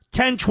Form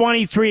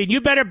 1023, and you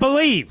better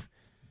believe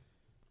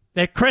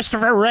that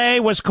Christopher Wray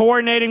was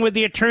coordinating with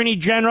the Attorney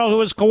General, who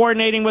was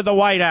coordinating with the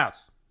White House.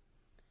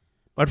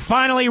 But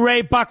finally,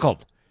 Wray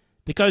buckled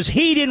because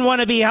he didn't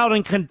want to be held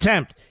in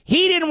contempt.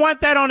 He didn't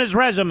want that on his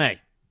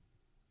resume.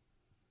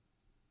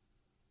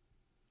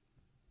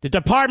 The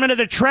Department of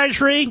the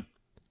Treasury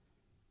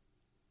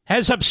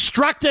has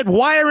obstructed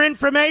wire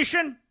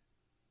information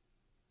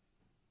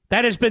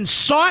that has been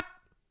sought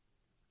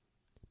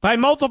by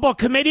multiple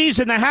committees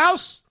in the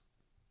House,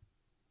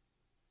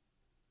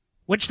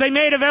 which they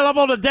made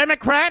available to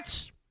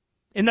Democrats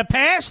in the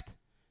past.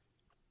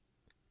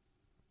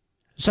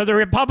 So the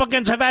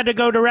Republicans have had to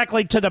go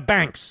directly to the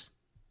banks.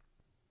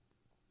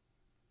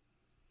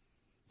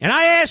 And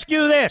I ask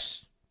you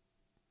this.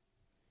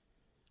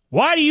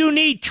 Why do you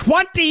need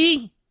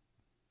 20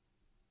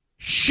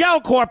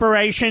 shell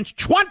corporations,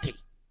 20,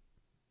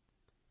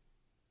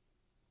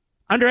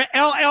 under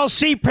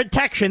LLC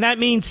protection. That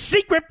means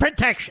secret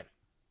protection.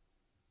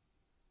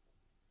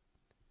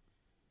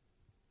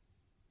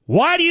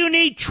 Why do you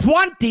need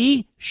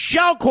 20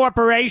 shell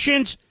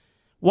corporations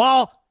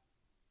while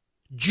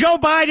Joe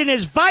Biden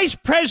is vice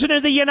president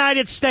of the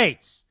United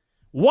States?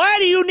 Why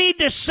do you need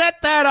to set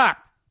that up?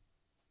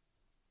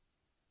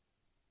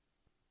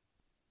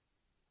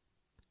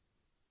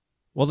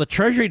 Well, the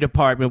Treasury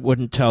Department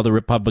wouldn't tell the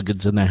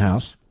Republicans in the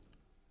House.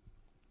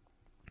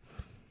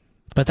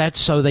 But that's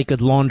so they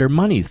could launder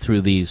money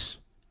through these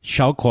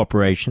shell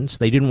corporations.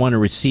 They didn't want to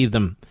receive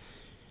them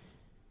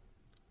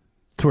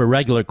through a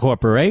regular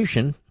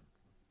corporation.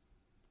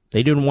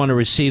 They didn't want to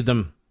receive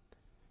them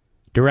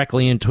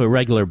directly into a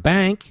regular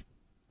bank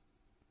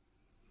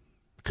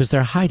because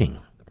they're hiding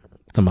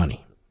the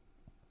money.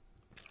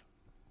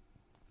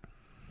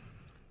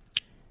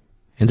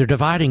 And they're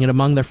dividing it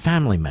among their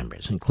family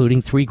members,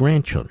 including 3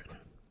 grandchildren.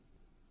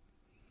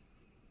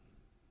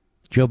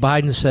 Joe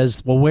Biden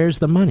says, well, where's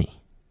the money?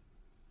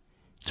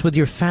 It's with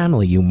your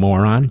family, you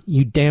moron.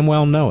 You damn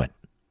well know it.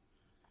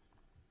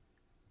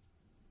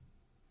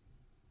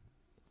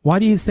 Why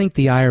do you think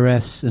the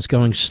IRS is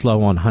going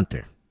slow on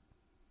Hunter?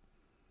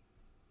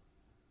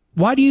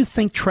 Why do you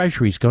think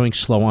Treasury is going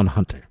slow on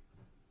Hunter?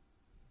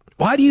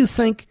 Why do you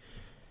think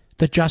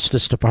the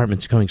Justice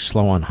Department is going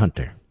slow on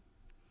Hunter?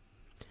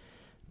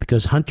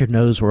 Because Hunter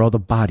knows where all the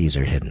bodies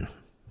are hidden.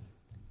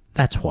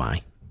 That's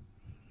why.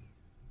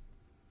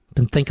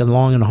 Been thinking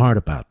long and hard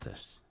about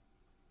this.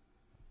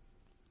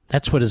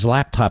 That's what his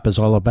laptop is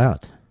all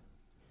about.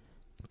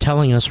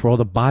 Telling us where all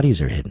the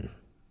bodies are hidden.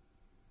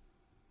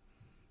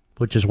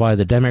 Which is why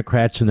the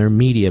Democrats and their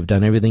media have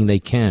done everything they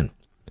can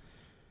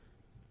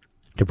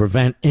to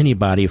prevent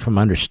anybody from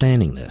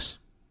understanding this.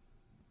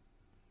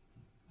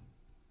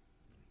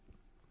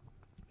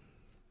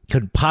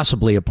 Could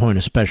possibly appoint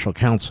a special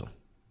counsel.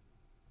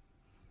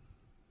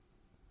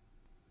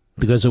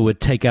 Because it would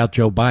take out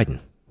Joe Biden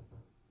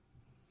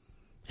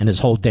and his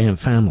whole damn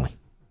family.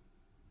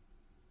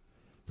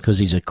 Because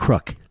he's a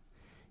crook.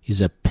 He's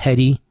a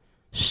petty,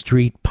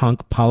 street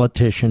punk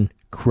politician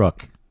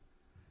crook.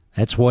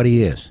 That's what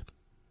he is.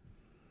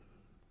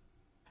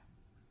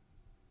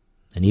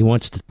 And he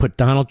wants to put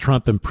Donald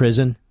Trump in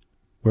prison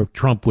where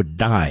Trump would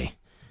die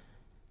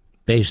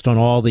based on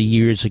all the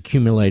years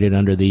accumulated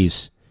under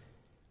these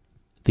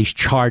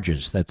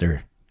charges that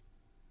they're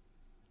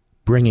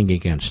bringing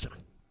against him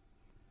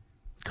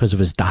because of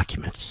his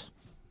documents.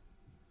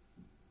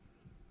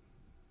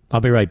 I'll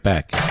be right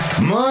back.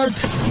 Mark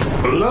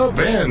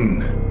Levin.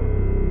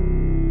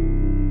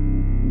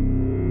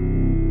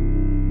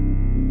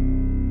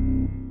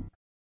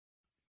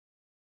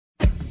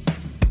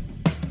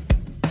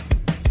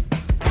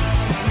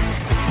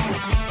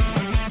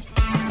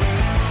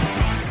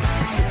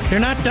 They're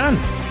not done.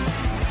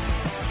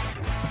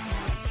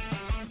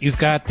 You've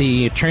got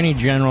the Attorney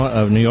General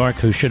of New York,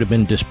 who should have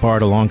been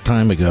disbarred a long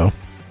time ago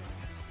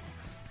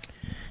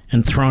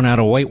and thrown out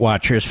of Weight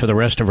Watchers for the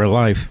rest of her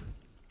life.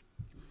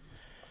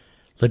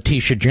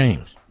 Letitia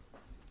James.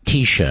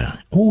 Tisha.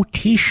 Oh,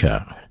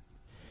 Tisha.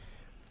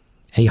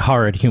 A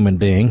horrid human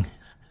being,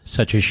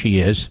 such as she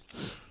is.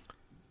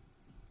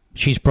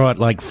 She's brought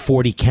like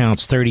 40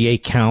 counts,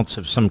 38 counts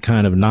of some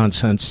kind of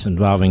nonsense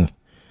involving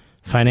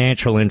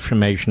financial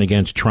information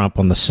against Trump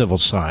on the civil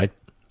side.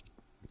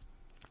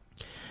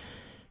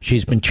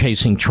 She's been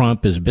chasing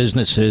Trump, his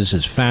businesses,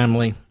 his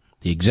family,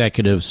 the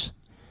executives,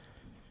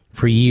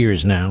 for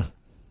years now.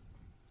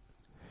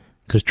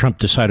 Because Trump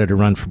decided to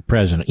run for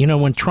president. You know,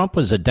 when Trump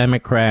was a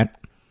Democrat,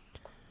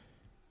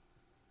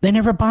 they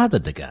never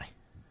bothered the guy.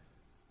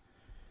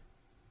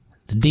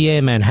 The DA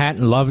of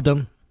Manhattan loved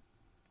him.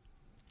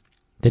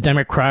 The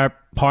Democrat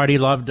Party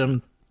loved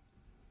him.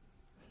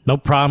 No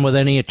problem with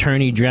any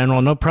attorney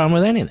general. No problem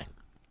with anything.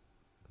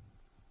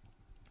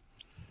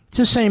 It's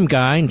the same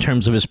guy in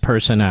terms of his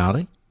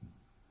personality.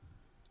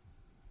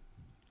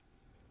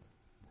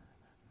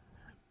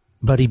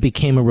 But he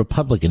became a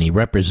Republican. He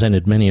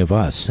represented many of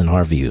us in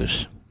our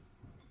views.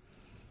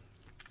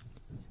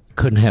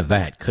 Couldn't have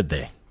that, could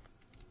they?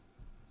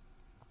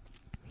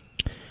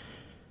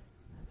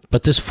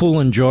 But this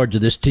fool in Georgia,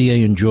 this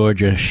DA in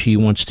Georgia, she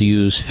wants to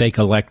use fake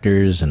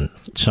electors and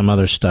some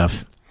other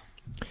stuff.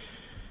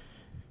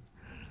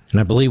 And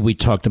I believe we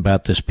talked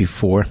about this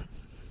before.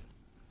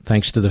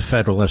 Thanks to the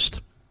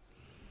Federalist.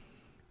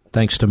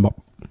 Thanks to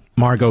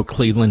Margot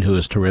Cleveland, who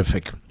is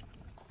terrific.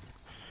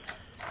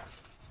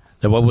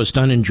 That what was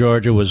done in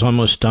Georgia was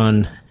almost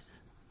done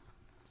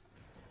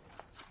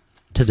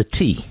to the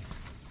T.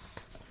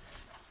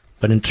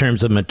 But in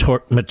terms of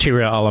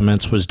material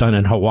elements, was done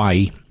in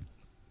Hawaii.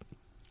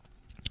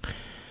 It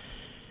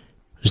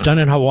was done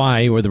in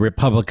Hawaii, where the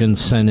Republicans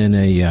sent in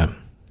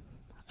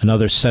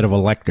another set of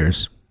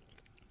electors.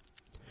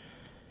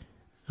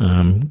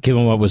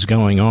 Given what was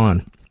going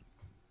on,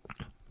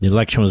 the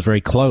election was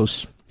very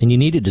close, and you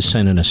needed to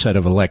send in a set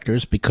of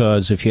electors,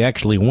 because if you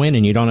actually win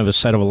and you don't have a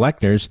set of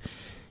electors,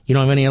 you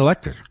don't have any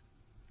electors.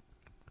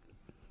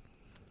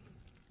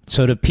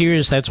 So it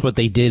appears that's what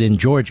they did in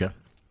Georgia.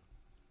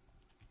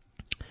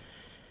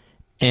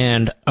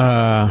 And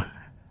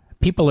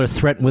people are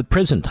threatened with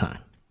prison time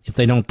if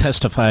they don't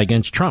testify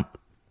against Trump.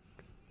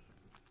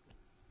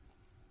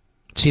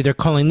 See, they're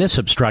calling this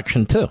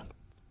obstruction, too.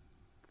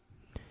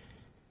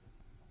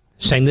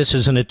 Saying this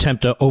is an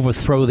attempt to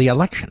overthrow the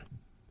election.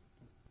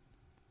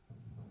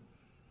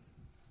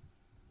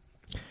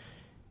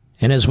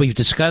 And as we've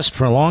discussed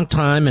for a long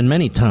time and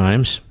many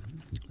times,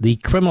 the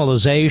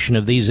criminalization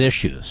of these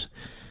issues,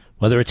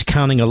 whether it's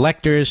counting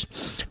electors,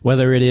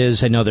 whether it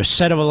is another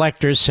set of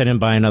electors sent in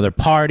by another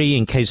party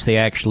in case they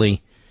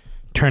actually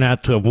turn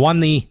out to have won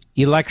the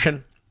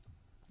election,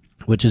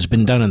 which has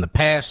been done in the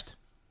past.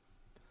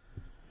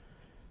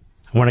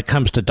 When it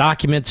comes to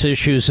documents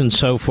issues and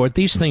so forth,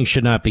 these things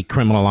should not be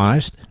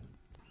criminalized.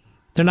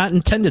 They're not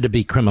intended to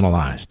be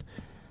criminalized.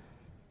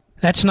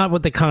 That's not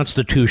what the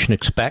Constitution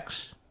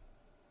expects.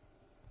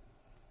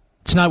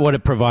 It's not what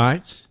it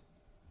provides.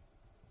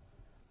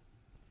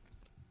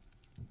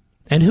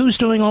 And who's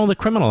doing all the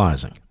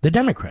criminalizing? The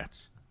Democrats.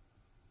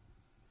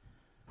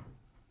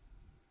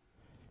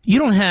 You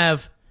don't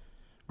have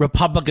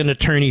Republican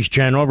attorneys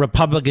general,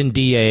 Republican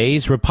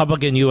DAs,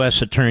 Republican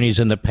U.S. attorneys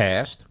in the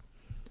past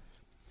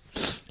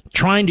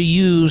trying to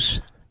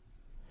use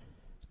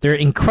their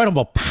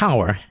incredible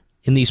power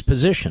in these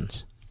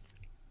positions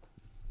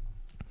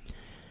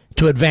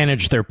to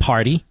advantage their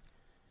party.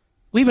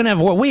 We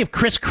have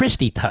Chris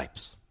Christie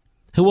types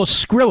who will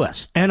screw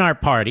us and our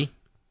party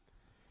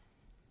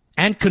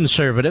and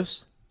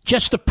conservatives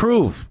just to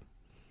prove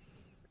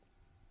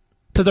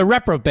to the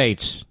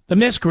reprobates, the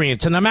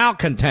miscreants, and the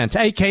malcontents,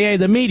 a.k.a.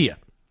 the media,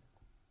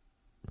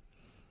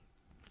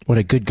 what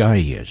a good guy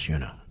he is,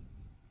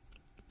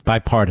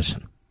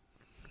 Bipartisan.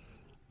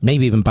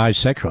 Maybe even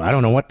bisexual. I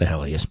don't know what the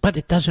hell he is. But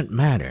it doesn't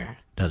matter,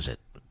 does it?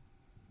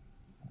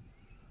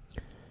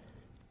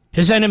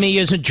 His enemy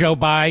isn't Joe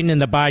Biden and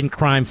the Biden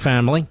crime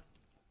family.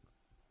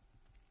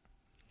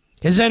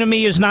 His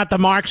enemy is not the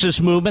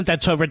Marxist movement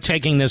that's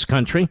overtaking this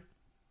country.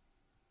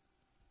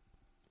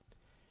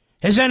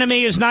 His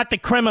enemy is not the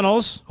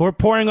criminals who are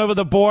pouring over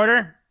the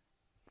border.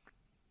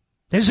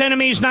 His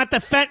enemy is not the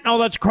fentanyl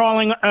that's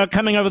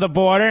coming over the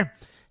border.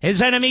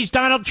 His enemy is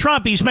Donald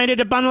Trump. He's made it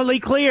abundantly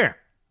clear.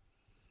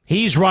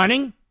 He's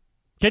running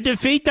to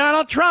defeat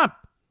Donald Trump,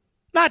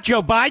 not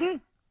Joe Biden.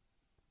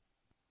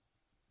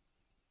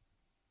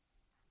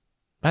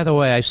 By the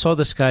way, I saw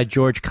this guy,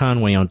 George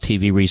Conway, on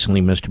TV recently,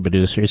 Mr.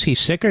 Producer. Is he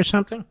sick or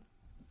something?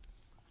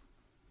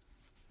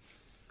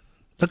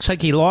 Looks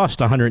like he lost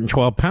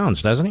 112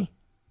 pounds, doesn't he?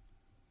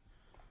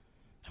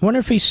 I wonder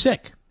if he's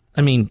sick.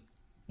 I mean,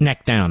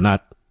 neck down,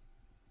 not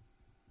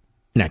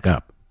neck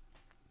up.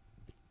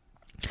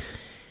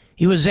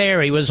 He was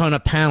there. He was on a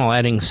panel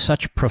adding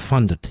such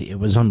profundity. It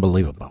was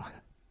unbelievable.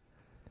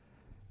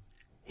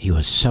 He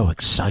was so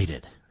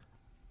excited.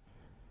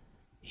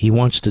 He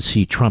wants to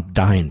see Trump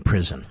die in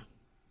prison.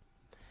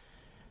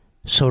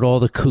 So do all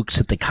the kooks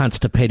at the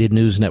Constipated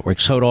News Network.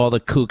 So do all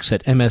the kooks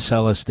at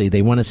MSLSD.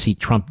 They want to see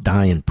Trump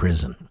die in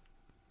prison.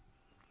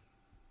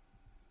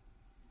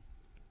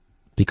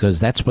 Because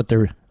that's what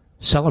they're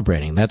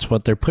celebrating. That's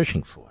what they're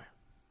pushing for.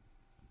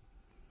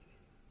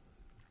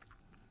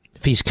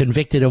 If he's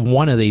convicted of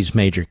one of these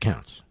major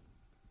counts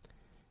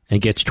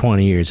and gets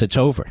 20 years, it's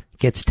over.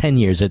 Gets 10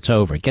 years, it's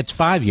over. Gets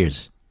 5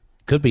 years,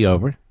 could be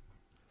over.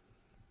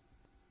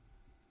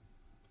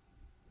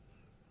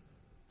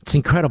 It's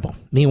incredible.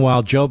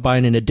 Meanwhile, Joe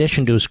Biden, in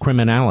addition to his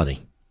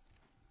criminality,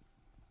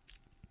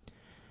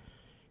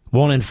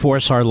 won't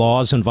enforce our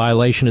laws in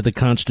violation of the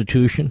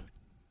Constitution,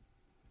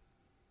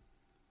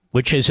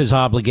 which is his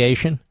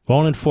obligation,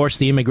 won't enforce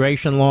the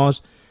immigration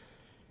laws,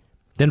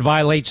 then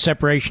violates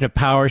separation of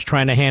powers,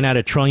 trying to hand out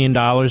 $1 trillion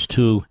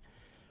to,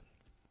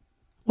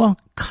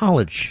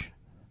 college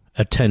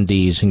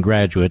attendees and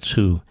graduates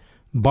who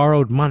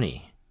borrowed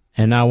money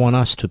and now want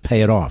us to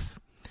pay it off.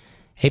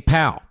 Hey,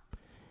 pal,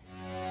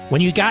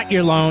 when you got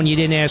your loan, you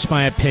didn't ask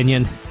my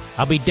opinion.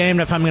 I'll be damned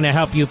if I'm going to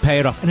help you pay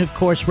it off. And, of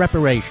course,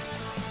 reparations.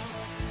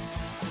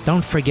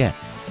 Don't forget,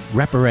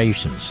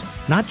 reparations.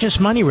 Not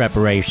just money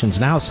reparations.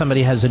 Now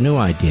somebody has a new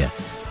idea.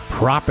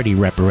 Property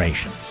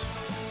reparations.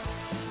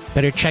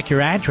 Better check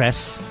your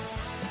address.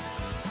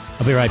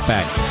 I'll be right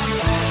back.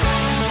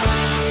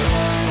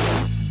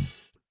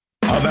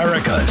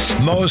 America's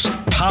most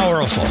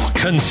powerful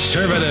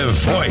conservative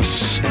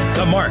voice.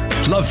 The Mark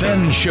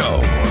Levin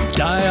Show.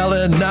 Dial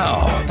in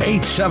now.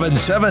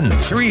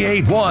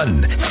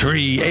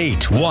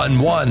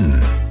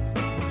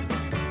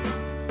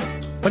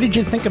 877-381-3811. What did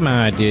you think of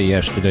my idea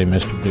yesterday,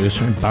 Mr.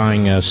 Producer?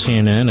 Buying a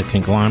CNN, a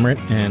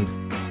conglomerate, and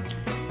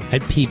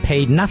I'd be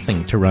paid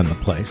nothing to run the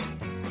place.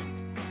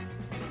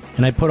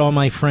 And I put all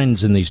my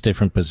friends in these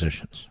different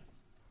positions.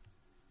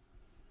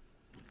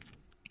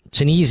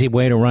 It's an easy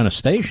way to run a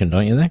station,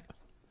 don't you think?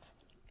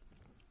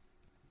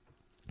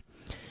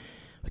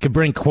 We could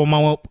bring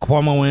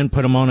Cuomo in,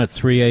 put him on at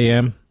 3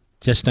 a.m.,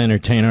 just to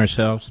entertain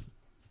ourselves.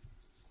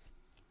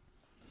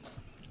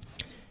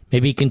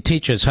 Maybe he can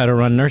teach us how to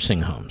run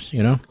nursing homes,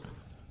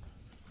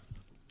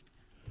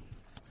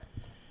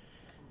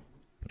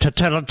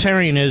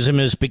 Totalitarianism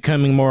is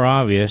becoming more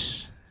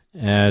obvious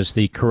as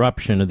the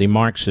corruption of the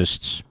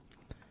Marxists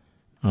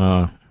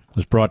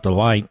was brought to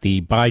light.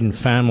 The Biden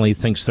family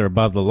thinks they're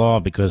above the law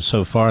because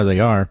so far they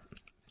are.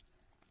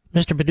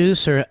 Mr.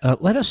 Producer,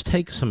 let us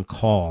take some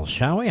calls,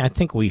 shall we? I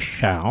think we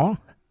shall.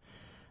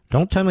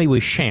 Don't tell me we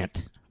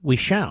shan't. We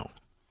shall.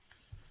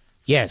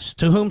 Yes,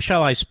 to whom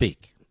shall I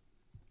speak?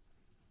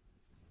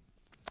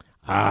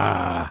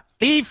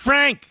 E.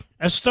 Frank,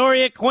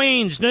 Astoria,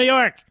 Queens, New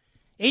York.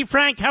 E.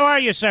 Frank, how are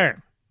you,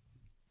 sir?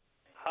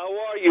 How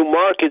are you,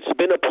 Mark? It's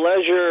been a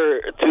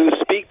pleasure to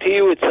speak to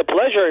you. It's a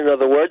pleasure, in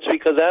other words,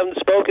 because I haven't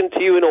spoken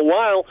to you in a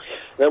while,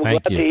 and I'm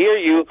glad to hear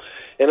you,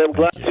 and I'm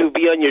glad to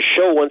be on your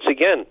show once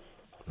again.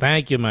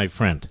 Thank you, my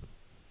friend.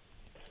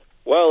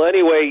 Well,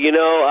 anyway,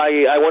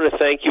 I want to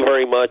thank you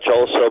very much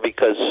also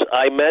because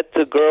I met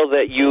the girl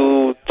that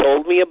you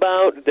told me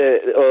about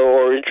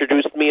or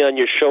introduced me on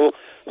your show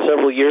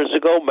several years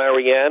ago,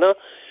 Mariana.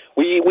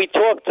 We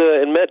talked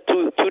and met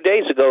two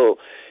days ago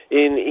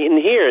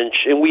in here,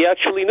 and we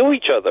actually knew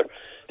each other.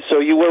 So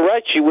you were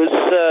right. She was.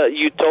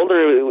 You told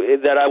her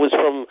that I was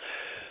from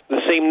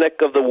the same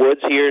neck of the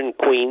woods here in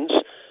Queens,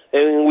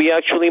 and we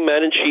actually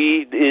met. And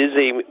she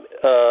is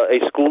a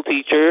school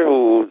teacher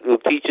who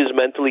teaches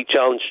mentally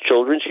challenged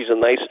children. She's a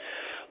nice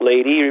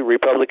lady,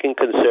 Republican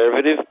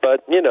conservative,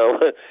 but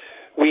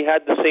we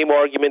had the same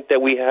argument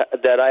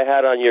that I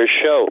had on your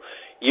show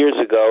years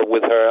ago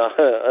with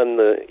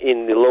her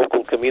in the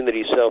local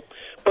community. So,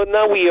 but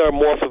now we are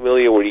more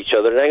familiar with each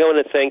other, and I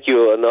want to thank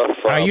you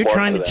enough. Are you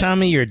trying to tell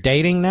me you're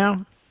dating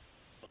now?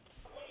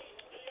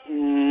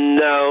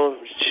 No,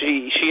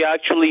 she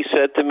actually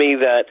said to me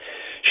that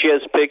she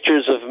has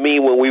pictures of me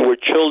when we were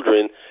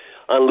children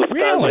on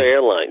Lufthansa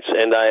Airlines,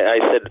 and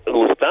I said,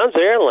 Lufthansa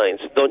Airlines?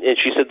 And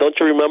she said, don't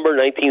you remember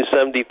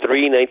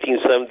 1973,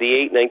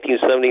 1978,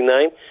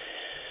 1979?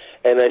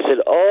 And I said,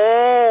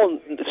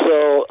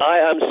 so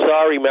I'm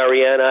sorry,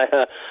 Marianne.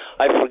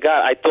 I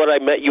forgot. I thought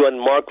I met you on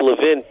Mark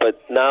Levin, but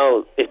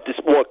now it's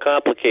more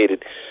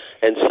complicated.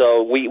 And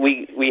so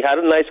we had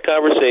a nice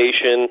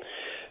conversation,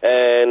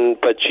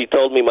 but she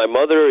told me my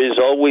mother is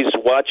always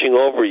watching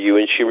over you,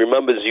 and she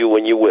remembers you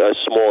when you were a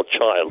small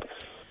child.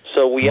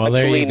 So we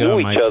actually knew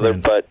each other,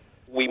 but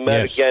we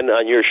met again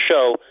on your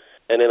show,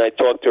 and then I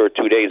talked to her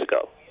 2 days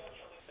ago.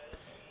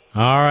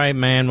 All right,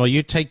 man. Well,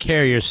 you take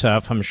care of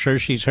yourself. I'm sure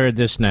she's heard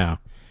this now.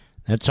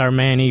 That's our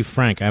man, E.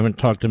 Frank. I haven't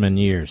talked to him in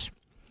years.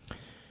 All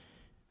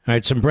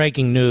right, some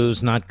breaking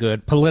news, not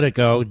good.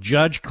 Politico,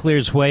 judge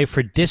clears way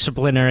for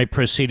disciplinary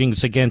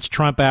proceedings against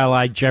Trump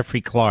ally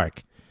Jeffrey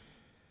Clark.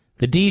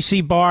 The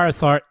D.C. Bar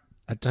Authority,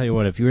 I tell you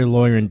what, if you're a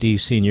lawyer in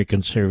D.C. and you're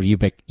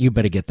conservative, you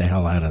better get the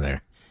hell out of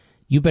there.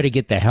 You better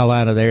get the hell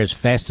out of there as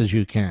fast as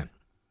you can.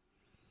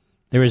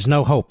 There is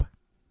no hope.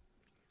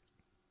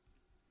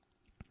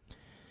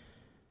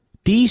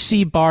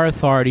 D.C. bar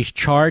authorities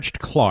charged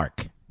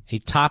Clark, a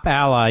top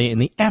ally, in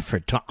the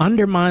effort to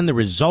undermine the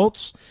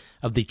results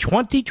of the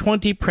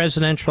 2020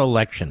 presidential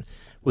election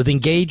with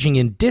engaging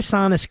in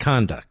dishonest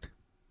conduct.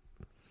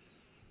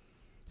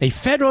 A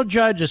federal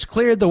judge has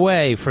cleared the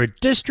way for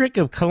District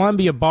of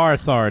Columbia bar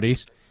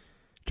authorities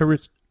to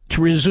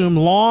resume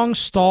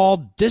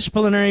long-stalled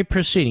disciplinary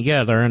proceedings.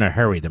 Yeah, they're in a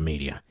hurry, the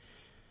media.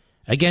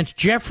 Against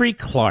Jeffrey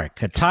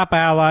Clark, a top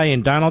ally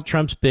in Donald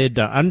Trump's bid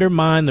to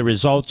undermine the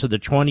results of the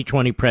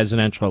 2020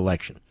 presidential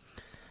election.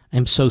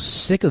 I'm so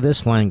sick of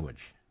this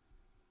language.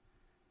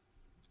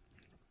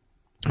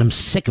 I'm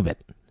sick of it.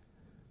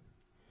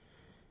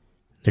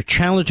 They're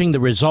challenging the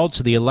results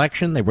of the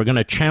election. They were going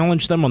to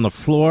challenge them on the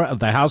floor of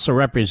the House of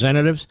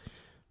Representatives,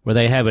 where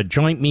they have a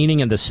joint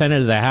meeting in the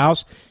Senate of the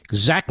House.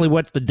 Exactly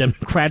what the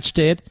Democrats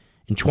did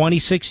in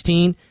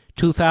 2016,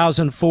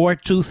 2004,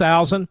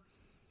 2000.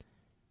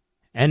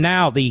 And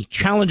now the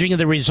challenging of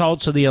the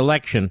results of the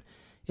election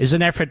is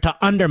an effort to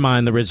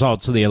undermine the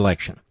results of the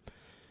election.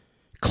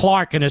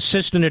 Clark, an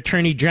assistant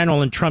attorney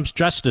general in Trump's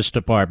Justice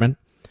Department,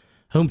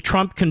 whom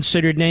Trump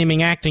considered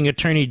naming acting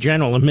attorney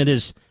general amid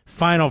his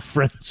final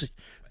frenzied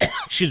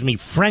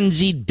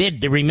bid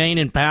to remain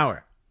in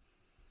power.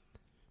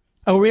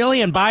 Oh,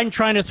 really? And Biden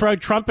trying to throw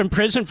Trump in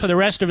prison for the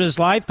rest of his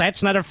life?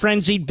 That's not a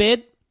frenzied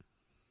bid?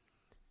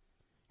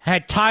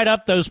 Had tied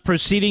up those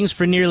proceedings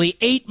for nearly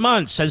 8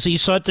 months as he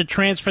sought to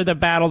transfer the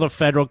battle to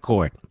federal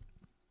court.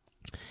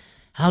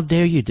 How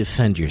dare you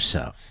defend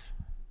yourself?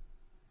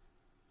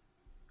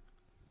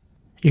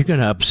 You're going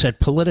to upset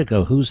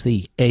Politico. Who's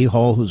the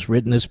a-hole who's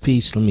written this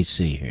piece? Let me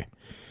see here.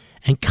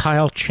 And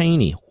Kyle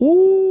Cheney.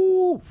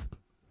 Ooh!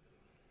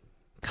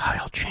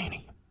 Kyle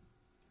Cheney.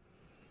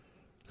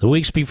 The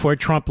weeks before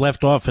Trump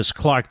left office,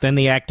 Clark, then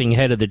the acting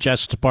head of the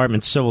Justice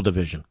Department Civil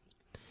Division,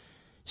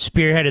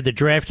 spearheaded the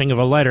drafting of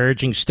a letter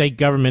urging state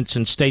governments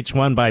in states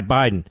won by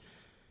Biden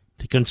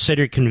to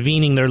consider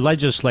convening their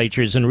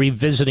legislatures and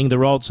revisiting the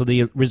results of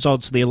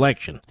the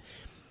election.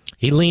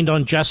 He leaned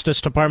on Justice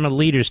Department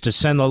leaders to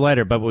send the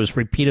letter, but was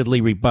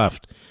repeatedly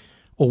rebuffed.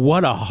 Oh,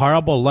 what a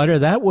horrible letter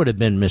that would have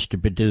been, Mr.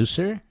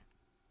 Producer.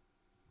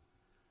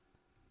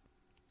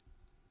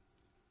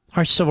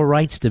 Our Civil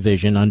Rights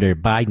Division under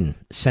Biden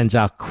sends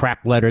out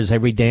crap letters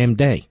every damn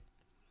day,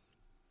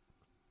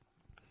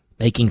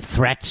 making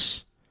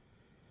threats,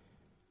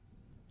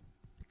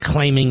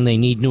 claiming they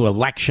need new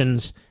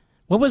elections.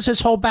 What was this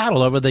whole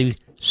battle over the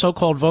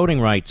so-called voting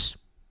rights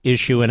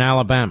issue in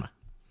Alabama?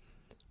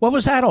 What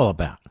was that all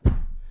about?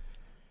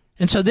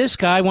 And so this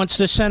guy wants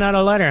to send out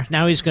a letter.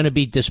 Now he's going to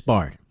be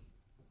disbarred.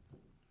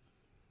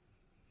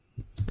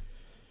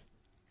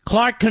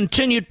 Clark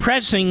continued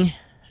pressing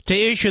to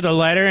issue the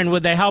letter, and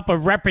with the help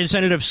of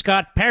Representative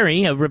Scott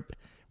Perry, a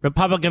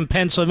Republican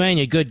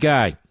Pennsylvania, good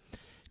guy,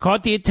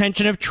 caught the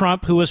attention of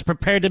Trump, who was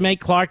prepared to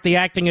make Clark the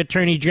acting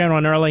attorney general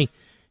in early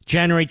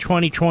January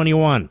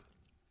 2021.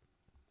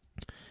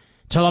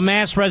 Till a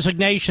mass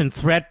resignation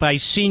threat by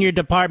senior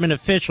department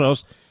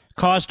officials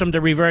caused him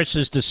to reverse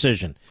his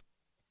decision.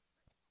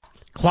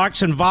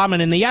 Clark's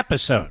involvement in the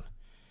episode.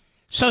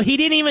 So he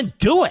didn't even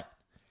do it.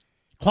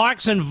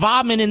 Clark's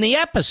involvement in the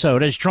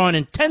episode has drawn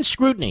intense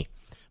scrutiny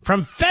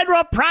from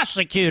federal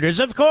prosecutors,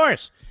 of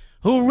course,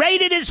 who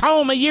raided his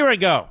home a year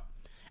ago,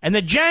 and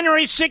the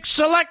January 6th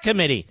Select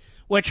Committee,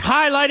 which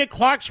highlighted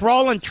Clark's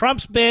role in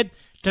Trump's bid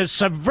to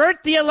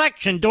subvert the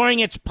election during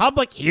its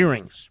public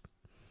hearings.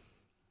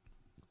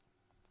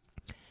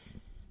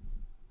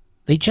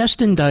 They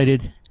just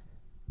indicted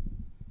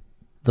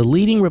the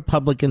leading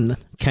Republican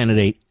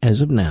candidate as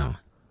of now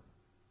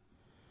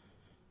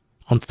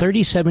on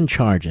 37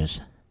 charges.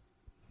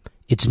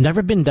 It's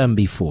never been done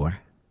before.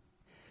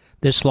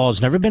 This law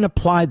has never been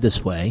applied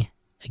this way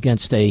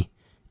against a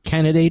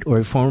candidate or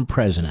a former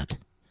president.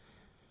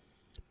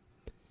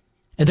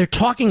 And they're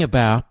talking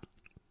about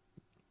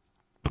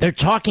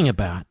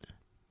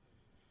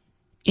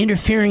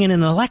interfering in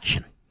an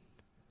election.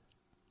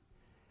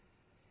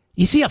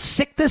 You see how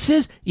sick this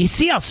is? You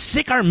see how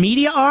sick our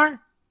media are?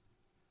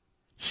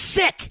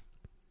 Sick.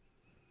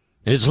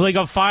 In his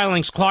legal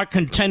filings, Clark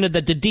contended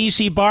that the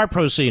D.C. bar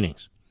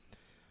proceedings,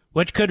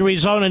 which could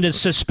result in his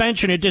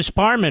suspension or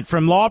disbarment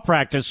from law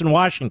practice in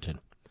Washington,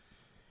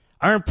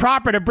 are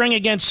improper to bring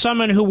against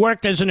someone who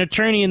worked as an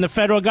attorney in the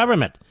federal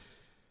government.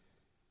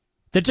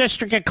 The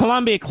District of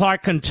Columbia,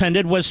 Clark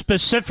contended, was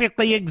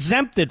specifically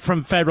exempted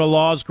from federal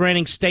laws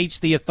granting states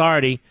the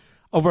authority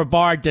over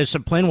bar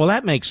discipline. Well,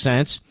 that makes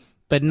sense,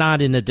 but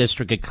not in the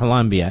District of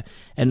Columbia,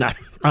 and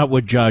not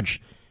with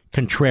Judge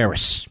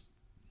Contreras.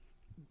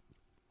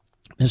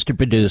 Mr.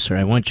 Producer,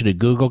 I want you to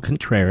Google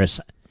Contreras.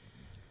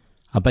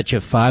 I'll bet you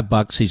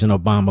 $5 he's an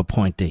Obama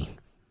appointee.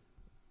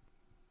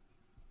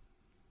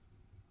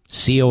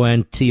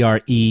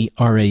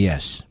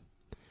 Contreras.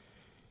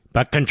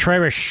 But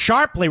Contreras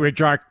sharply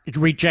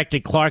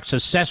rejected Clark's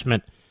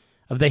assessment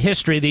of the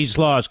history of these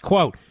laws.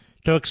 Quote,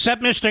 to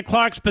accept Mr.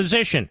 Clark's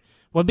position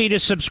would be to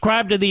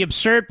subscribe to the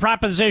absurd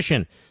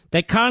proposition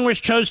that Congress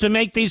chose to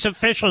make these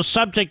officials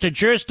subject to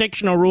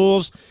jurisdictional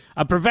rules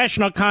of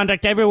professional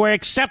conduct everywhere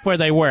except where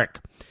they work.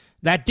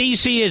 That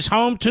D.C. is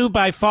home to,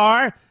 by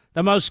far,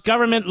 the most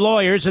government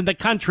lawyers in the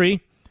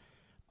country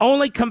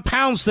only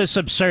compounds this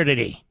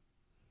absurdity.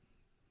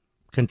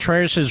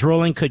 Contreras'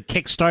 ruling could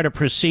kickstart a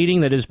proceeding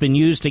that has been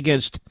used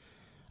against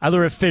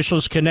other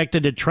officials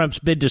connected to Trump's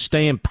bid to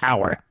stay in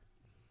power.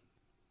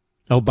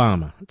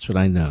 Obama. That's what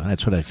I know.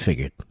 That's what I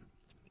figured.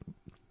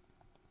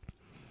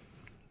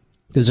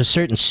 There's a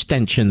certain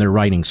stench in their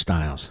writing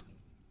styles.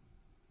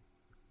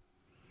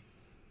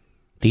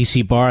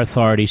 D.C. bar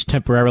authorities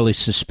temporarily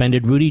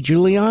suspended Rudy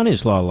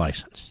Giuliani's law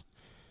license.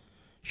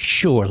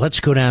 Sure, let's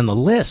go down the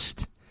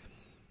list.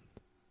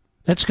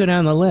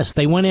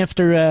 They went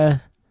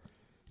after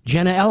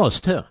Jenna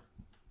Ellis, too,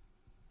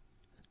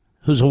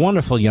 who's a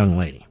wonderful young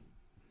lady.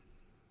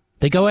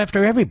 They go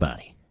after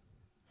everybody.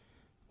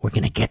 We're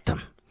going to get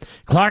them.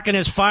 Clark and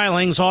his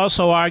filings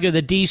also argue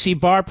the D.C.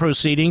 bar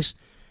proceedings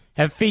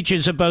have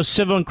features of both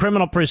civil and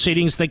criminal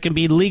proceedings that can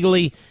be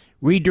legally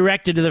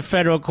redirected to the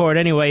federal court.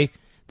 Anyway,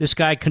 this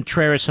guy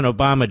Contreras, an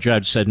Obama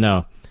judge, said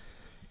no.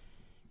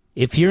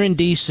 If you're in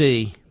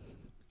D.C.,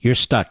 you're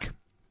stuck.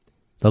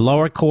 The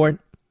lower court,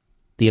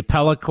 the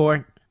appellate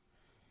court,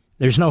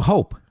 there's no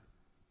hope.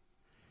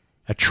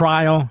 A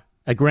trial,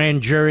 a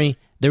grand jury,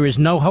 there is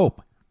no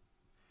hope.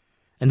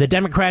 And the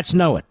Democrats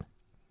know it.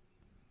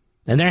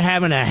 And they're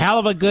having a hell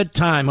of a good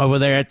time over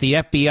there at the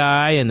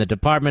FBI and the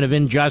Department of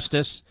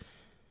Injustice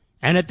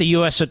and at the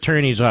U.S.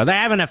 Attorney's Office. They're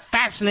having a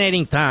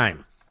fascinating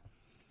time.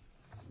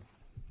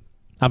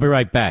 I'll be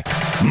right back.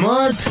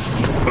 Mark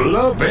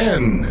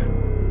Levin.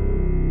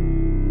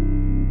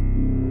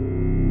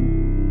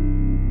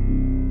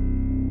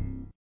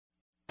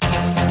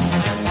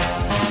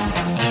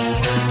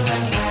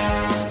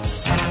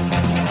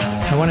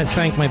 I want to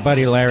thank my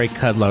buddy Larry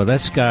Kudlow.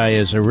 This guy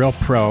is a real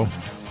pro,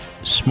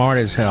 smart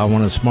as hell,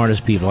 one of the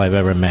smartest people I've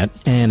ever met,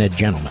 and a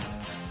gentleman.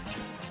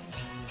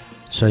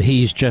 So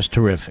he's just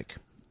terrific.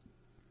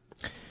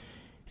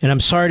 And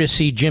I'm sorry to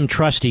see Jim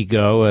Trusty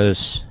go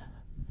as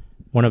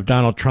one of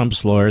Donald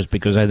Trump's lawyers,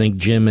 because I think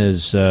Jim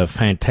is a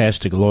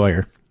fantastic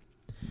lawyer.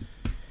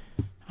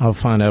 I'll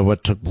find out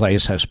what took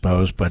place, I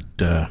suppose, but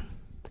I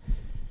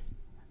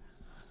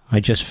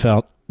just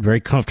felt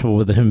very comfortable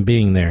with him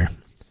being there.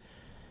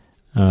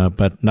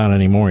 But not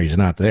anymore. He's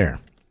not there.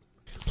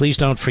 Please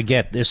don't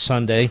forget, this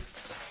Sunday,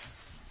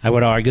 I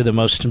would argue the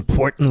most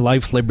important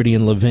life, liberty,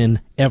 and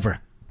Levin ever.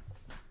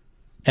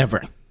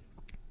 Ever.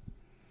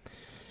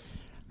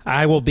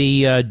 I will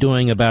be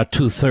doing about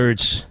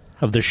 2/3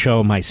 of the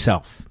show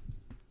myself.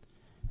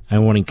 I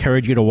want to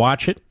encourage you to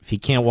watch it. If you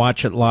can't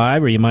watch it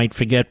live or you might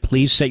forget,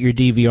 please set your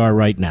DVR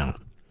right now.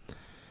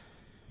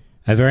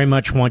 I very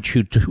much want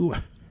you to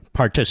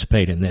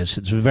participate in this.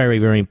 It's very,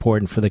 very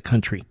important for the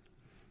country.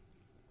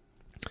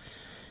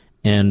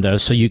 And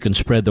so you can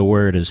spread the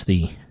word as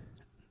the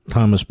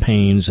Thomas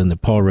Paines and the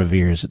Paul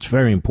Reveres. It's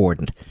very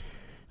important.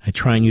 I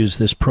try and use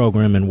this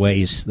program in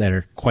ways that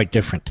are quite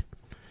different.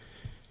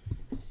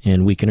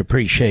 And we can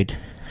appreciate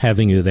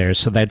having you there.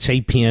 So that's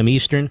 8 p.m.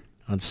 Eastern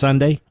on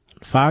Sunday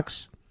on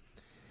Fox.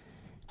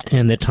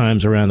 And the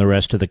times around the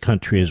rest of the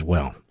country as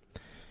well.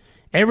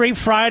 Every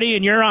Friday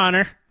in your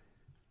honor,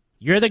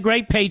 you're the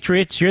great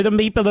patriots. You're the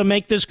people that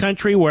make this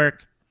country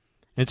work.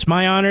 It's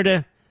my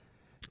honor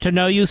to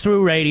know you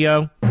through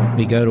radio.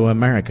 We go to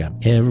America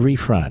every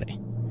Friday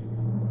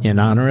in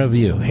honor of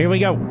you. Here we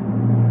go.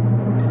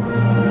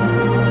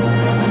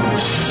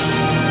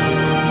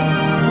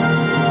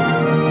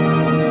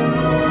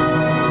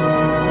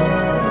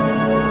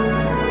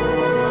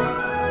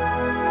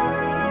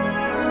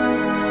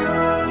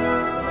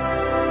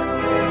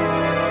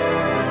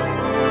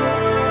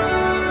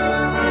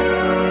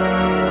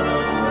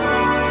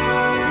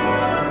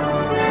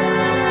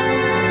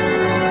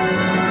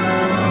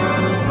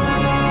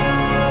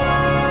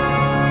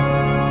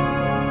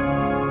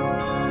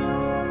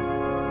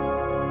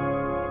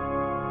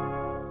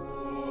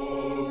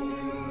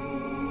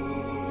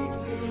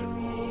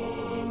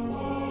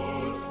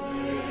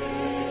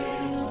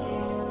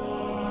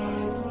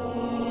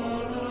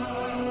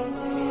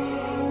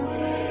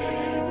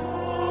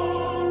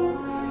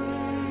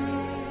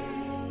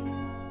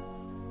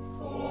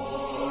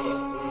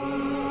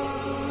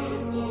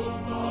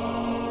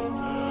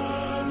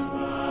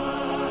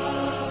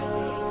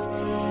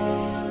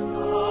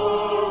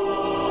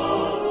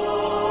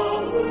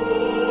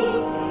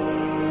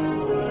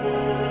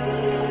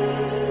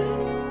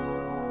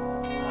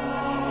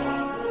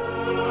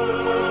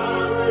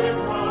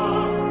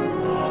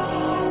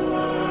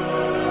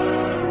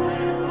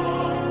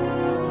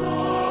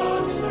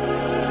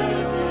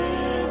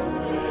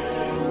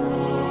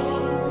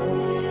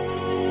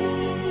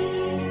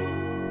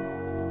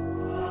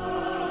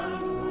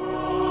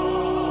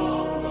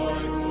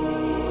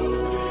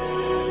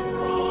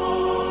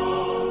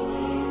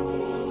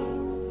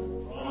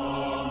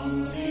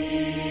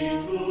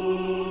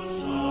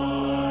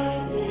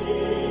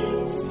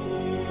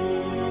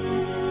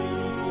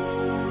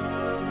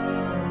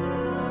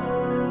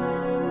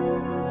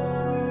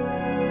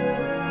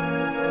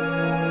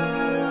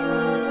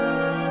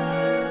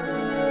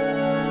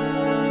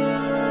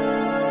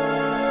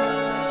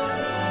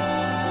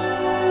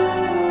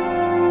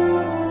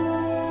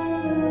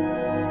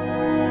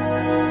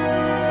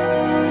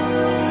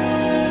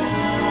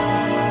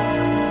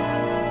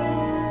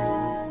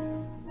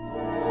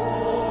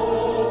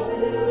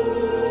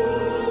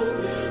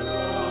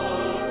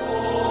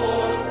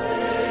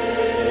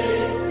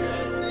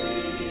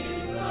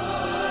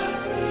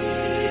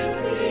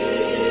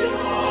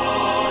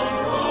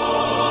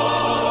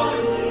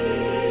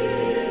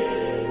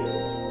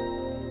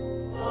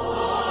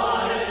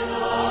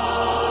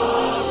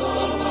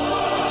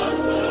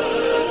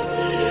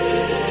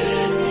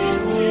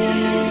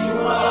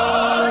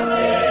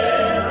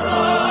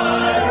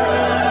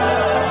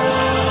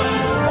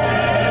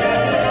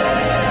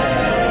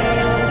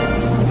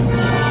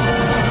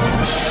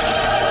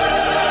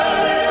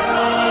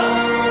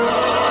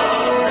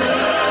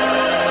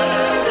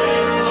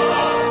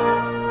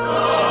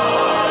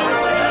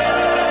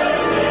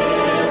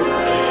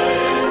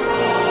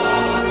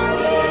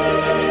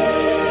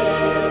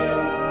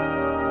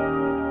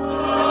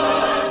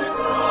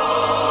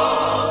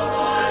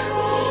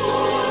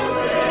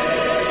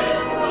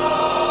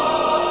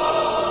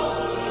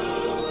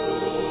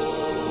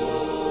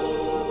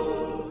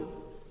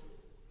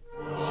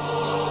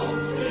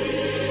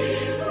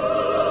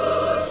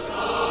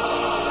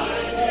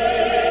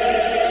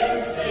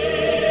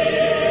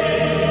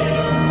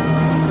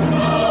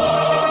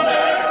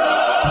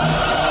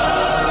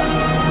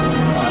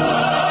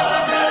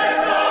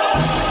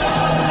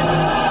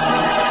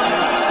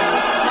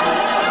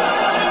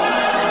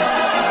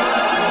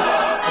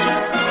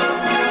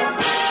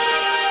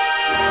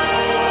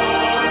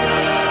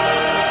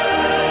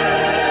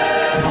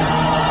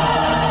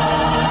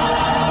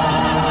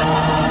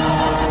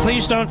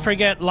 Please don't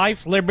forget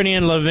Life, Liberty,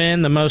 and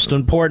Levin, the most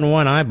important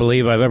one I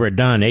believe I've ever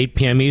done, 8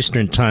 p.m.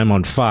 Eastern Time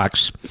on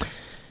Fox.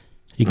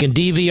 You can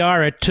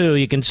DVR it, too.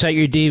 You can set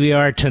your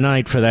DVR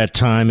tonight for that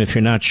time if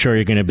you're not sure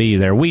you're going to be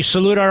there. We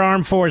salute our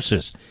armed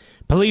forces,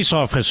 police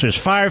officers,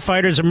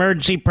 firefighters,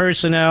 emergency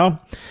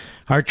personnel,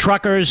 our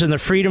truckers and the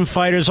freedom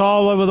fighters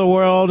all over the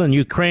world, in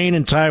Ukraine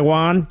and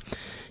Taiwan.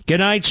 Good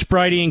night,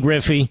 Spritey and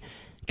Griffey.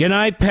 Good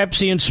night,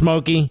 Pepsi and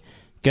Smokey.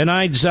 Good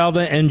night,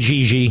 Zelda and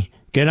Gigi.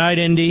 Good night,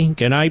 Indy.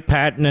 Good night,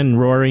 Patton and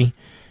Rory.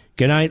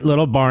 Good night,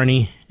 little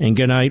Barney. And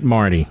good night,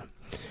 Marty.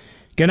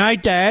 Good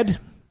night, Dad.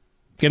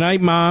 Good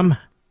night, Mom.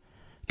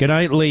 Good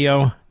night,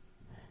 Leo.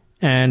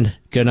 And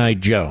good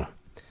night, Joe.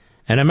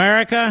 And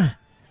America,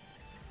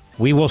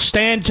 we will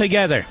stand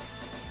together.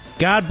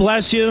 God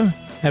bless you.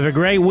 Have a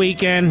great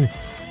weekend.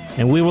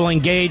 And we will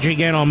engage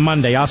again on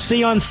Monday. I'll see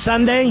you on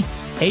Sunday,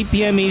 8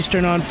 p.m.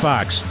 Eastern on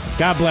Fox.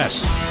 God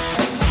bless.